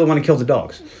bad. to? You really want to kill the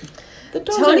dogs? The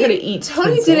dogs are going to eat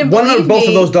Tony tinsel. didn't Both believe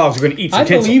of those dogs are going to eat some I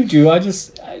tinsel. believed you. I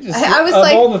just I was of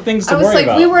like, all the things to I was worry like,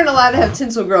 about. we weren't allowed to have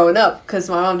tinsel growing up because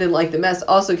my mom didn't like the mess.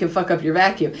 Also, can fuck up your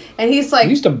vacuum. And he's like, We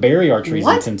used to bury our trees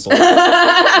What? in tinsel. They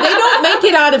don't make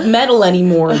it out of metal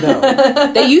anymore, though.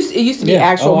 It used to be Yeah.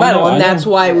 actual Oh, I metal, know, and I that's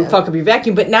know. why it would fuck up your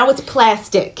vacuum. But now it's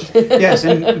plastic. Yes,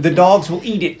 and the dogs will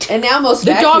eat it. and now most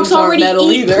The vacuums dogs already aren't metal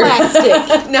eat either.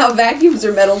 plastic. Now vacuums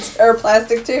are metal or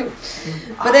plastic too.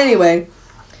 But anyway,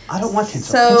 I don't want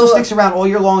tinsel. So- Tinsel sticks around all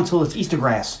year long until it's Easter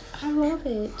grass.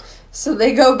 so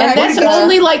they go back. And that's to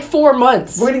only like 4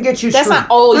 months. We're going to get you That's straight. not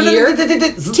all year. No,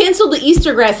 Tinsel to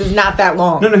Easter grass is not that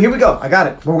long. here we go. I got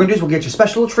it. What we're going to do is we'll get you a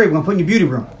special little tree. We're going to put it in your beauty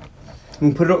room.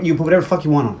 We'll put it. You can put whatever the fuck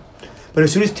you want on it. But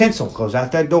as soon as tinsel goes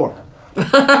out that door, You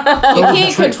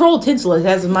can't control tinsel. It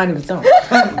has a mind of its own.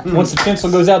 Once the tinsel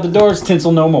goes out the door, it's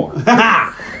tinsel no more.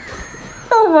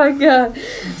 Oh my god.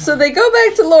 So they go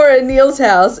back to Laura and Neil's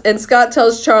house, and Scott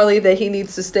tells Charlie that he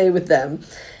needs to stay with them.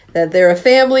 That they're a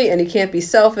family and he can't be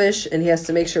selfish, and he has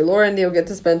to make sure Laura and Neil get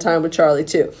to spend time with Charlie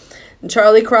too. And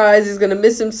Charlie cries, he's gonna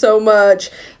miss him so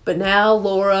much. But now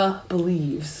Laura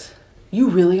believes. You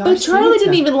really are. But Charlie Santa.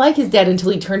 didn't even like his dad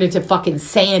until he turned into fucking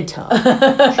Santa.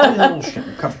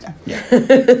 cover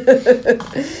that.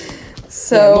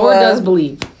 So Laura does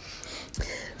believe.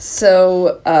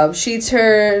 So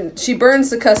she burns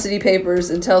the custody papers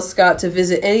and tells Scott to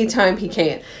visit anytime he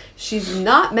can. She's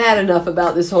not mad enough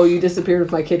about this whole "you disappeared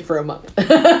with my kid for a month."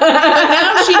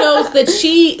 Now she knows that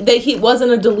he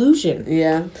wasn't a delusion.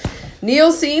 Yeah.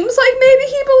 Neil seems like maybe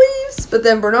he believes, but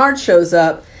then Bernard shows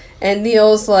up and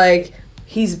Neil's like,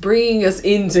 he's bringing us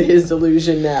into his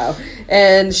delusion now.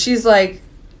 And she's like,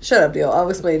 shut up, Neil. I'll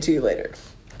explain it to you later.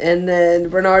 And then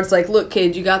Bernard's like, look,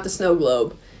 kid, you got the snow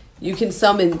globe. You can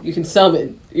summon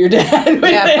your dad.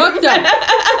 Yeah, fucked up.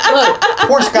 Look,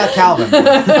 Poor Scott Calvin.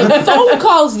 phone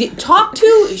calls, talk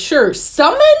to, sure.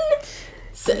 Summon?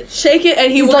 Shake it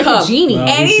and he He's will like come. a genie. Well,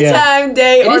 Anytime,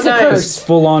 day It or is a night. curse. It's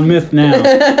full on myth now.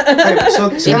 Right,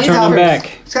 so Scott Turn them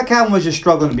back. Scott Calvin was just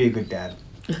struggling to be a good dad.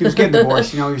 He was getting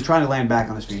divorced. He was trying to land back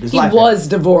on his feet. His He life was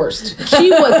divorced. She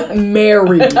was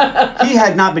married. He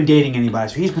had not been dating anybody,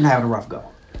 so he's been having a rough go.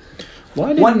 Why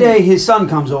didn't One day, his son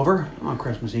comes over on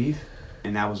Christmas Eve,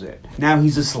 and that was it. Now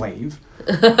he's a slave.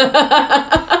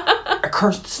 A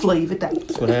cursed slave at that.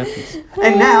 That's what happens.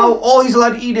 And now all he's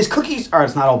allowed to eat is cookies. All right,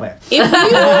 it's not all bad. If you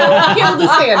killed the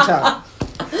Santa.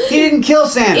 He didn't kill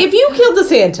Santa. If you killed the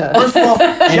Santa. First of all,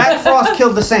 Jack Frost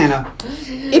killed the Santa.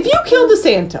 If you killed the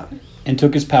Santa. and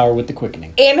took his power with the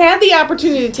quickening. and had the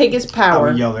opportunity to take his I power,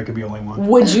 would yell. There could be only one.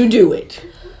 would you do it?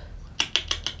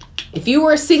 If you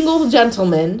were a single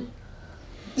gentleman,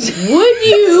 would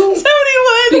you Tony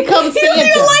would. become He doesn't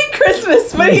even Santa? like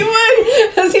Christmas, but he would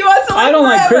because he wants to live I don't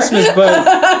like forever. Christmas, but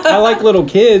I like little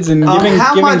kids and giving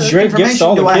How much great gifts to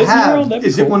all information the do I kids in the world. have? That'd be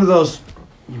Is it cool. one of those?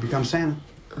 You become Santa.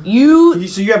 So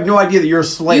You have no idea that you're a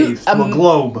slave to a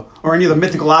globe or any of the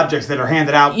mythical objects that are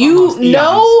handed out. you amongst eons.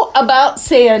 know about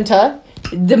Santa,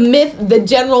 the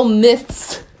general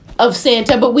myths of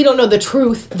Santa, but we don't know the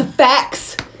truth, the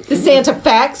facts, the Santa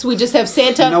facts. We just have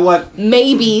Santa. You know what?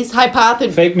 Maybes,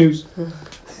 hypothesis. Fake news.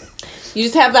 You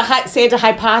just have the Santa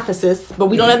hypothesis, but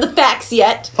we don't have the facts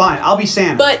yet. Fine, I'll be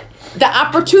Santa. But the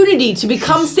opportunity to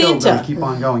become Still gonna Santa. keep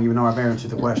on going, even though I've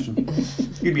answered the question.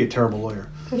 You'd be a terrible lawyer.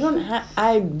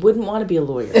 I wouldn't want to be a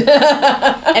lawyer.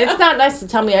 And it's not nice to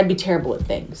tell me I'd be terrible at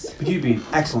things. But you'd be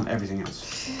excellent at everything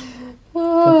else.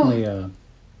 Definitely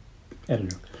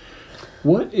editor.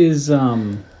 What is You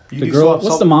the do girl? salt-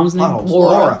 What's the mom's name? potholes.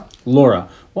 Laura. Laura.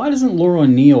 Why doesn't Laura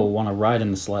and Neil want to ride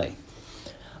in the sleigh?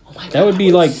 Oh my God, That would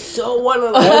be like so one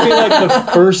of that would be like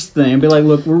the first thing. Be like,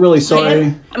 look, we're really sorry.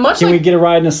 Man, much Can we like- get a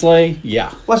ride in a sleigh? Yeah.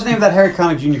 What's the name of that Harry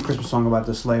Connick Jr. Christmas song about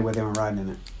the sleigh where they were riding in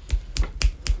it?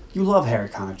 You love Harry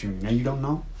Connick Jr. Now you don't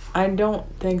know? I don't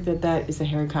think that is a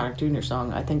Harry Connick Jr.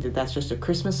 song. I think that's just a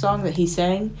Christmas song that he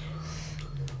sang.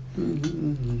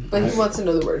 But he wants to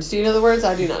know the words. Do you know the words?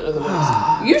 I do not know the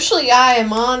words. Usually I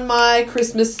am on my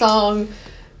Christmas song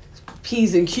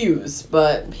P's and Q's,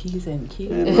 but P's and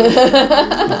Q's.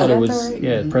 I thought it that was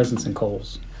right? presents and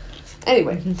coals.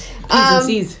 anyway. P's and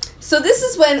C's. So this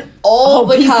is when all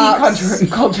the PC cops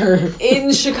culture.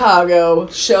 in Chicago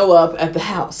show up at the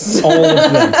house. All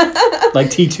of them, like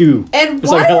T2. And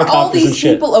It's why like are all helicopters and these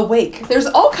shit. people awake? There's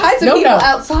all kinds of No, people no.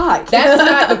 outside. That's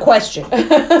not the question.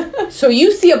 So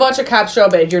you see a bunch of cops show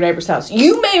up at your neighbor's house.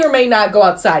 You may or may not go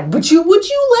outside, but would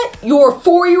you let your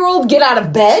 4-year-old get out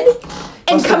of bed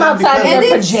and Must have come been outside because- in and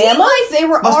their it seemed pajamas like they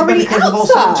were Must have been already because of all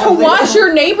outside. sorts to watch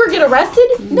your neighbor get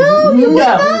arrested? No, you would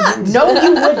not. No,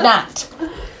 you would not.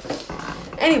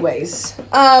 Anyways,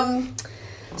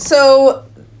 so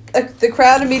the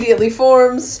crowd immediately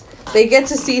forms. They get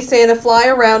to see Santa fly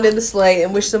around in the sleigh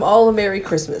and wish them all a Merry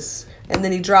Christmas. And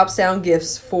then he drops down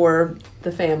gifts for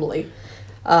the family.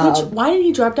 Why didn't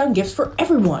he drop down gifts for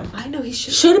everyone? I know he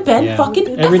should. Should have been Yeah. fucking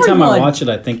Every everyone. time I watch it,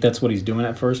 I think that's what he's doing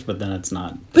at first, but then it's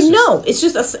not. But It's just- no, it's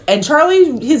just and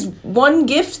Charlie, his one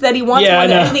gift that he wants Yeah, more I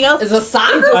than know. anything else Is a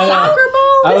soccer is a ball? soccer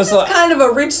ball. I This was is like, kind of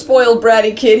a rich, spoiled,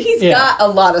 bratty kid. He's Yeah. got a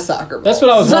lot of soccer balls. that's what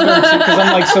I was wondering because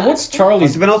I'm like, so what's Must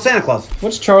Charlie's? have been old Santa Claus.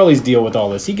 What's Charlie's deal with all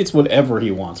this? He gets whatever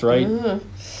he wants, right?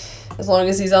 As long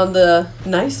as he's on the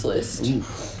nice list.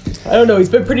 I don't know. He's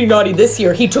been pretty naughty this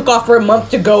year. He took off for a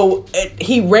month to go.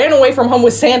 He ran away from home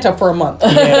with Santa for a month.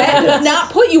 That does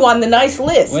not put you on the nice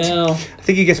list. Well, I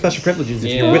think you get special privileges if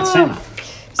Yeah. you're with Santa.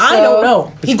 I don't know.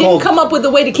 He It's didn't called- come up with a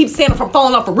way to keep Santa from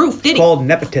falling off a roof, did he? Called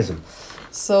nepotism.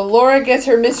 So Laura gets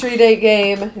her mystery date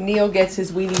game. Neil gets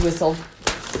his weenie whistle.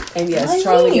 And yes, My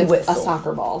Charlie weenie gets whistle. a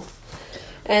soccer ball.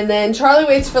 And then Charlie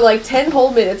waits for like 10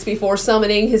 whole minutes before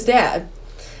summoning his dad.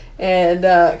 And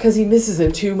because he misses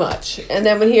him too much. And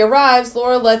then when he arrives,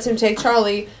 Laura lets him take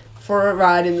Charlie for a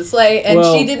ride in the sleigh. And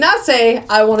Well- she did not say,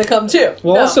 I want to come too.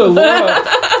 well, No. also Laura,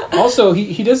 also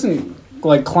he doesn't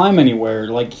like climb anywhere.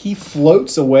 Like he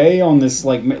floats away on this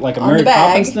like a On Mary the bag,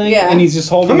 Poppins thing, yeah. and he's just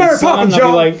holding I'm his Mary son. Poppins, I'll be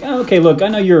y'all. like, oh, okay, look, I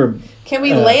know you're. Can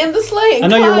we land the sleigh and I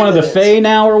know you're climb one of the it? Fae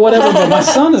now or whatever, but my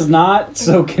son is not.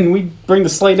 So can we bring the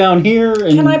sleigh down here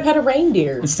and Can I pet a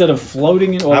reindeer? instead of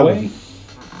floating it I away? wouldn't.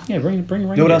 Yeah, bring a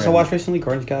You know what else I reindeer watched recently?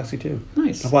 Guardians of the Galaxy 2.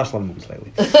 Nice. I've watched a lot of movies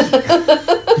lately.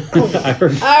 I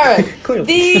heard. All right. Clearly.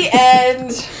 The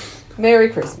end. Merry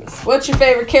Christmas. What's your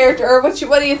favorite character? Or what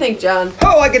do you think, John?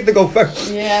 Oh, I get to go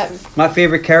first. Yeah. My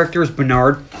favorite character is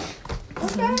Bernard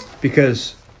Okay.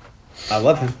 because I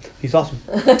love him. He's awesome.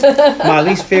 My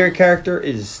least favorite character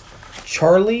is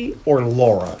Charlie or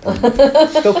Laura.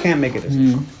 Still can't make a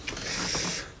decision.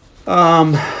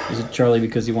 Is it Charlie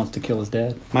because he wants to kill his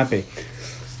dad? Might be.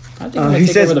 I think I'm gonna he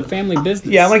take says- over the family business.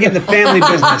 Yeah, I want to get in the family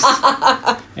business.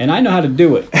 And I know how to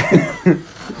do it.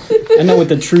 I know what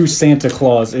the true Santa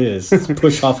Claus is. It's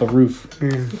push off a roof.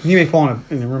 You may fall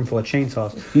in a room full of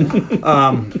chainsaws.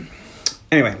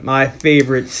 Anyway, my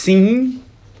favorite scene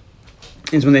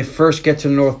is when they first get to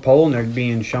the North Pole and they're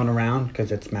being shown around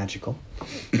because it's magical.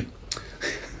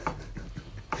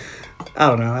 I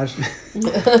don't know.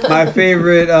 My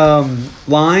favorite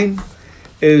line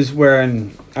is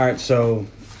when, all right, so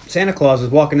Santa Claus is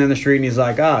walking down the street and he's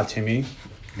like, Timmy,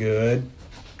 good.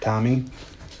 Tommy,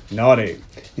 naughty.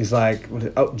 He's like,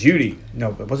 Judy. No,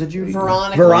 was it Judy?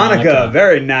 Veronica. Veronica.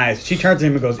 Very nice. She turns to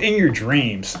him and goes, in your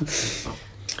dreams.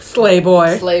 Slay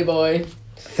boy. Slay boy.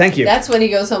 Thank you. That's when he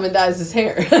goes home and dyes his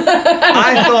hair.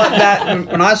 I thought that,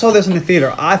 when I saw this in the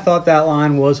theater, I thought that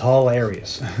line was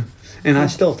hilarious. And I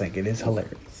still think it is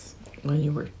hilarious. When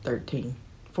you were 13,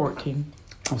 14.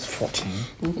 I was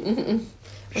 14.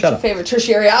 What's your favorite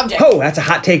tertiary object? Oh, that's a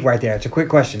hot take right there. It's a quick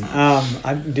question.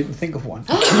 I didn't think of one.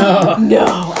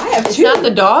 No, I have It's two. not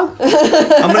the dog?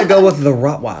 I'm going to go with the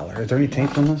Rottweiler. Is there any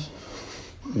tape on this?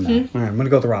 No. All right, I'm going to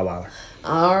go with the Rottweiler.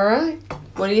 All right.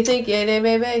 What do you think, yay, nay,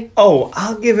 baby? Oh,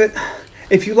 I'll give it...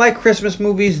 If you like Christmas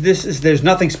movies, there's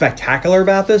nothing spectacular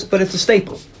about this, but it's a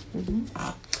staple.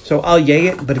 So I'll yay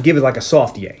it, but give it like a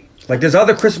soft yay. Like there's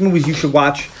other Christmas movies you should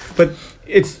watch, but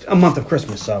it's a month of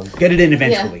Christmas, so get it in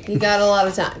eventually. Yeah, you got a lot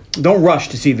of time. Don't rush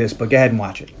to see this, but go ahead and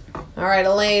watch it. All right,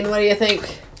 Elaine, what do you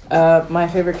think? My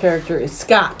favorite character is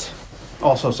Scott.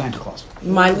 Also Santa Claus.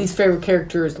 My least favorite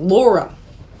character is Laura.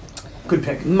 Good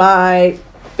pick. My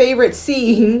favorite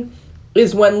scene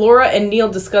is when Laura and Neil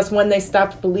discuss when they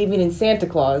stopped believing in Santa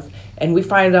Claus, and we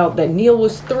find out that Neil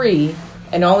was 3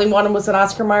 and all he wanted was an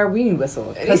Oscar Mayer weenie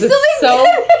whistle. And he still didn't so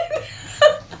get it.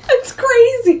 It's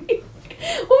crazy.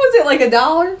 What was it, like $1?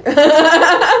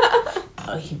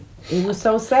 It was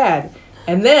so sad.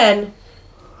 And then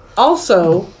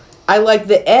also I like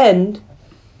the end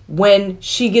when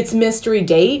she gets mystery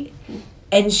date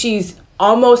and she's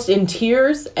almost in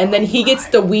tears, and then he gets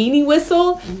the weenie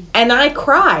whistle, and I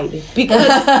cried because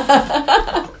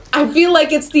I feel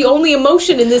like it's the only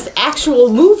emotion in this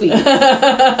actual movie.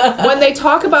 When they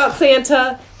talk about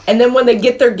Santa, and then when they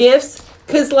get their gifts,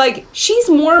 because like she's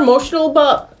more emotional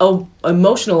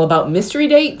about mystery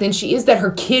date than she is that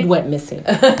her kid went missing.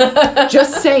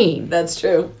 Just saying. That's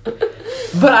true.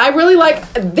 But I really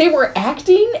they were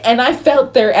acting, and I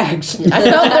felt their action. I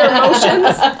felt their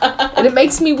emotions, and it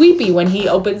makes me weepy when he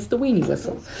opens the weenie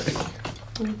whistle.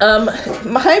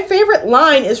 My favorite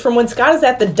line is from when Scott is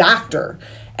at the doctor,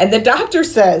 and the doctor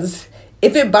says,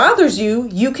 "If it bothers you,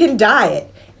 you can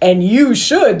diet, and you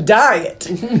should diet."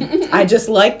 I just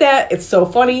like that. It's so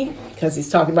funny because he's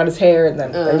talking about his hair, and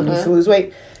then he needs to lose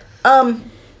weight.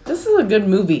 This is a good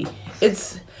movie.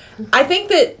 I think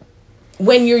that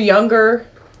when you're younger,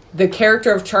 the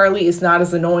character of Charlie is not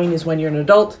as annoying as when you're an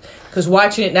adult. Because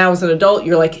watching it now as an adult,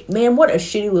 you're like, man, what a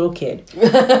shitty little kid.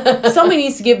 Somebody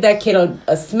needs to give that kid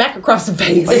a smack across the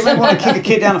face. You might want to kick a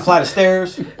kid down a flight of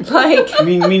stairs. Like,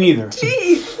 Me neither.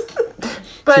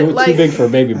 but Too like, big for a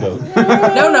baby boat.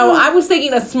 no, I was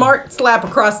thinking a smart slap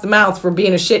across the mouth for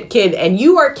being a shit kid, and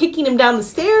you are kicking him down the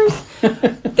stairs.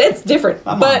 That's different.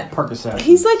 I'm But on Percocet.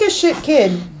 he's like a shit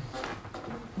kid.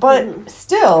 But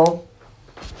still,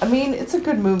 I mean, it's a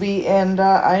good movie, and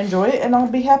I enjoy it, and I'll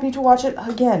be happy to watch it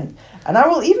again. And I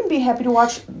will even be happy to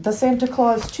watch The Santa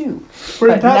Claus 2.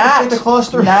 But not the Santa Claus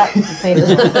 3. Not the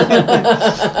Santa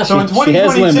Claus. So in She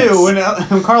has 2022,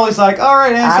 limits. when Carly's like, all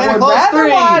right, and I Santa would Claus rather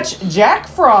 3. watch Jack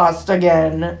Frost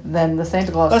again than The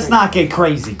Santa Claus 3. Let's not get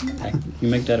crazy. You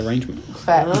make that arrangement.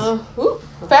 Facts. Ooh,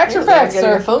 Facts are facts, getting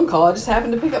sir. a phone call. I just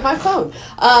happened to pick up my phone.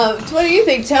 What do you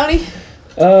think, Tony?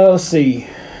 Let's see.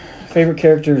 Favorite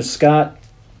character is Scott.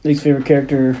 Least favorite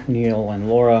character, Neil and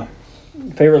Laura.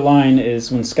 Favorite line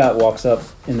is when Scott walks up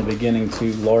in the beginning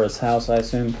to Laura's house, I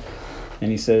assume, and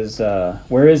he says,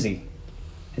 where is he?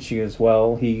 And she goes,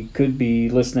 well, he could be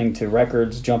listening to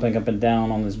records, jumping up and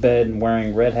down on his bed and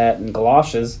wearing red hat and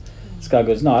galoshes. Scott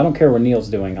goes, no, I don't care what Neil's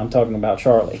doing. I'm talking about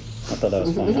Charlie. I thought that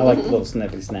was funny. I like the little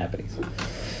snippety snappities.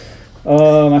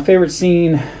 My favorite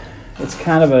scene, it's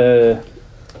kind of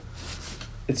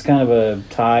a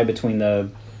tie between the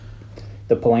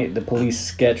police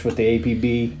sketch with the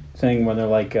APB thing where they're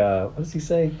like, what does he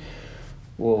say?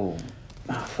 Whoa.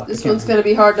 Oh, fuck, This one's going to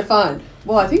be hard to find.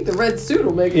 Well, I think the red suit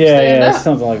will make you yeah, stand out.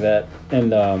 something like that.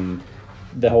 And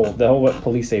the whole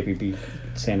police APB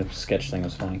stand-up sketch thing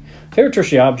was funny. Favorite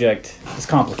tertiary object is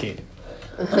complicated.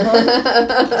 Ooh,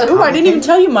 I didn't even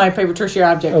tell you my favorite tertiary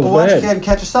object. Oh. Well, why don't you ahead. go ahead and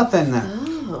catch us up then?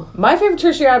 My favorite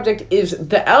tertiary object is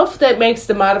the elf that makes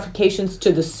the modifications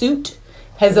to the suit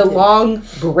has a long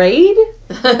braid.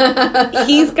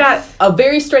 He's got a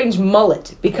very strange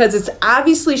mullet because it's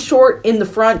obviously short in the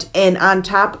front and on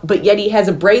top, but yet he has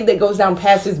a braid that goes down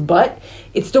past his butt.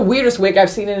 It's the weirdest wig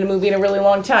I've seen in a movie in a really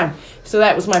long time. So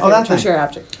that was my favorite that thing. tertiary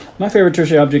object. My favorite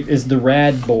tertiary object is the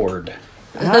rad board,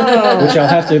 Oh. which I'll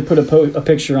have to put a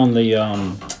picture on the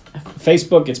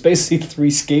Facebook. It's basically 3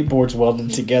 skateboards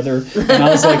welded together, and I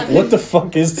was like, "What the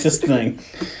fuck is this thing?"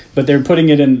 But they're putting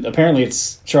it in. Apparently,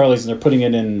 it's Charlie's, and they're putting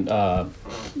it in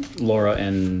Laura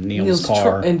and Neil's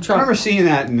car. and I Trump. remember seeing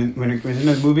that when it was in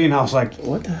the movie, and I was like,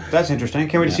 What the? that's interesting.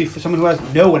 Can't wait to see for someone who has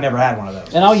no one ever had one of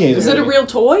those. And I'll Is it a real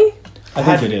toy? I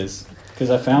think it is because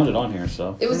I found it on here.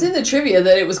 So It was in the trivia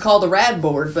that it was called a rad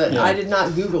board, but Yeah. I did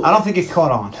not Google it. I don't think it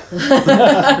caught on.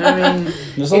 I mean,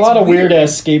 there's a lot of weird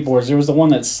ass skateboards. There was the one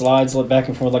that slides back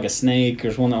and forth like a snake.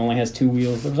 There's one that only has 2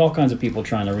 wheels. There was all kinds of people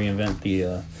trying to reinvent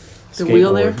the skateboard.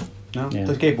 wheel there? No, Yeah.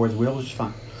 the skateboard, the wheel was just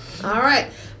fine. All right.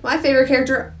 My favorite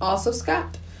character, also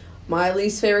Scott. My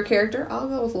least favorite character, I'll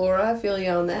go with Laura. I feel you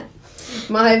on that.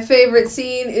 My favorite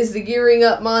scene is the gearing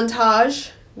up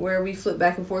montage, where we flip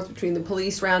back and forth between the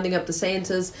police rounding up the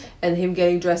Santas and him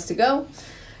getting dressed to go.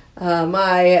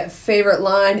 My favorite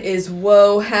line is,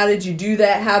 "Whoa, how did you do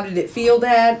that? How did it feel,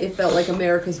 Dad? It felt like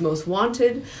America's Most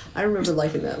Wanted." I remember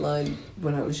liking that line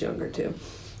when I was younger, too.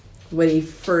 When he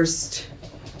first...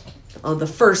 on the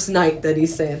first night that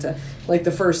he's Santa, like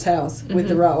the first house with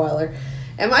the Rottweiler.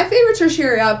 And my favorite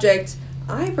tertiary object,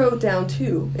 I wrote down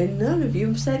 2, and none of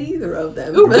you said either of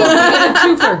them. Ooh, go get a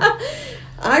twofer.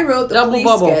 I wrote the Double police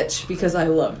bubble. sketch because I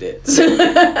loved it.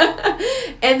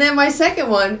 And then my second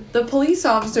one, the police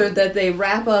officer that they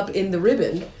wrap up in the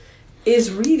ribbon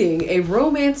is reading a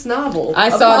romance novel I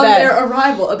saw upon that. their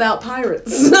arrival about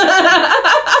pirates.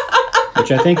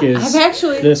 Which I think is I've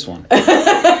actually- this one.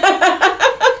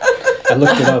 I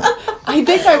looked it up. I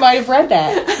think I might have read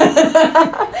that.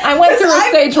 I went through a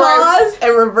stage where paused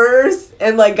and reversed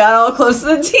and like got all close to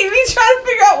the TV trying to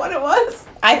figure out what it was.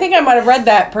 I think I might have read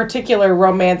that particular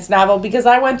romance novel because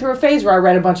I went through a phase where I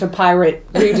read a bunch of pirate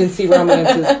Regency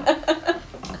romances.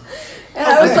 And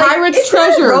I was A like, Pirate's "Is that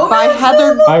a Treasure by romance Heather.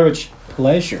 novel?" Pirate's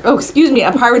Pleasure Oh, excuse me,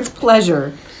 A Pirate's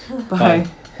Pleasure by by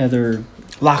Heather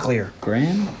Locklear.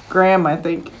 Graham. Graham, I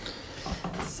think.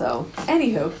 So,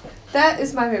 anywho, that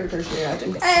is my favorite tertiary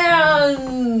object.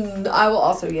 And I will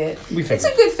also get... We It's a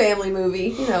figured. good family movie,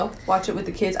 you know, watch it with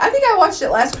the kids. I think I watched it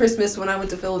last Christmas when I went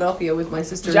to Philadelphia with my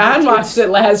sister. and John her kids. watched it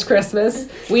last Christmas.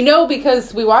 We know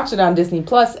because we watched it on Disney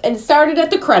Plus and it started at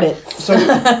the credits. So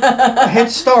I hit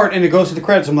start and it goes to the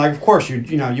credits. I'm like, of course,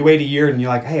 you wait a year and you're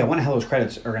like, hey, I wonder how those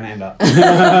credits are going to end up.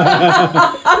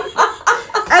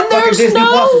 And Fucking there's Disney no...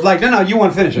 Plus is like, no, you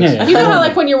want to finish this. Yeah. You know how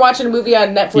like when you're watching a movie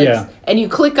on Netflix Yeah. and you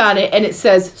click on it and it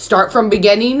says start from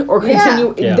beginning or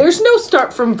continue. Yeah. There's no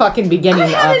start from fucking beginning I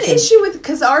had option. an issue with...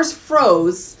 Because ours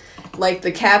froze. Like,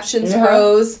 the captions Yeah.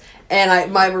 froze.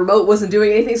 And my remote wasn't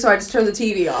doing anything, so I just turned the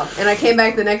TV off. And I came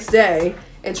back the next day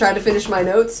and tried to finish my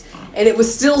notes, and it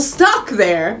was still stuck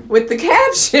there with the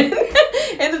caption.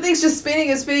 And the thing's just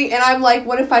spinning and spinning, and I'm like,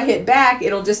 what if I hit back?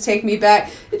 It'll just take me back.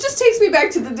 It just takes me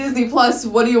back to the Disney Plus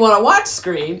what do you want to watch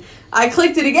screen. I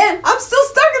clicked it again. I'm still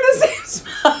stuck in the same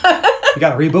spot. You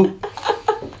got to reboot.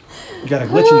 You got a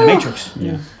glitch in the Matrix.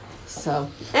 Yeah. So,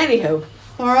 anywho.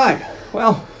 All right.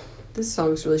 Well, This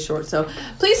song's really short, so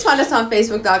please find us on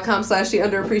Facebook.com/The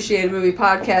Underappreciated Movie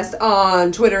Podcast,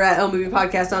 on Twitter at @LMovie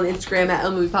Podcast, on Instagram at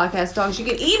 @LMovie Podcast Dogs. You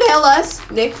can email us,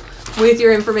 Nick, with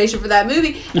your information for that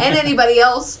movie, and anybody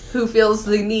else who feels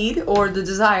the need or the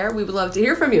desire. We would love to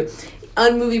hear from you.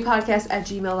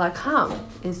 unmoviepodcast@gmail.com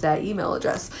is that email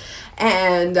address.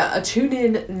 And tune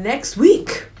in next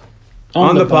week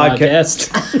On the the podcast.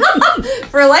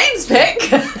 for Elaine's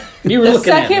pick. You were The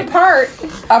looking at second me. part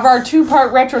of our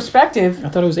 2-part retrospective. I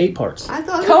thought it was 8 parts. I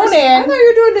thought Conan. I thought you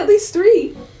were doing at least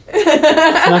 3.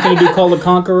 I'm not going to do Call the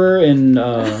Conqueror and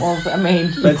Well, I mean,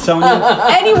 Red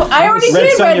Sonja. anyway, I already Red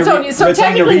did Red Sonja Sonja, so Red Sonja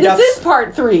technically this Redux. is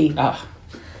part 3. ah,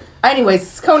 Anyways,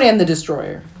 it's Conan the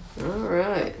Destroyer. All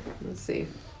right. Let's see.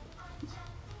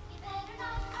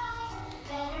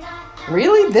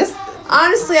 Really? This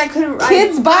Honestly, I couldn't.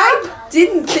 Kids Bob? I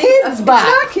didn't think Kids of, Bob.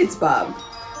 It's not Kids Bob.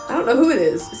 I don't know who it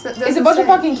is. It's It's a bunch of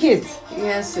fucking kids.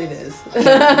 Yes, it is. Gonna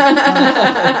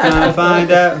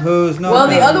find out who's no. Well,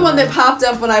 the other one that popped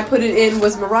up when I put it in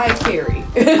was Mariah Carey.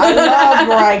 I love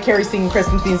Mariah Carey singing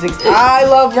Christmas music. I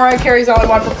love Mariah Carey's All I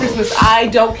Want for Christmas. I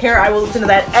don't care. I will listen to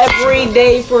that every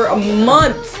day for a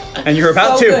month. And you're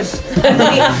about So to. good.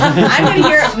 I'm going to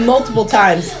hear it multiple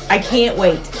times. I can't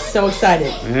wait. So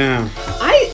excited. Yeah.